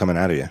columns coming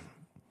out of you.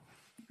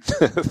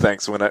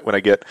 Thanks. When I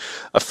get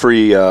a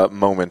free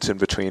moment in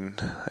between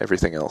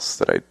everything else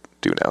that I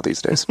do now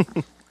these days.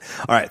 All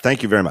right.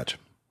 Thank you very much.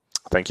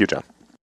 Thank you, John.